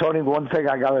 Oh, Tony, one thing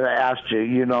I got to ask you.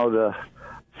 You know,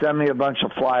 send me a bunch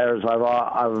of flyers. I've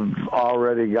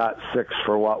already got 6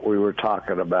 for what we were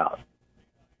talking about.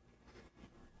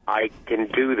 I can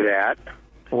do that.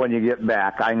 When you get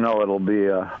back, I know it'll be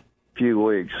a few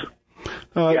weeks.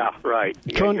 Yeah, right.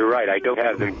 Tony, you're right. I don't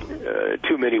have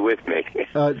too many with me.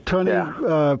 Tony,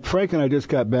 Frank and I just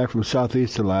got back from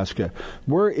southeast Alaska.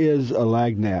 Where is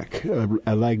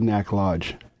Alagnak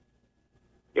Lodge?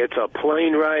 It's a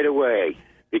plane ride away,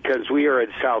 because we are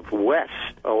in southwest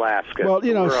Alaska. Well,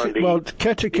 you know,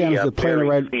 Ketchikan is the plane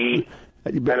ride. Kind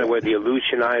of where the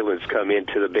Aleutian Islands come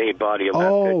into the main body of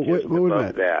Alaska. Oh, wait a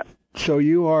minute. That. So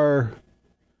you are...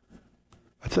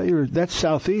 I thought that's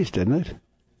southeast, isn't it?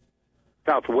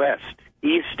 Southwest.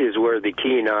 East is where the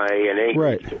Kenai and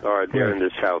Anchorage are. They're in the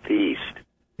southeast.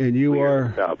 And you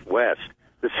are southwest.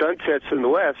 The sun sets in the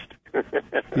west.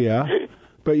 Yeah,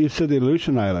 but you said the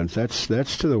Aleutian Islands.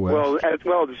 That's to the west. Well, as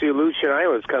well as the Aleutian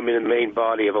Islands come in the main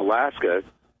body of Alaska,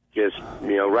 just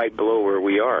right below where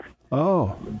we are.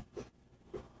 Oh,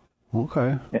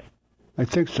 okay. I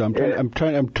think so. I'm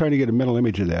trying to get a mental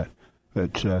image of that.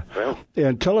 But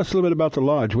and tell us a little bit about the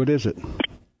lodge. What is it?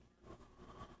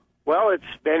 Well, it's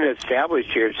been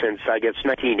established here since, I guess,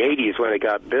 1980s when it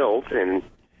got built, and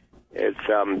it's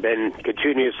been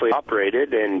continuously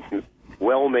operated and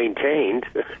well maintained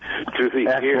through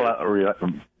the years.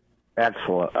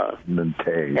 Excellent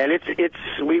maintained. And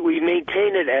we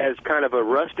maintain it as kind of a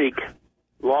rustic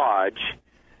lodge.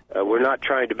 We're not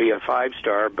trying to be a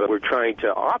 5-star, but we're trying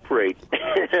to operate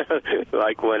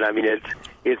like one. I mean,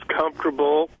 it's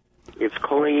comfortable, it's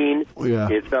clean,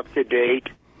 it's up to date,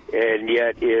 and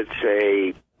yet it's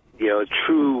a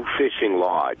true fishing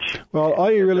lodge. Well, all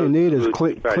you really need is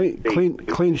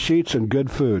clean sheets and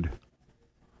good food.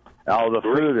 Oh, the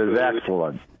food is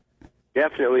excellent.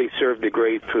 Definitely serve the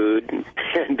great food, and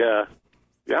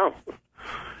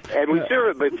we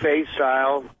serve it buffet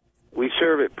style. We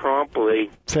serve it promptly.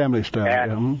 Family style, at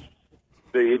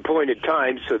the appointed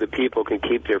time so that people can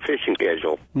keep their fishing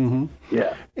schedule. Mm-hmm.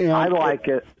 Yeah. I like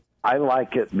it. I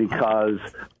like it because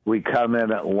we come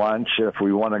in at lunch. If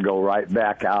we want to go right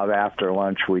back out after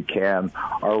lunch, we can.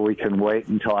 Or we can wait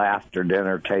until after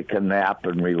dinner, take a nap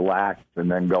and relax, and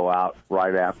then go out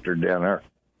right after dinner,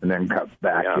 and then come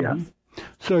back in.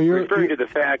 So you're referring to the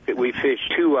fact that we fish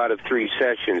 2 out of 3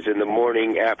 sessions in the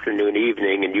morning, afternoon,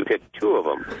 evening, and you hit 2 of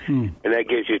them, and that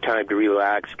gives you time to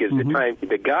relax. Gives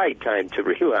the guide time to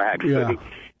relax. Yeah. So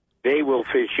they will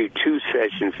fish you 2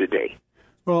 sessions a day.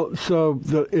 Well, so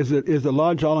is the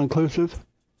lodge all inclusive?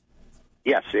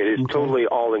 Yes, it is totally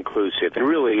all inclusive. It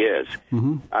really is.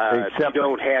 Except you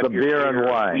don't have the beer and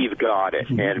wine. We've got it,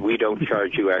 and we don't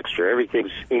charge you extra.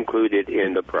 Everything's included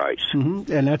in the price. And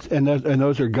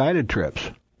those are guided trips.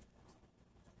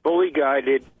 Fully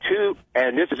guided, 2,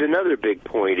 and this is another big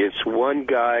point. It's 1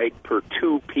 guide per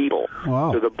 2 people.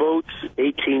 Wow. So the boat's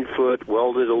 18-foot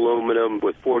welded aluminum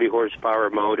with 40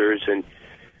 horsepower motors, and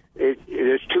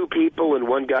there's 2 people and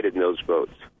 1 guide in those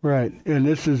boats. Right, and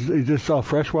is this all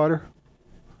freshwater?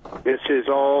 This is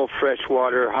all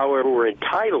freshwater. However, we're in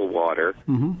tidal water.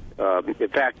 In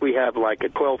fact, we have like a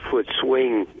 12-foot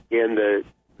swing in the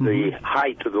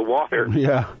height of the water,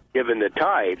 given the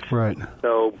tides. Right.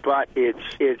 So, but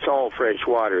it's all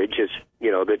freshwater. It just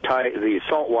the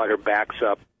salt water backs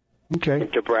up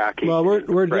into brackish. Well,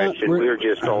 we're down. We're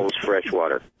just always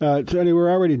freshwater. Tony, we're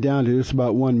already down to just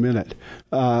about 1 minute.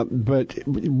 But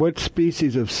what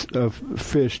species of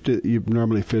fish do you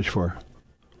normally fish for?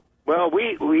 Well,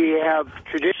 we have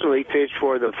traditionally fished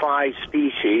for the 5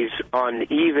 species. On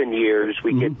even years,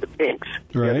 we get the pinks.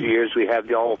 Right. Other years, we have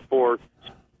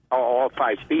all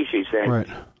 5 species then. Right.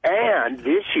 And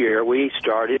this year, we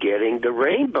started getting the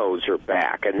rainbows are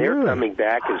back, and they're coming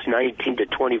back as 19 to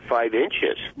 25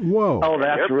 inches. Whoa. Oh,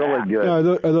 that's really good. Now,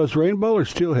 are those rainbow or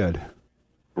steelhead?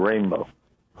 Rainbow.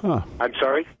 Huh. I'm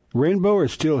sorry? Rainbow or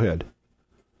steelhead?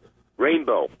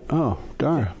 Rainbow. Oh,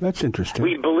 darn. That's interesting.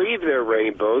 We believe they're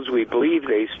rainbows. We believe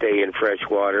they stay in fresh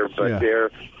water, but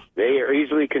they are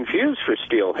easily confused for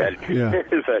steelhead.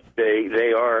 But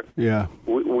they are. Yeah.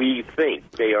 We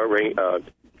think they are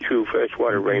true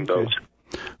freshwater rainbows.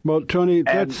 Well, Tony,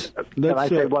 can I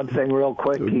say one thing real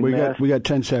quick? We got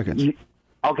 10 seconds.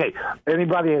 Okay.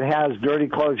 Anybody that has dirty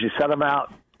clothes, you set them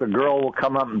out. The girl will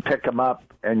come up and pick them up,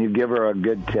 and you give her a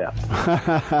good tip.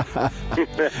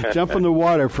 Jump in the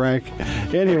water, Frank.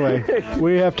 Anyway,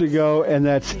 we have to go, and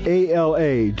that's ALAGNAK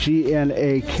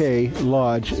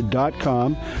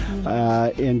Lodge.com,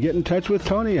 and get in touch with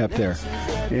Tony up there.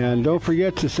 And don't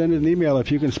forget to send an email.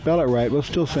 If you can spell it right, we'll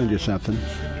still send you something.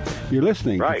 You're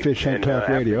listening to Fish Hunt Talk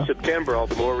Radio. After September, I'll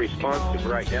be more responsive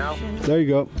right now. There you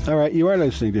go. All right, you are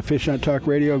listening to Fish Hunt Talk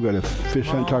Radio. Go to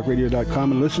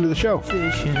fishhunttalkradio.com and listen to the show.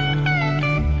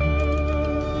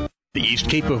 The East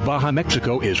Cape of Baja,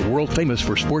 Mexico is world famous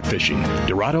for sport fishing.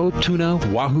 Dorado, tuna,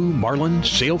 wahoo, marlin,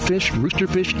 sailfish,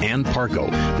 roosterfish, and pargo.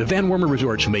 The Van Wormer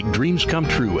Resorts make dreams come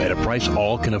true at a price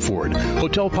all can afford.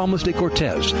 Hotel Palmas de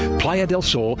Cortez, Playa del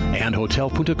Sol, and Hotel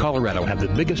Punta Colorado have the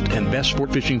biggest and best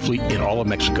sport fishing fleet in all of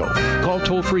Mexico. Call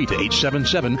toll-free to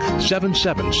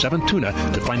 877-777-TUNA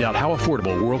to find out how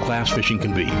affordable world-class fishing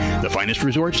can be. The finest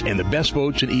resorts and the best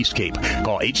boats in East Cape.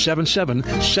 Call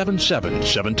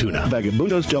 877-777-TUNA.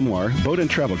 Vagabundos Del Mar Boat and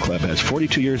Travel Club has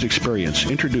 42 years experience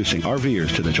introducing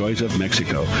RVers to the joys of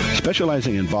Mexico.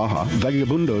 Specializing in Baja,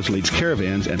 Vagabundos leads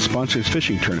caravans and sponsors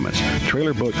fishing tournaments,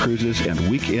 trailer boat cruises, and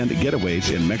weekend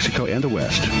getaways in Mexico and the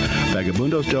West.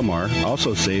 Vagabundos Del Mar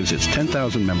also saves its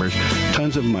 10,000 members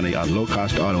tons of money on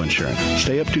low-cost auto insurance.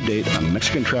 Stay up to date on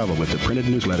Mexican travel with the printed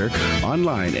newsletter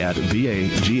online at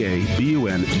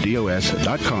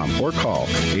vagabundos.com or call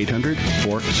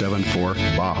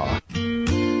 800-474-BAJA.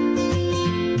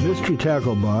 Mystery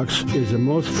Tackle Box is the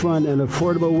most fun and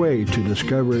affordable way to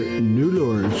discover new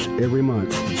lures every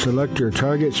month. Select your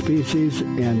target species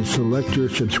and select your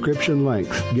subscription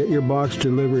length. Get your box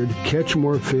delivered. Catch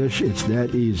more fish. It's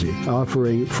that easy.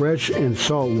 Offering fresh and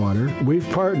salt water, we've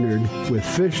partnered with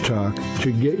Fish Talk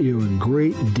to get you a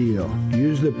great deal.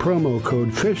 Use the promo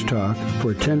code Fish Talk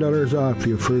for $10 off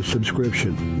your first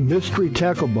subscription. Mystery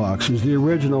Tackle Box is the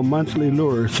original monthly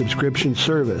lure subscription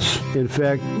service. In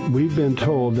fact, we've been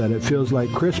told that it feels like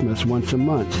Christmas once a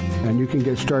month, and you can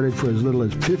get started for as little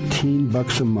as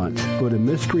 $15 a month. Go to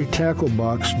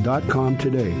MysteryTackleBox.com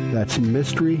today. That's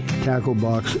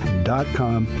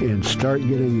MysteryTackleBox.com and start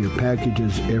getting your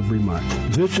packages every month.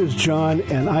 This is John,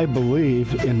 and I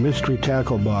believe in Mystery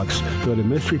Tackle Box. Go to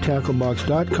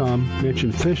MysteryTackleBox.com,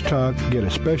 mention Fish Talk, get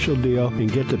a special deal,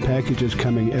 and get the packages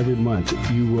coming every month.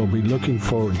 You will be looking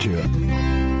forward to it.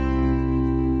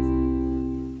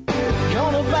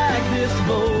 This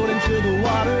boat into the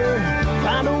water,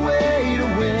 find a way to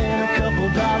win a couple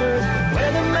dollars.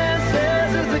 Weatherman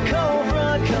says there's a cold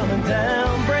front coming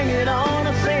down. Bring it on,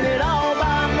 I've seen it all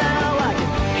by now. I can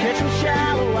catch them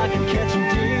shallow, I can catch them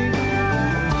deep.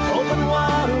 Open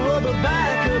water or the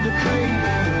back of the creek.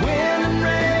 Wind and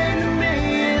rain to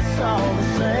me, it's all the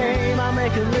same. I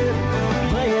make a living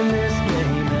playing this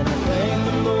game, and I thank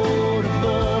the Lord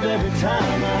above every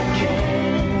time I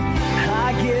can.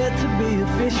 I get to be a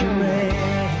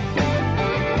fisherman,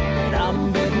 and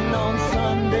I'm betting on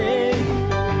Sunday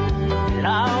that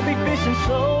I'll be fishing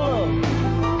solo,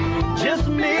 just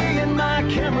me and my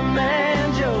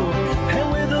cameraman Joe,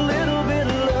 and with a little bit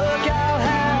of luck I'll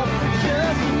have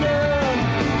just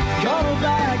enough. Gonna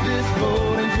back this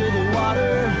boat into the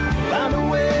water, find a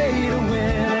way to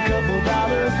win a couple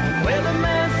dollars.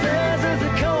 Weatherman says there's a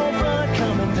cold front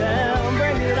coming down.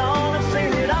 Bring it on, I've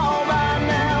seen it all by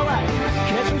now. I can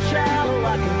catch them shallow,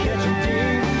 I can catch them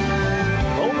deep.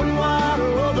 Open water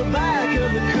or the back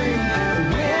of the creek.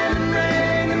 Wind and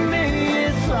rain to me,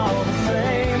 it's all the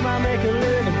same. I make a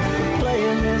living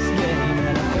playing this game,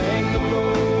 and I thank the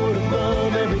Lord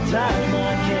above every time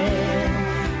I can.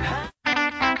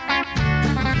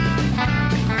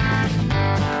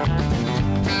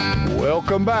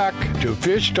 Welcome back to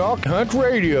Fish Talk Hunt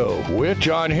Radio with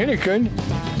John Hennigan.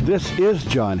 This is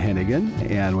John Hennigan,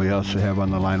 and we also have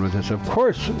on the line with us, of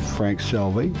course, Frank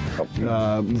Selvey,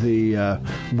 the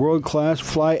world-class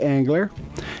fly angler.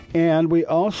 And we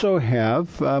also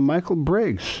have Michael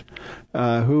Briggs,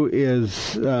 who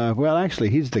is, well,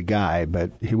 actually, he's the guy, but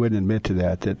he wouldn't admit to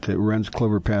that runs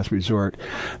Clover Pass Resort.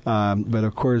 But,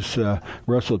 of course,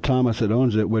 Russell Thomas, that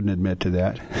owns it, wouldn't admit to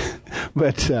that.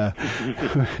 But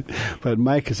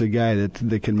Mike is a guy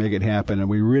that can make it happen, and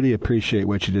we really appreciate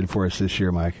what you did for us this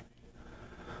year, Mike.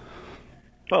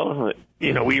 Well,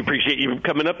 we appreciate you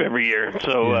coming up every year.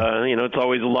 So, it's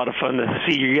always a lot of fun to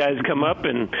see you guys come up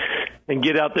and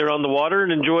get out there on the water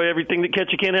and enjoy everything that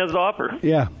Ketchikan has to offer.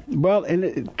 Yeah. Well, and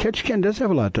Ketchikan does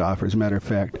have a lot to offer, as a matter of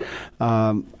fact.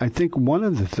 I think one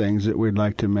of the things that we'd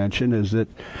like to mention is that,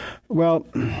 well,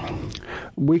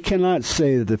 we cannot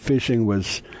say that the fishing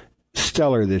was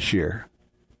stellar this year.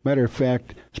 Matter of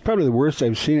fact, it's probably the worst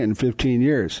I've seen it in 15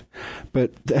 years.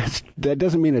 But that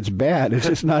doesn't mean it's bad. It's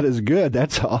just not as good,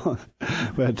 that's all.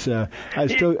 But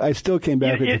I still came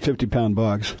back with the 50-pound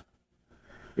box.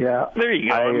 Yeah. There you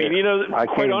go. I mean,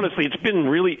 quite honestly, it's been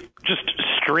really just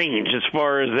strange as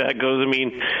far as that goes. I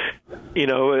mean,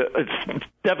 it's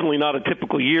definitely not a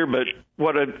typical year, but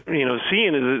what I'm,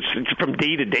 seeing is it's from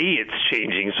day to day it's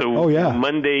changing. So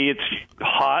Monday it's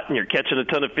hot and you're catching a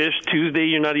ton of fish. Tuesday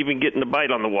you're not even getting a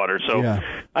bite on the water. So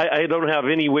I don't have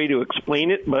any way to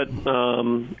explain it, but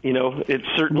it's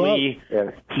certainly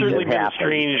been a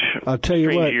strange. I'll tell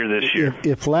you what, year this year.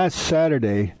 If last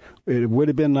Saturday it would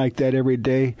have been like that every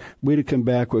day, we'd have come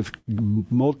back with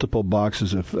multiple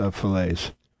boxes of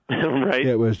fillets. Right.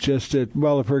 It was just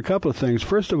for a couple of things.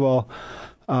 First of all,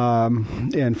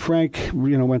 and Frank,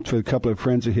 went to a couple of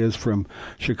friends of his from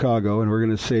Chicago, and we're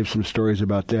going to save some stories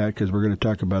about that because we're going to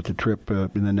talk about the trip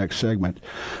in the next segment.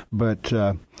 But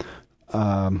the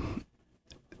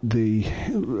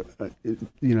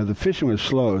fishing was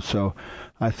slow, so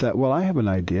I thought, well, I have an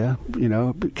idea,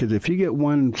 because if you get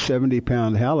one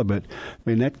 70-pound halibut, I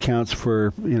mean, that counts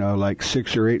for, like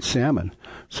 6 or 8 salmon.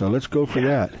 So let's go for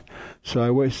that. So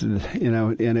I wasted,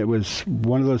 and it was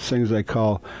one of those things I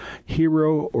call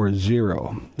hero or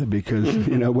zero, because,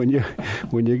 when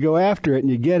you go after it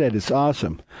and you get it, it's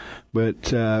awesome.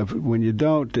 But when you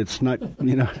don't, it's not,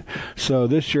 So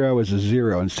this year I was a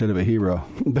zero instead of a hero.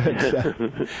 But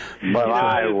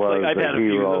I was I've had a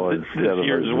hero this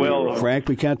year as well. Frank,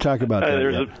 we can't talk about that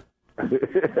yet.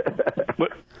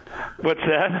 What's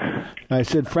that? I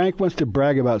said Frank wants to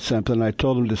brag about something, and I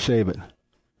told him to save it.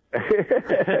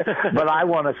 But I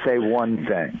want to say one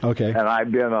thing. Okay. And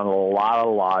I've been on a lot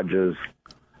of lodges.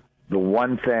 The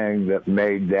one thing that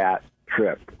made that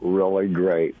trip really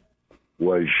great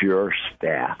was your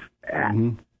staff at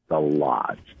the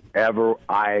lodge.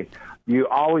 You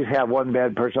always have one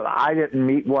bad person. I didn't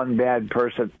meet one bad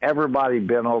person. Everybody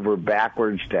bent over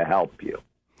backwards to help you.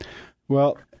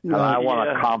 Well, and I want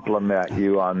to compliment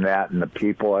you on that and the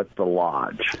people at the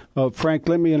lodge. Oh, Frank,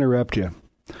 let me interrupt you.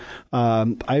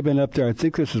 I've been up there, I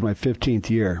think this is my 15th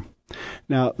year.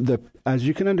 Now, as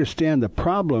you can understand, the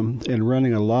problem in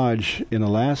running a lodge in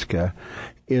Alaska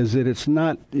is that it's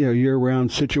not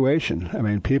year-round situation. I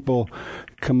mean, people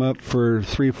come up for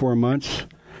 3-4 months,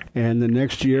 and the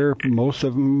next year, most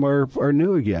of them are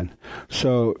new again.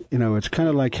 So, it's kind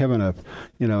of like having an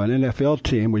NFL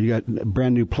team where you got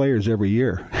brand new players every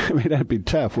year. I mean, that'd be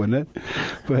tough, wouldn't it?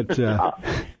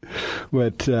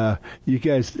 But you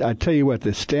guys, I tell you what,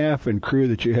 the staff and crew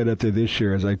that you had up there this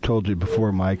year, as I told you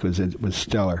before, Mike, was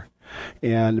stellar.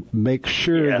 And make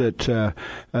sure that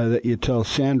you tell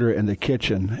Sandra in the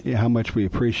kitchen how much we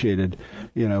appreciated,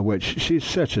 she's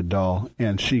such a doll,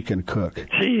 and she can cook.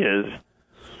 She is.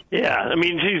 Yeah, I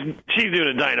mean, she's doing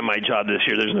a dynamite job this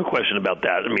year. There's no question about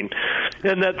that. I mean,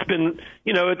 and that's been,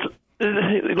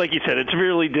 it's like you said, it's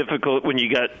really difficult when you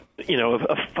got, a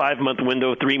 5-month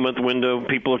window, 3-month window.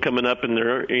 People are coming up, and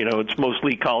they're, it's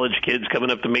mostly college kids coming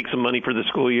up to make some money for the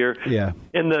school year. Yeah.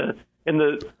 And the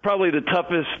probably the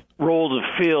toughest role to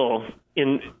fill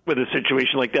with a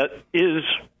situation like that is,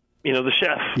 the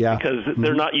chef. Yeah. Because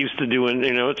they're not used to doing,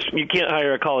 you can't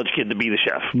hire a college kid to be the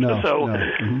chef. No. So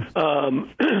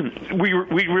we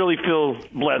really feel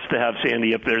blessed to have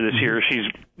Sandy up there this year. She's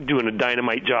doing a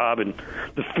dynamite job, and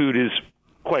the food is,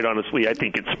 quite honestly, I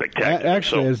think it's spectacular.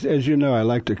 Actually, as you know, I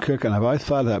like to cook, and I've always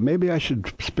thought that maybe I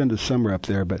should spend a summer up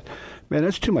there, but man,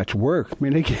 that's too much work. I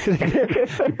mean, they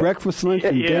get breakfast, lunch,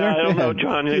 and dinner. I don't know,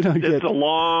 John. It's a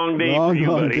long day for you,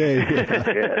 buddy. Day,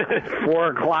 yeah. 4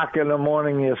 o'clock in the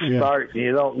morning you start.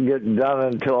 You don't get done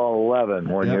until 11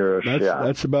 when you're a chef.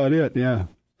 That's about it, yeah.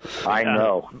 I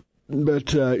know.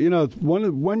 But,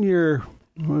 one year,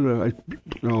 I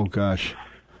don't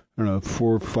know,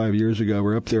 4 or 5 years ago,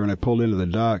 we're up there, and I pulled into the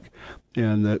dock,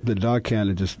 and the dock hand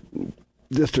had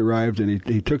just arrived, and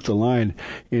he took the line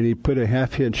and he put a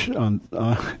half hitch on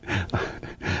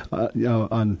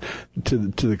to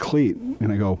the cleat,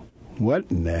 and I go, what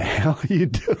in the hell are you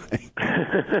doing?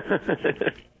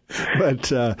 But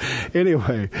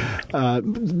anyway,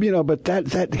 but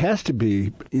that has to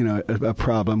be, a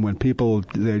problem when people,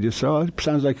 they just say, oh, it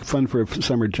sounds like fun for a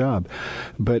summer job.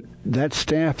 But that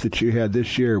staff that you had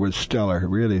this year was stellar.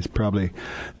 Really, it's probably,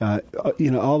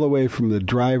 all the way from the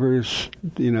drivers,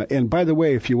 and by the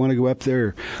way, if you want to go up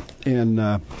there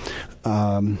and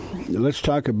let's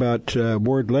talk about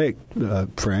Ward Lake,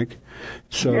 Frank.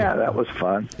 So, yeah, that was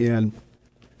fun. And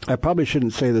I probably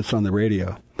shouldn't say this on the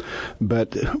radio,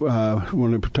 but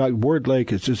when we talk, Ward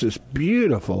Lake is just this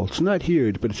beautiful, it's not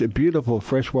huge, but it's a beautiful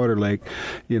freshwater lake,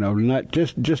 not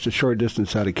just a short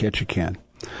distance out of Ketchikan.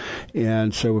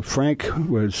 And so Frank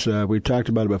was, we talked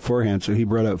about it beforehand, so he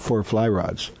brought out 4 fly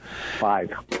rods.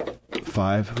 5.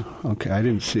 5? Okay, I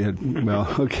didn't see it. Well,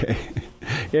 okay.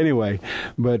 Anyway,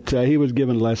 but he was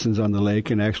giving lessons on the lake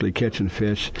and actually catching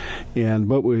fish. And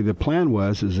the plan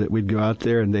was is that we'd go out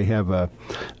there and they have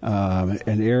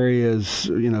an areas,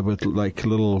 with like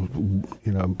little,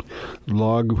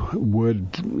 log wood,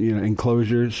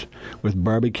 enclosures with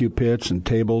barbecue pits and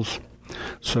tables.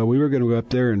 So we were going to go up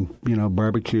there and,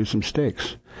 barbecue some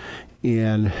steaks.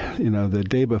 And, the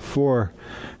day before,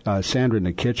 Sandra in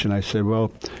the kitchen, I said,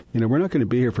 well, we're not going to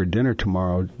be here for dinner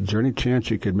tomorrow. Is there any chance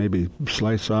you could maybe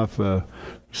slice off,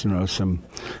 some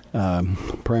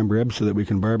prime rib so that we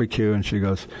can barbecue? And she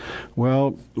goes,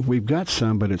 well, we've got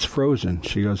some, but it's frozen.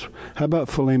 She goes, how about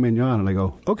filet mignon? And I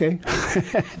go, okay.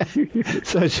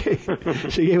 So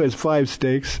she gave us 5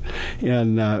 steaks,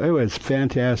 and it was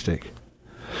fantastic.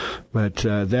 But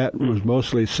that was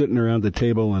mostly sitting around the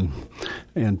table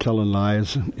and telling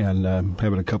lies and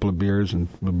having a couple of beers and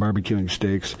barbecuing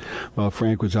steaks while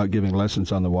Frank was out giving lessons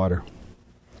on the water.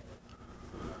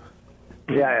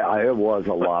 Yeah, it was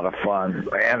a lot of fun.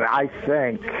 And I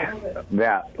think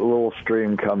that little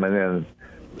stream coming in,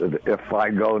 if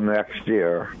I go next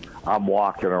year, I'm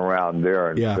walking around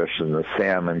there and fishing the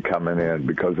salmon coming in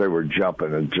because they were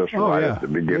jumping at the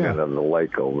beginning of the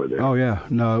lake over there. Oh, yeah.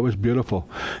 No, it was beautiful.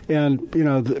 And,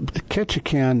 the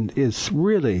Ketchikan is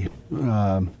really,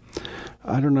 I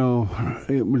don't know,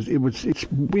 it's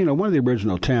one of the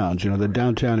original towns, the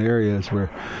downtown areas where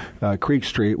Creek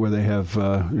Street, where they have,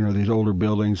 these older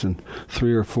buildings, and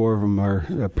 3 or 4 of them are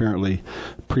apparently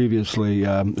previously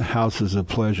houses of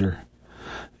pleasure.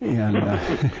 And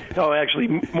actually,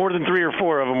 more than 3 or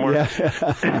 4 of them were.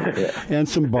 Yeah. And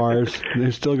some bars.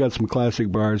 They've still got some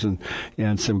classic bars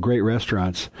and some great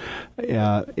restaurants.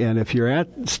 And if you're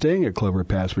staying at Clover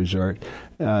Pass Resort,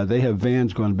 they have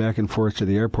vans going back and forth to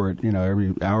the airport,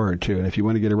 every hour or two. And if you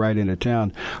want to get a ride into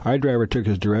town, our driver took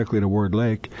us directly to Ward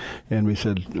Lake, and we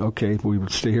said, okay, we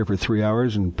would stay here for 3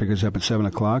 hours and pick us up at 7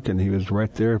 o'clock, and he was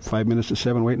right there 5 minutes to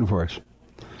 7 waiting for us.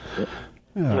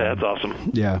 That's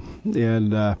awesome. Yeah,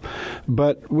 and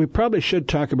but we probably should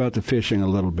talk about the fishing a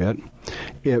little bit.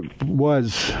 It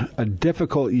was a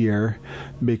difficult year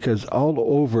because all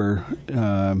over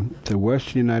the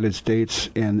western United States,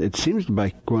 and it seems to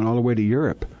be going all the way to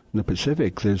Europe in the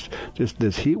Pacific, there's just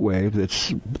this heat wave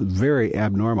that's very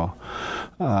abnormal.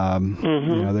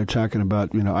 They're talking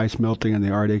about ice melting in the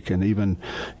Arctic, and even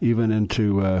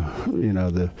into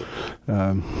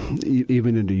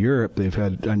even into Europe, they've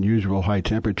had unusual high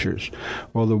temperatures.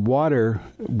 Well, the water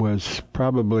was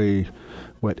probably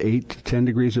 8 to 10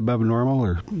 degrees above normal,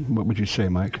 or what would you say,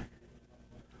 Mike?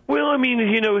 Well, I mean,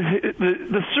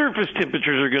 the surface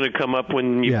temperatures are going to come up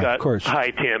when you've got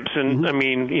high temps. And, I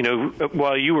mean,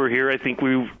 while you were here, I think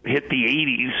we hit the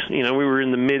 80s. We were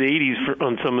in the mid-80s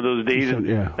on some of those days. And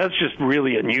that's just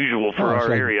really unusual for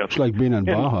our area. It's like being in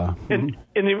Baja. And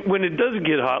when it does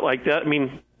get hot like that, I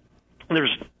mean,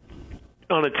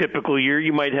 on a typical year,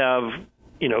 you might have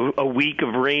a week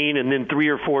of rain and then 3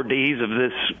 or 4 days of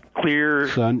this clear,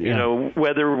 sun,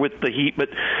 weather with the heat.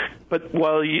 But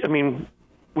while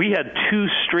we had 2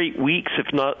 straight weeks,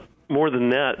 if not more than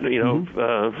that,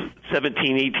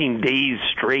 17, 18 days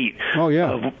straight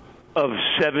of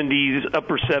 70s,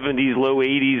 upper 70s, low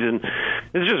 80s, and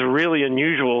it's just really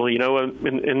unusual,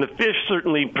 and the fish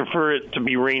certainly prefer it to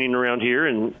be raining around here,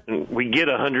 and we get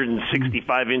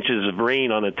 165 inches of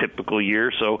rain on a typical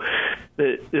year, so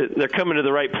they're coming to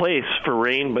the right place for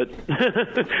rain, but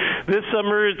this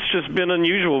summer it's just been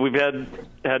unusual. We've had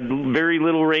very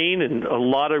little rain and a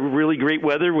lot of really great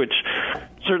weather, which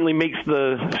certainly makes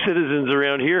the citizens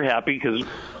around here happy because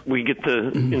we get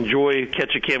to enjoy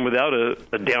Ketchikan without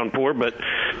a downpour, but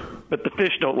the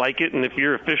fish don't like it, and if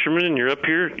you're a fisherman and you're up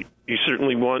here, you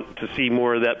certainly want to see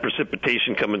more of that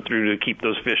precipitation coming through to keep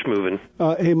those fish moving.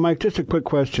 Hey, Mike, just a quick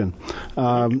question.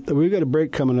 We've got a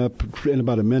break coming up in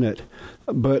about a minute,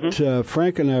 but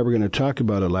Frank and I were going to talk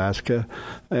about Alaska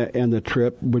and the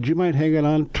trip. Would you mind hanging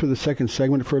on to the second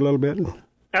segment for a little bit?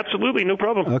 Absolutely, no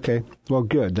problem. Okay, well,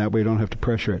 good. That way, you don't have to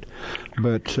pressure it.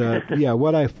 But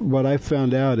what I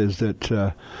found out is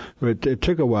that it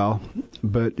took a while,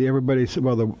 but everybody said,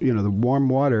 well, the warm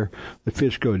water, the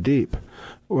fish go deep.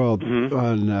 Well,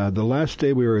 on the last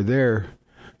day we were there,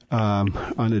 on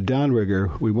a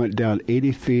downrigger, we went down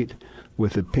 80 feet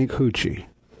with a pink hoochie.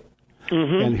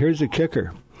 And here's the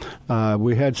kicker: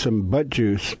 we had some butt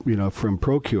juice, from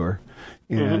Procure.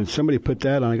 And somebody put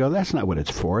that on. I go, that's not what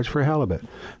it's for. It's for halibut.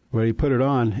 But he put it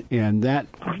on, and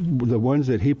the ones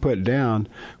that he put down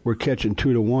were catching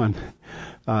 2 to 1.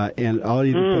 And all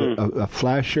you put a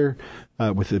flasher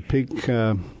with a pink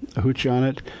hooch on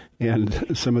it,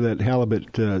 and some of that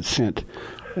halibut scent.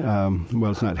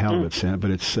 Well, it's not halibut scent, but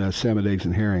it's salmon, eggs,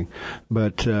 and herring.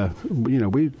 But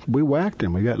we whacked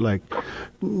him. We got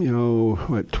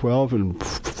 12 in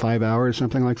 5 hours,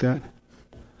 something like that.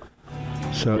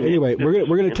 So anyway, we're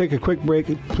going to take a quick break.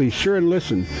 Please sure and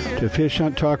listen to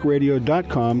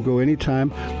FishHuntTalkRadio.com. Go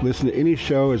anytime, listen to any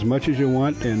show as much as you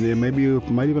want, and then maybe you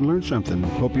might even learn something.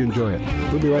 Hope you enjoy it.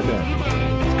 We'll be right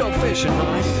back. Let's go fishing,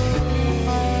 Mike.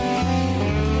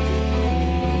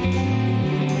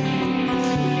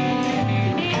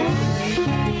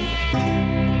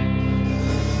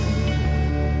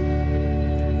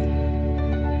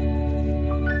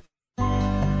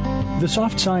 The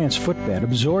Soft Science footbed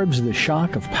absorbs the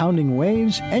shock of pounding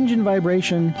waves, engine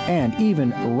vibration, and even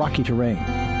rocky terrain.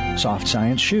 Soft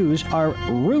Science shoes are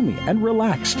roomy and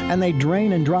relaxed, and they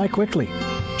drain and dry quickly.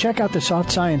 Check out the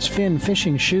Soft Science Fin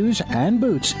fishing shoes and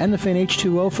boots and the Fin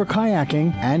H2O for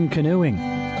kayaking and canoeing.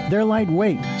 They're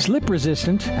lightweight,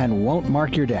 slip-resistant, and won't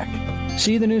mark your deck.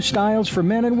 See the new styles for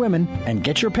men and women and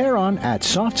get your pair on at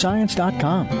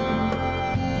softscience.com.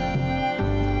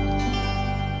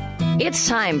 It's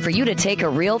time for you to take a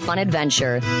real fun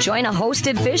adventure. Join a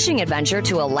hosted fishing adventure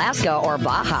to Alaska or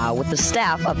Baja with the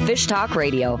staff of Fish Talk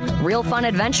Radio. Real Fun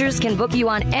Adventures can book you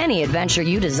on any adventure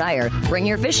you desire. Bring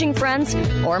your fishing friends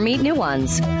or meet new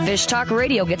ones. Fish Talk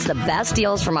Radio gets the best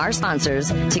deals from our sponsors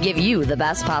to give you the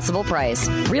best possible price.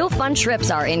 Real Fun trips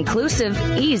are inclusive,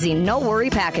 easy, no-worry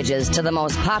packages to the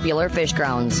most popular fish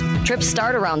grounds. Trips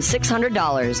start around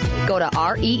 $600. Go to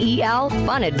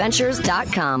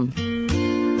REELFunadventures.com.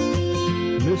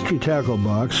 Mystery Tackle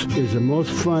Box is the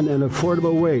most fun and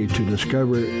affordable way to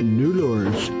discover new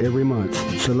lures every month.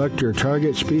 Select your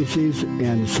target species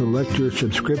and select your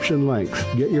subscription length.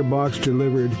 Get your box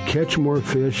delivered. Catch more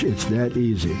fish. It's that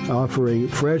easy. Offering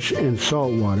fresh and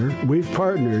salt water, we've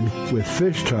partnered with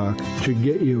Fish Talk to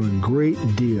get you a great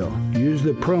deal. Use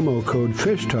the promo code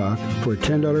Fish Talk for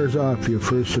 $10 off your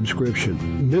first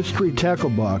subscription. Mystery Tackle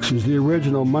Box is the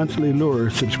original monthly lure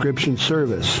subscription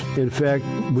service. In fact,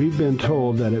 we've been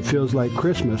told that it feels like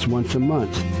Christmas once a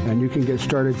month, and you can get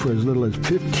started for as little as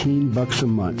 $15 a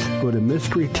month. Go to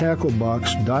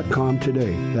MysteryTackleBox.com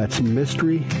today. That's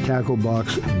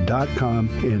MysteryTackleBox.com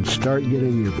and start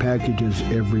getting your packages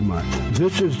every month.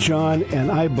 This is John,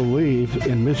 and I believe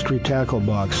in Mystery Tackle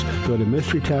Box. Go to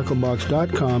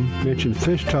MysteryTackleBox.com, mention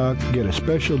Fish Talk, get a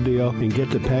special deal, and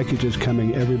get the packages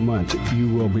coming every month.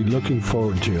 You will be looking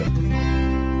forward to it.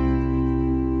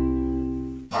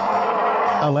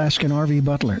 Alaskan RV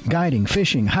Butler. Guiding,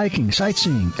 fishing, hiking,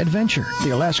 sightseeing, adventure.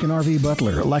 The Alaskan RV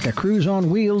Butler. Like a cruise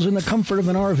on wheels in the comfort of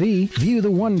an RV, view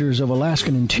the wonders of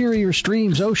Alaskan interior,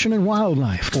 streams, ocean, and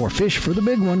wildlife. Or fish for the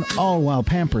big one, all while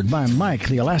pampered by Mike,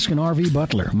 the Alaskan RV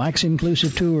Butler. Mike's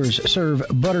inclusive tours serve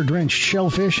butter-drenched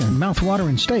shellfish and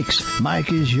mouth-watering steaks.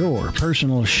 Mike is your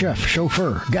personal chef,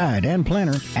 chauffeur, guide, and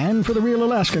planner. And for the real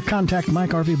Alaska, contact Mike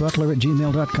RV Butler at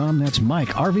gmail.com. That's Mike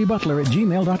RV Butler at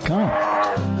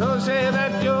gmail.com. Don't say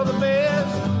that you're the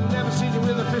best. Never seen you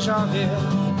with a fish on here.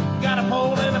 Got a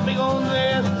pole and a big old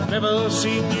net. Never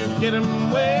seen you get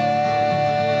him wet.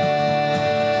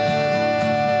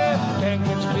 Can't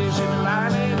catch a fish in the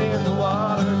line and in the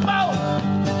water. Oh!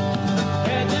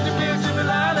 Can't catch a fish in the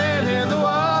line and in the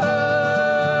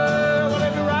water. Well,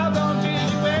 if your rod don't cheat,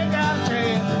 you ain't got a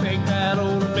chance. Take that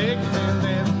old big fin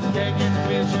then. Can't catch a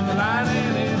fish in the line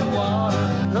and in the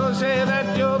water. Don't say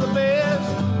that you're the best.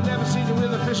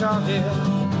 With a fish on here,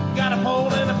 got a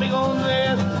pole and a big old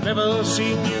net. Never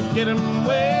seen you get him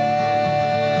wet.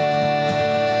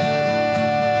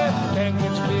 Can't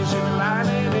catch a fish in the line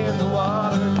and in the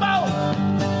water. Oh!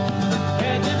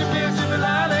 Can't catch a fish in the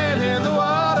line and in the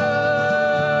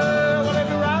water. Well, if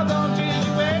your rod don't cheat,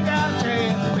 you ain't got a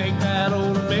chance. Take that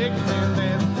old big fin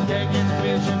then. Can't catch a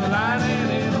fish in the line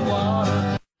and in the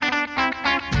water.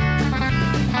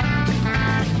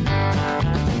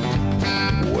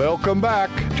 Welcome back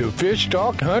to Fish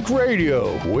Talk Hunt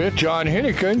Radio with John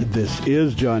Hennigan. This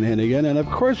is John Hennigan, and of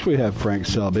course we have Frank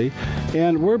Selby,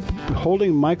 and we're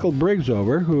holding Michael Briggs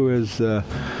over, who is,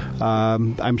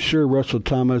 I'm sure Russell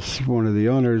Thomas, one of the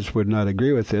owners, would not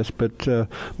agree with this, but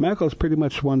Michael's pretty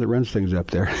much the one that runs things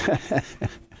up there.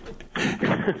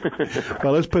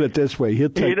 Well, let's put it this way: he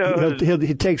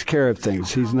takes care of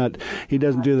things. He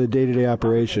doesn't do the day-to-day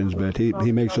operations, but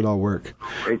he makes it all work.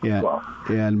 Yeah.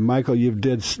 And Michael,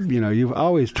 you've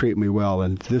always treated me well,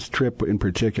 and this trip in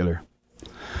particular.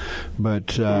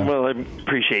 But well, I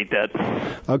appreciate that.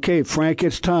 Okay, Frank,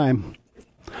 it's time.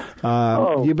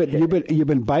 You've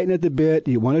been biting at the bit.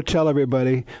 You want to tell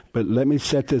everybody, but let me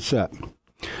set this up.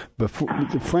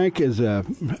 Frank is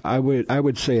I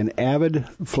would say an avid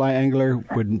fly angler,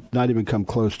 would not even come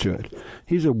close to it.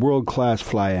 He's a world-class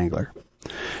fly angler.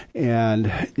 And,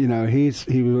 he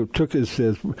took his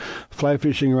fly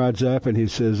fishing rods up, and he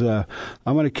says, I'm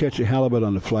going to catch a halibut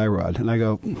on the fly rod. And I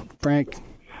go, Frank,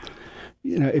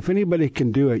 if anybody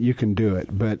can do it, you can do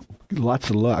it. But lots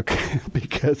of luck,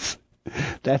 because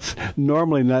that's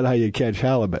normally not how you catch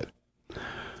halibut.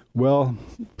 Well,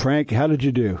 Frank, how did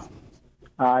you do?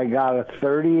 I got a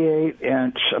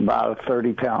 38-inch, about a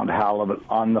 30-pound halibut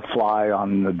on the fly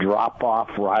on the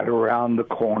drop-off right around the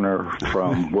corner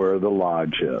from where the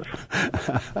lodge is.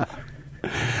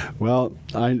 Well,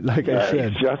 I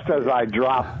said, just as I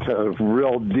dropped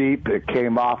real deep, it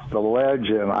came off the ledge,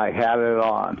 and I had it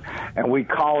on. And we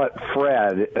call it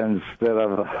Fred instead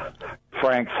of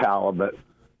Frank's halibut,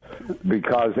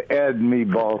 because Ed and me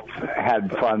both had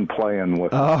fun playing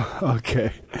with it. Oh,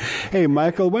 okay. Hey,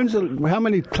 Michael, how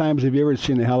many times have you ever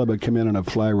seen a halibut come in on a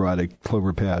fly rod at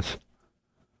Clover Pass?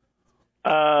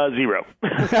 0.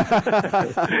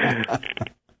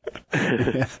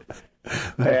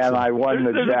 And I won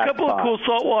the There's jackpot. a couple of cool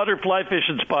saltwater fly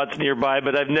fishing spots nearby,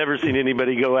 but I've never seen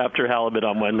anybody go after halibut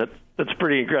on one. That's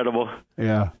pretty incredible.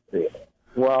 Yeah.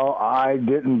 Well, I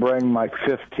didn't bring my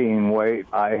 15 weight.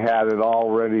 I had it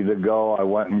all ready to go. I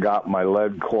went and got my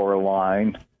lead core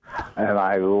line, and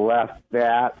I left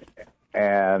that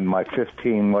and my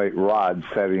 15 weight rod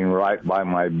sitting right by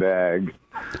my bag.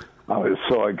 I was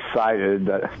so excited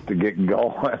to get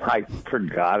going. I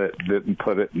forgot it. Didn't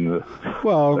put it in the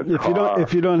Well, the car.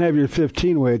 if you don't have your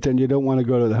 15 weight, then you don't want to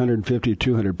go to the 150,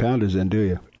 200 pounders, then, do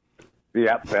you?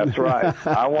 Yep, that's right.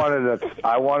 I wanted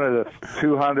a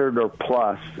 200 or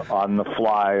plus on the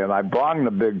fly, and I brung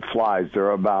the big flies.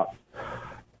 They're about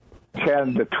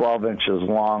 10 to 12 inches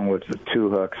long with the 2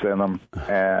 hooks in them,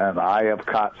 and I have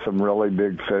caught some really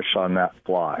big fish on that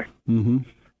fly,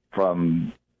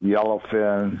 from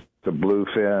yellowfin to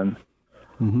bluefin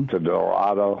to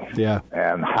dorado,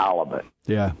 and halibut.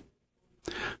 Yeah,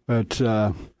 but.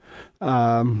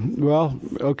 Well,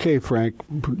 okay, Frank.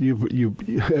 You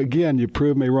again. You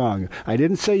proved me wrong. I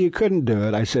didn't say you couldn't do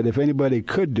it. I said if anybody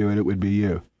could do it, it would be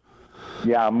you.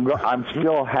 Yeah, I'm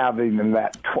still having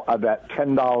that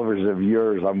 $10 of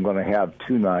yours. I'm going to have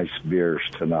 2 nice beers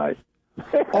tonight.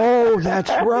 Oh, that's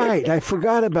right. I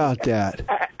forgot about that.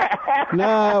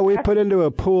 No, we put into a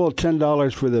pool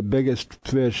 $10 for the biggest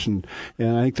fish, and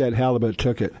I think that halibut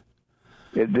took it.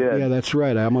 It did. Yeah, that's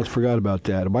right. I almost forgot about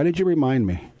that. Why did you remind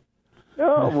me?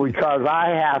 Oh, because I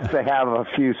have to have a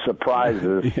few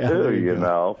surprises too, you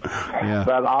know. Yeah.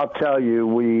 But I'll tell you,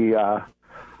 we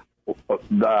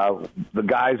the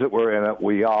guys that were in it,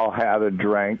 we all had a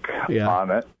drink on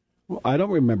it. Well, I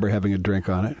don't remember having a drink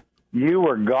on it. You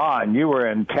were gone. You were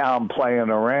in town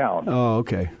playing around. Oh,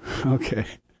 okay.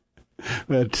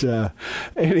 But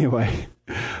anyway,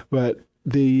 but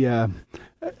the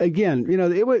again,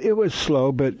 it was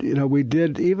slow, but we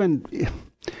did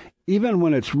even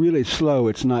when it's really slow,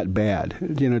 it's not bad.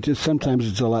 Just sometimes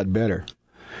it's a lot better.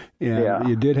 And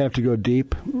you did have to go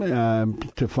deep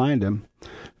to find them.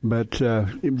 But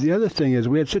the other thing is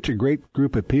we had such a great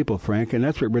group of people, Frank, and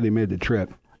that's what really made the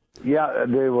trip. Yeah,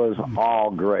 it was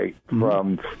all great.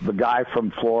 From the guy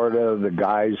from Florida, the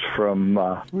guys from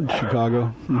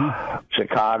Chicago,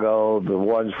 Chicago, the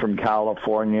ones from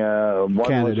California, one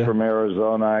Canada. was from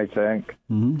Arizona, I think.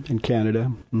 And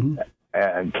Canada.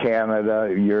 And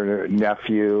Canada, your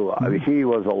nephew. He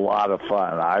was a lot of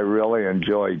fun. I really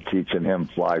enjoyed teaching him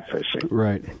fly fishing.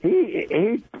 Right.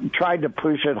 He tried to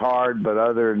push it hard, but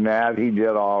other than that, he did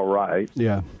all right.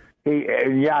 Yeah.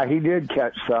 He did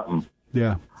catch something.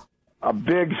 Yeah. A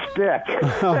big stick.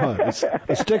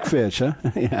 A stick fish, huh?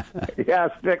 Yeah. Yeah,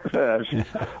 stick fish.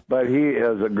 But he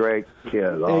is a great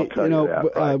kid. I'll tell you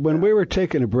that. When we were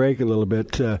taking a break a little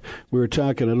bit, we were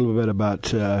talking a little bit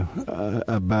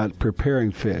about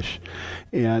preparing fish.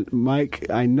 And Mike,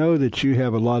 I know that you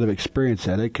have a lot of experience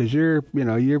at it because you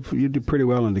do pretty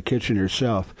well in the kitchen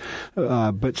yourself.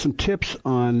 But some tips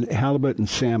on halibut and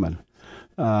salmon.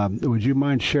 Would you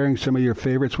mind sharing some of your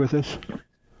favorites with us?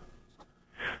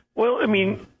 Well, I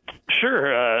mean,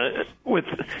 sure. With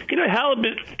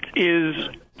halibut is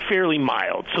fairly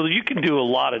mild, so you can do a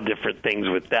lot of different things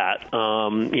with that. A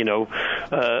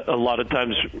lot of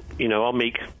times, I'll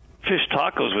make fish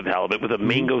tacos with halibut with a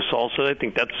mango salsa. I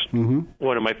think that's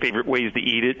one of my favorite ways to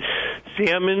eat it.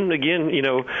 Salmon, again,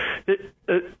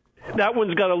 that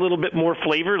one's got a little bit more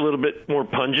flavor, a little bit more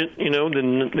pungent,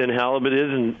 than halibut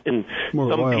is, and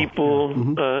more some oil.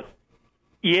 people.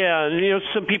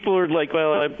 Some people are like,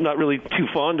 well, I'm not really too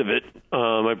fond of it.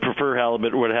 I prefer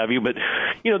halibut or what have you. But,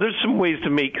 there's some ways to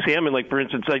make salmon. Like, for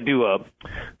instance, I do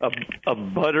a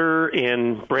butter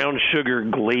and brown sugar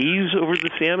glaze over the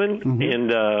salmon,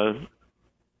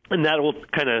 and that will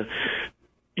kind of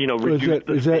reduce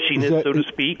the fishiness, so to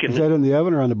speak. Is that in the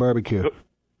oven or on the barbecue?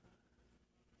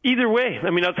 Either way,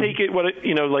 I mean, I'll take it.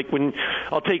 Like when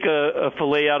I'll take a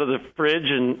fillet out of the fridge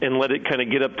and let it kind of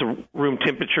get up to room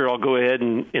temperature, I'll go ahead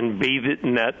and bathe it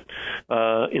in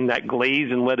that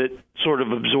glaze and let it sort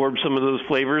of absorb some of those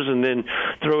flavors, and then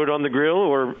throw it on the grill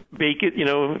or bake it.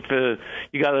 If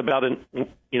you got about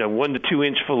 1 to 2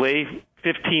 inch fillet,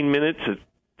 15 minutes at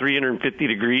 350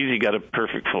 degrees, you got a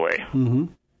perfect fillet. Mm-hmm.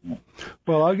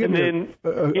 Well, I'll give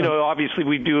obviously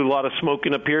we do a lot of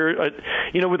smoking up here.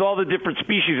 With all the different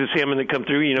species of salmon that come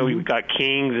through, we've got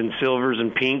kings and silvers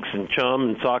and pinks and chum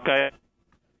and sockeye.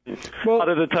 A lot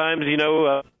of the times,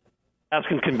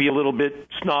 Alaskans can be a little bit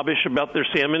snobbish about their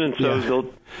salmon, and so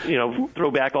they'll, throw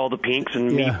back all the pinks.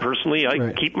 And me personally,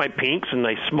 I keep my pinks and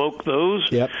I smoke those.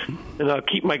 Yep. And I'll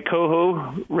keep my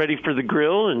coho ready for the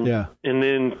grill, and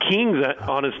then kings.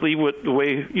 Honestly,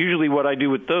 usually what I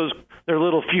do with those. They're a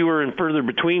little fewer and further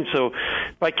between, so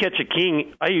if I catch a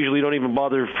king, I usually don't even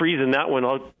bother freezing that one.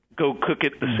 I'll go cook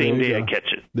it the same day I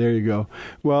catch it. There you go.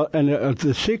 Well, and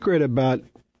the secret about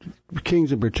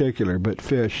kings in particular, but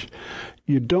fish,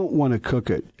 you don't want to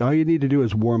cook it. All you need to do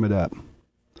is warm it up.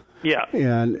 Yeah.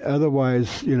 And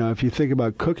otherwise, if you think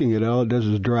about cooking it, all it does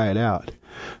is dry it out.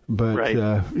 But,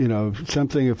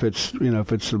 something, if it's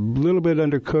a little bit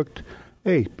undercooked,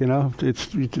 hey,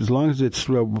 it's as long as it's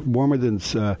warmer than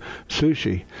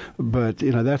sushi. But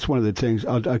that's one of the things.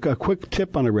 A quick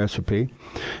tip on a recipe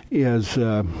is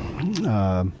I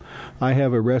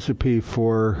have a recipe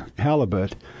for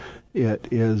halibut. It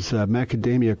is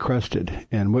macadamia crusted,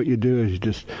 and what you do is you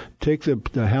just take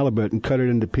the halibut and cut it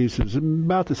into pieces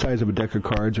about the size of a deck of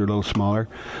cards or a little smaller.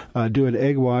 Do an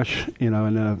egg wash, in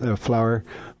a flour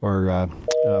or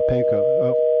panko.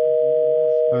 Oh.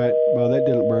 All right. Well, that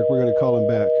didn't work. We're going to call him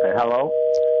back. Hello?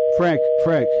 Frank.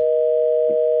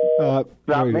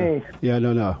 Not me. Yeah,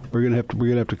 no. We're gonna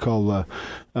have to call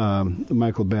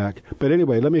Michael back. But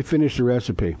anyway, let me finish the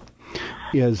recipe.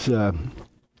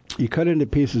 You cut it into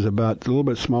pieces about a little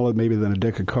bit smaller, maybe than a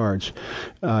deck of cards.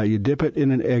 You dip it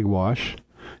in an egg wash,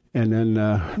 and then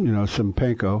some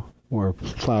panko or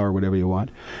flour, whatever you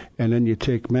want, and then you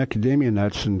take macadamia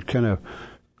nuts and kind of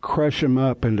crush them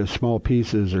up into small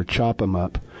pieces or chop them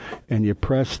up, and you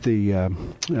press the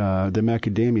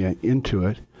macadamia into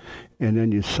it, and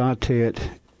then you saute it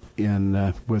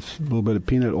in with a little bit of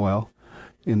peanut oil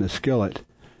in the skillet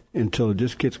until it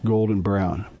just gets golden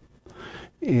brown.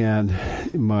 And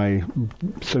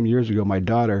some years ago, my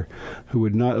daughter, who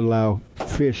would not allow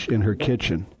fish in her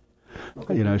kitchen,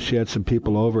 she had some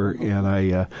people over, and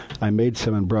I made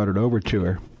some and brought it over to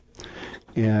her.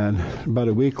 And about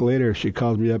a week later, she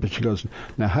calls me up and she goes,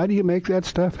 "Now, how do you make that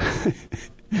stuff?"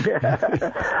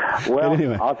 Well,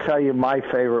 anyway. I'll tell you my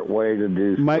favorite way to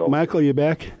do so. Michael, you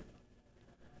back?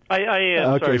 I am.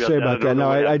 Okay, sorry about that. No,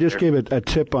 I just gave it a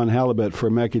tip on halibut for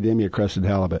macadamia-crusted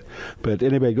halibut. But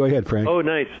anyway, go ahead, Frank. Oh,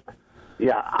 nice.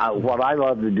 Yeah, what I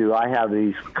love to do, I have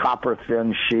these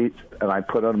copper-thin sheets, and I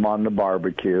put them on the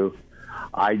barbecue.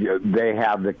 They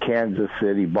have the Kansas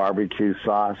City barbecue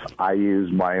sauce. I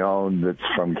use my own that's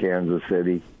from Kansas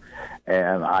City,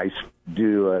 and I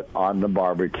do it on the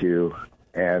barbecue,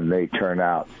 and they turn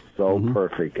out so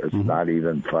perfect. It's not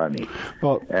even funny.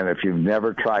 Well, and if you've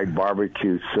never tried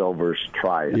barbecue silvers,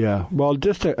 try it. Yeah. Well,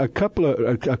 just a couple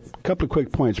of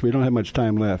quick points. We don't have much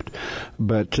time left,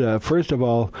 but first of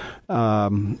all,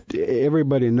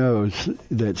 everybody knows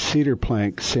that cedar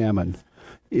plank salmon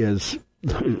is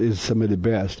some of the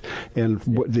best, and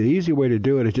the easy way to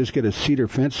do it is just get a cedar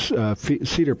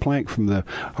plank from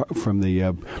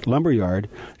the lumber yard,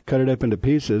 cut it up into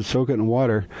pieces, soak it in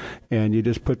water, and you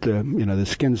just put the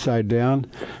skin side down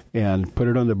and put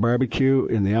it on the barbecue,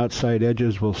 and the outside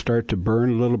edges will start to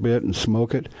burn a little bit and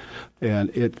smoke it,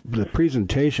 and the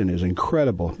presentation is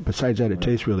incredible. Besides that, it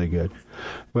tastes really good.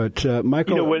 But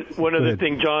Michael, one other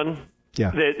thing, John.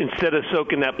 Yeah. That instead of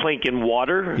soaking that plank in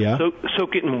water,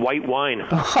 soak it in white wine.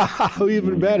 Oh,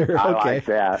 even better. I Okay. like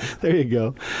that. There you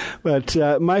go. But,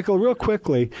 Michael, real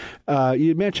quickly,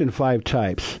 you mentioned 5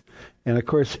 types. And, of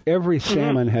course, every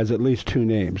salmon has at least 2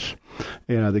 names.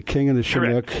 The king and the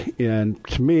Chinook. Correct. And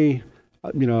to me,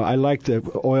 I like the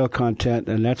oil content,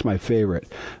 and that's my favorite.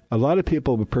 A lot of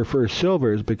people would prefer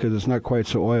silvers because it's not quite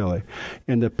so oily.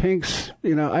 And the pinks,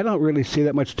 I don't really see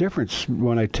that much difference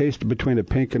when I taste between a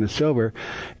pink and a silver.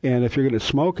 And if you're going to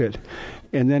smoke it,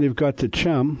 and then you've got the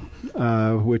chum,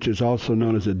 which is also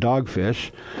known as a dogfish,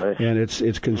 and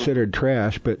it's considered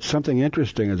trash. But something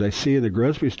interesting, as I see in the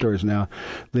grocery stores now,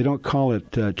 they don't call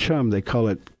it chum, they call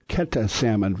it Keta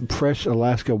salmon, fresh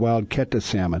Alaska wild Keta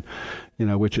salmon.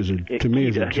 which is to me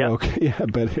is a joke. Yeah,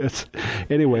 but it's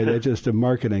anyway. That's just a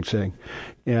marketing thing.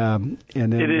 And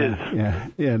then, it is.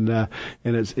 And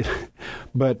it's.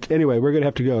 But anyway, we're going to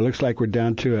have to go. It looks like we're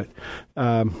down to it.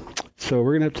 So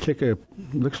we're going to have to take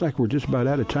looks like we're just about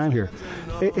out of time here.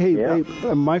 Hey,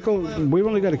 Michael, we've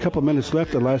only got a couple minutes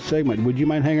left of the last segment. Would you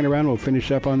mind hanging around? We'll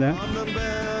finish up on that.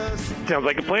 Sounds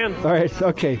like a plan. All right,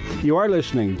 okay. You are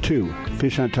listening to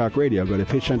Fish Hunt Talk Radio. Go to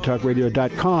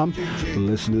fishhunttalkradio.com.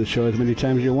 Listen to the show as many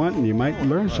times as you want, and you might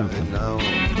learn something. I'm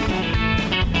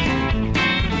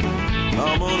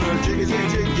gonna jig, jig,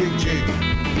 jig, jig, jig.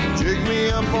 Jig me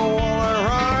up a walleye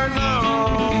right now.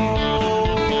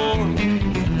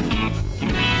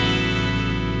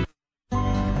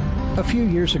 A few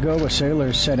years ago, a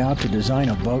sailor set out to design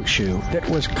a boat shoe that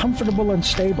was comfortable and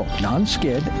stable,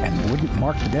 non-skid, and wouldn't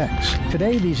mark the decks.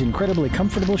 Today, these incredibly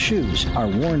comfortable shoes are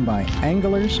worn by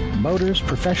anglers, boaters,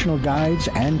 professional guides,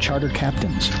 and charter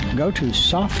captains. Go to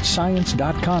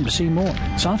softscience.com to see more.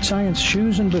 Soft Science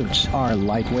shoes and boots are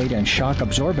lightweight and shock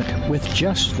absorbent with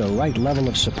just the right level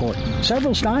of support.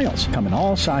 Several styles come in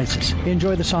all sizes.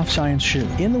 Enjoy the Soft Science shoe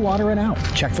in the water and out.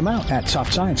 Check them out at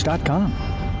softscience.com.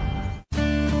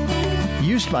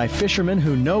 Used by fishermen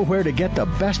who know where to get the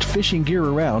best fishing gear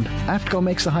around, AFTCO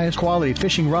makes the highest quality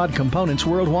fishing rod components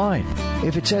worldwide.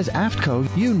 If it says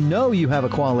AFTCO, you know you have a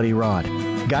quality rod.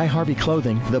 Guy Harvey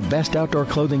Clothing, the best outdoor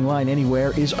clothing line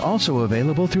anywhere, is also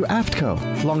available through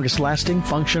AFTCO. Longest lasting,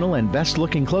 functional, and best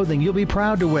looking clothing you'll be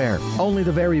proud to wear. Only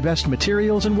the very best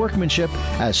materials and workmanship.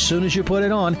 As soon as you put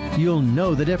it on, you'll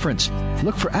know the difference.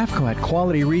 Look for AFTCO at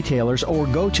quality retailers or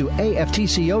go to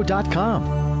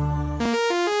aftco.com.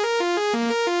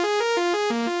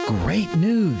 Great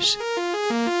news!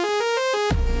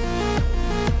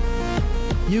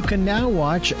 You can now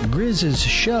watch Grizz's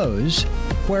shows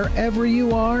wherever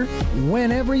you are,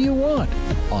 whenever you want,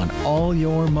 on all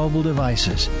your mobile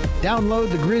devices.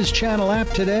 Download the Grizz Channel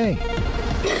app today.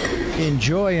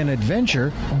 Enjoy an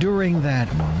adventure during that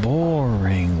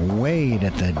boring wait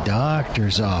at the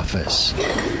doctor's office.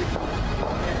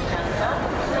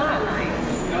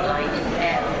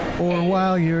 Or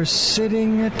while you're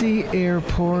sitting at the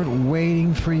airport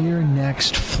waiting for your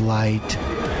next flight.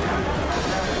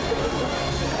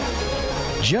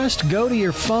 Just go to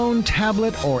your phone,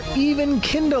 tablet, or even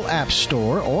Kindle App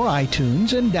Store or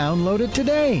iTunes and download it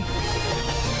today.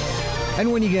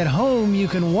 And when you get home, you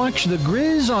can watch the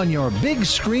Grizz on your big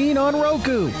screen on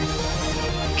Roku.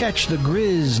 Catch the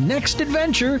Grizz next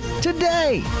adventure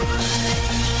today.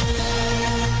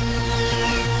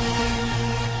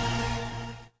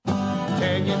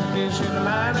 Can't get the fish in the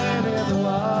line and in the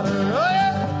water. Oh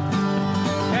yeah!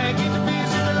 Can't get the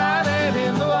fish in the line and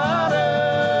in the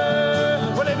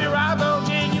water. Well, if you're right, though,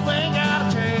 Jig, you ain't got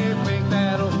a chance. Make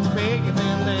that'll make it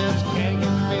then dance. Can't get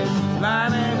the fish in the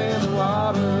line and in the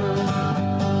water.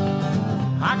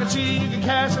 I can see you can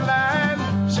cast a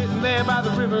line sitting there by the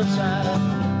riverside.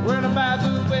 Worrying about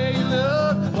the way you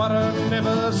look. Water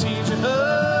never sees you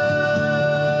hook.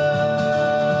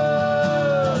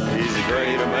 He's a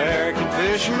great American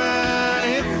fisherman,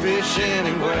 he'll fish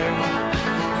anywhere.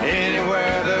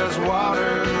 Anywhere there's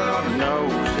water, Lord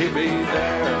knows he'll be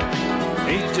there.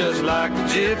 He's just like a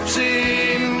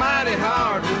gypsy, mighty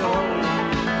hard to hold.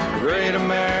 A great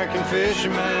American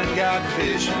fisherman got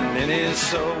fishing in his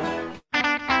soul.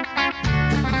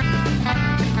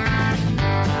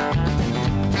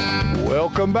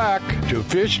 Welcome back to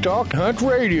Fish Talk Hunt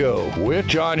Radio with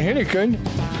John Hennigan.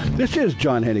 This is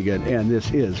John Hennigan, and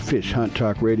this is Fish Hunt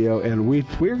Talk Radio, and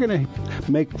we're going to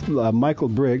make Michael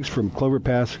Briggs from Clover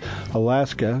Pass,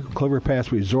 Alaska, Clover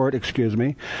Pass Resort,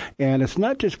 and it's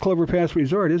not just Clover Pass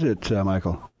Resort, is it,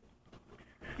 Michael?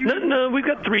 No, we've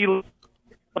got 3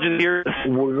 lodges here.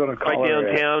 We're going to call right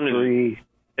downtown. 3.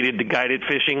 I did the guided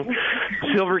fishing.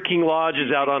 Silver King Lodge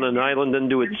is out on an island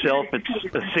unto itself. It's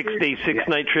a 6-day,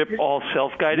 6-night trip, all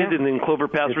self-guided, and then Clover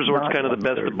Pass Resort's kind of the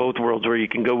best of both worlds, where you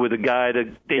can go with a guide a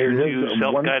day or two,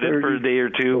 self-guided for a day or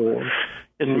two,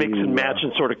 and mix and match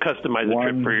and sort of customize the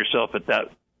trip for yourself at that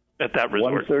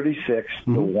resort. 136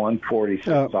 to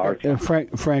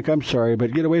 146. Frank, I'm sorry,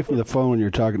 but get away from the phone when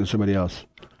you're talking to somebody else.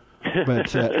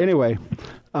 But anyway,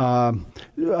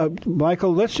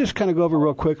 Michael, let's just kind of go over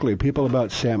real quickly, people,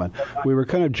 about salmon. We were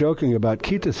kind of joking about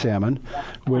Kita salmon,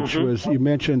 which was, you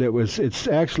mentioned it's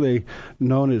actually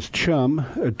known as chum,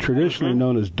 traditionally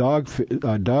known as dog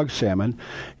salmon.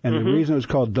 And the reason it's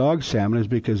called dog salmon is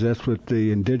because that's what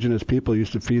the indigenous people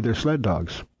used to feed their sled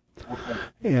dogs.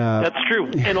 That's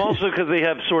true, and also because they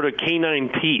have sort of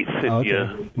canine teeth. If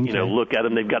you look at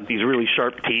them, they've got these really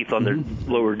sharp teeth on their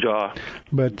lower jaw.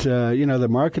 But the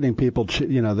marketing people,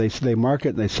 they market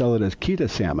and they sell it as Kita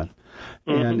salmon.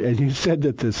 And you said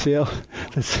that the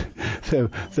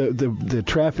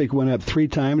traffic went up 3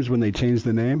 times when they changed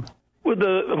the name? Well,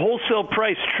 the wholesale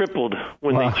price tripled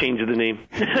when they changed the name.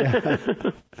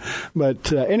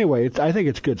 But anyway, I think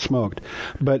it's good smoked.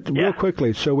 But real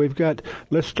quickly, so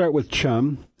let's start with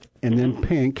chum and then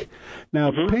pink.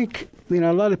 Now, pink,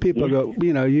 a lot of people go,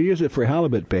 you use it for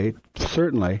halibut bait,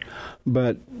 certainly.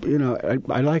 But,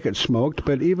 I like it smoked.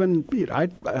 But even,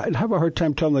 I'd have a hard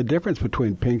time telling the difference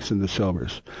between pinks and the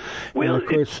silvers. Well, of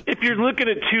course, if you're looking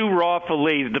at 2 raw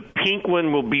fillets, the pink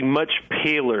one will be much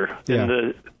paler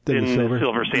than the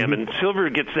silver salmon. Silver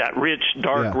gets that rich,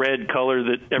 dark red color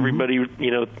that everybody,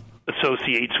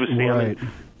 associates with salmon.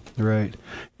 Right.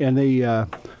 And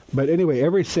but anyway,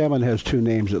 every salmon has 2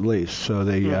 names at least. So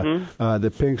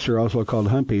the pinks are also called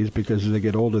humpies because as they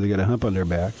get older, they get a hump on their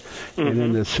back. And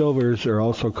then the silvers are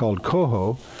also called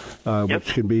coho,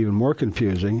 which can be even more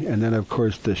confusing. And then, of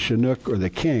course, the chinook or the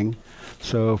king.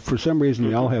 So for some reason,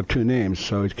 they all have 2 names,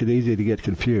 so it's easy to get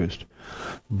confused.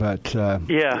 But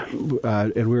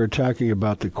and we were talking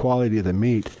about the quality of the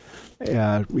meat.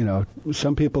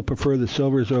 Some people prefer the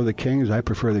silvers over the kings. I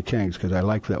prefer the kings because I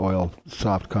like the oil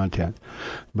soft content.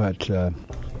 But I'm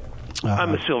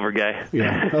a silver guy.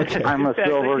 Yeah, okay. I'm a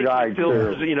silver guy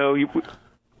too.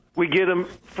 We get them,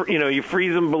 you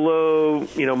freeze them below,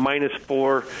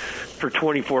 -4 for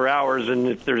 24 hours, and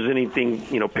if there's anything,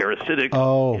 parasitic,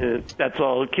 that's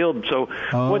all killed. So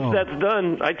once that's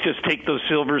done, I just take those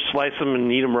silvers, slice them, and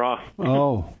eat them raw.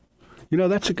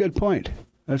 That's a good point.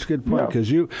 That's a good point because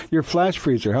your flash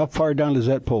freezer, how far down does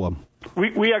that pull them?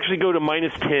 We actually go to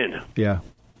 -10. Yeah.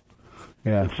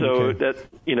 So that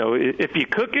if you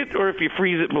cook it or if you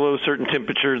freeze it below a certain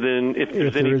temperature, then if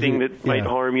there's anything that might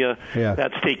harm you,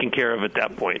 that's taken care of at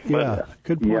that point. But,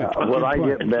 good point. Yeah, when I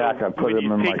get back, I put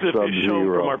them in my Sub-Zero. When you take the fish home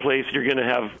from our place, you're going to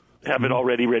have it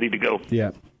already ready to go.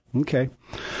 Yeah. Okay.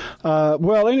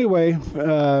 Well, anyway,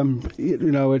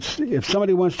 it's if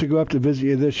somebody wants to go up to visit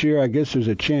you this year, I guess there's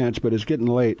a chance, but it's getting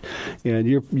late, and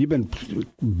you've been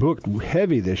booked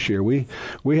heavy this year. We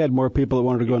had more people that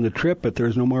wanted to go on the trip, but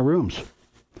there's no more rooms.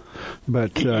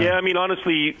 But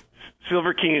honestly,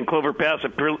 Silver King and Clover Pass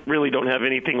really don't have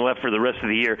anything left for the rest of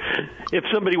the year. If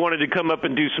somebody wanted to come up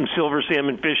and do some silver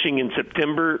salmon fishing in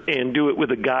September and do it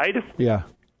with a guide,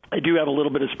 I do have a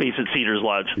little bit of space at Cedars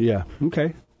Lodge. Yeah.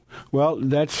 Okay. Well,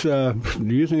 that's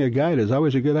using a guide is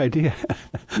always a good idea.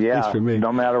 Yeah, for me.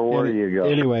 No matter where you go.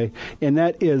 Anyway, and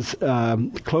that is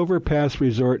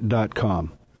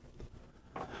cloverpassresort.com.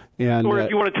 And, or if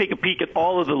you want to take a peek at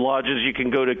all of the lodges, you can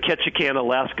go to Ketchikan,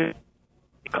 Alaska.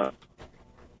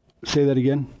 Say that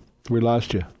again. We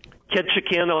lost you.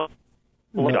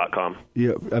 Ketchikan.com.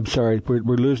 Yeah, I'm sorry.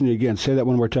 We're losing you again. Say that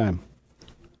one more time.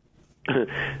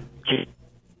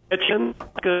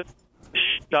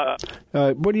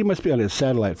 You must be on a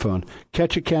satellite phone.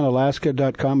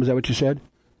 KetchikanAlaska.com, is that what you said?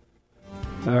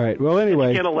 All right. Well,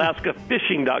 anyway.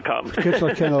 KetchikanAlaskaFishing.com.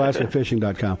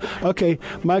 KetchikanAlaskaFishing.com. Okay.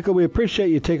 Michael, we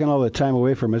appreciate you taking all the time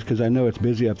away from us because I know it's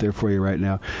busy up there for you right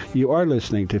now. You are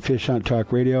listening to Fish Hunt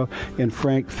Talk Radio. And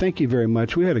Frank, thank you very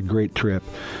much. We had a great trip.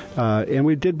 And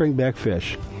we did bring back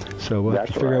fish. So we'll have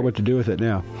to figure out what to do with it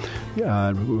now.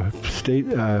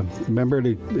 Remember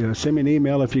to send me an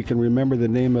email if you can remember the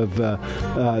name of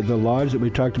the lodge that we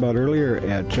talked about earlier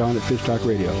at John at Fish Talk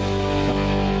Radio.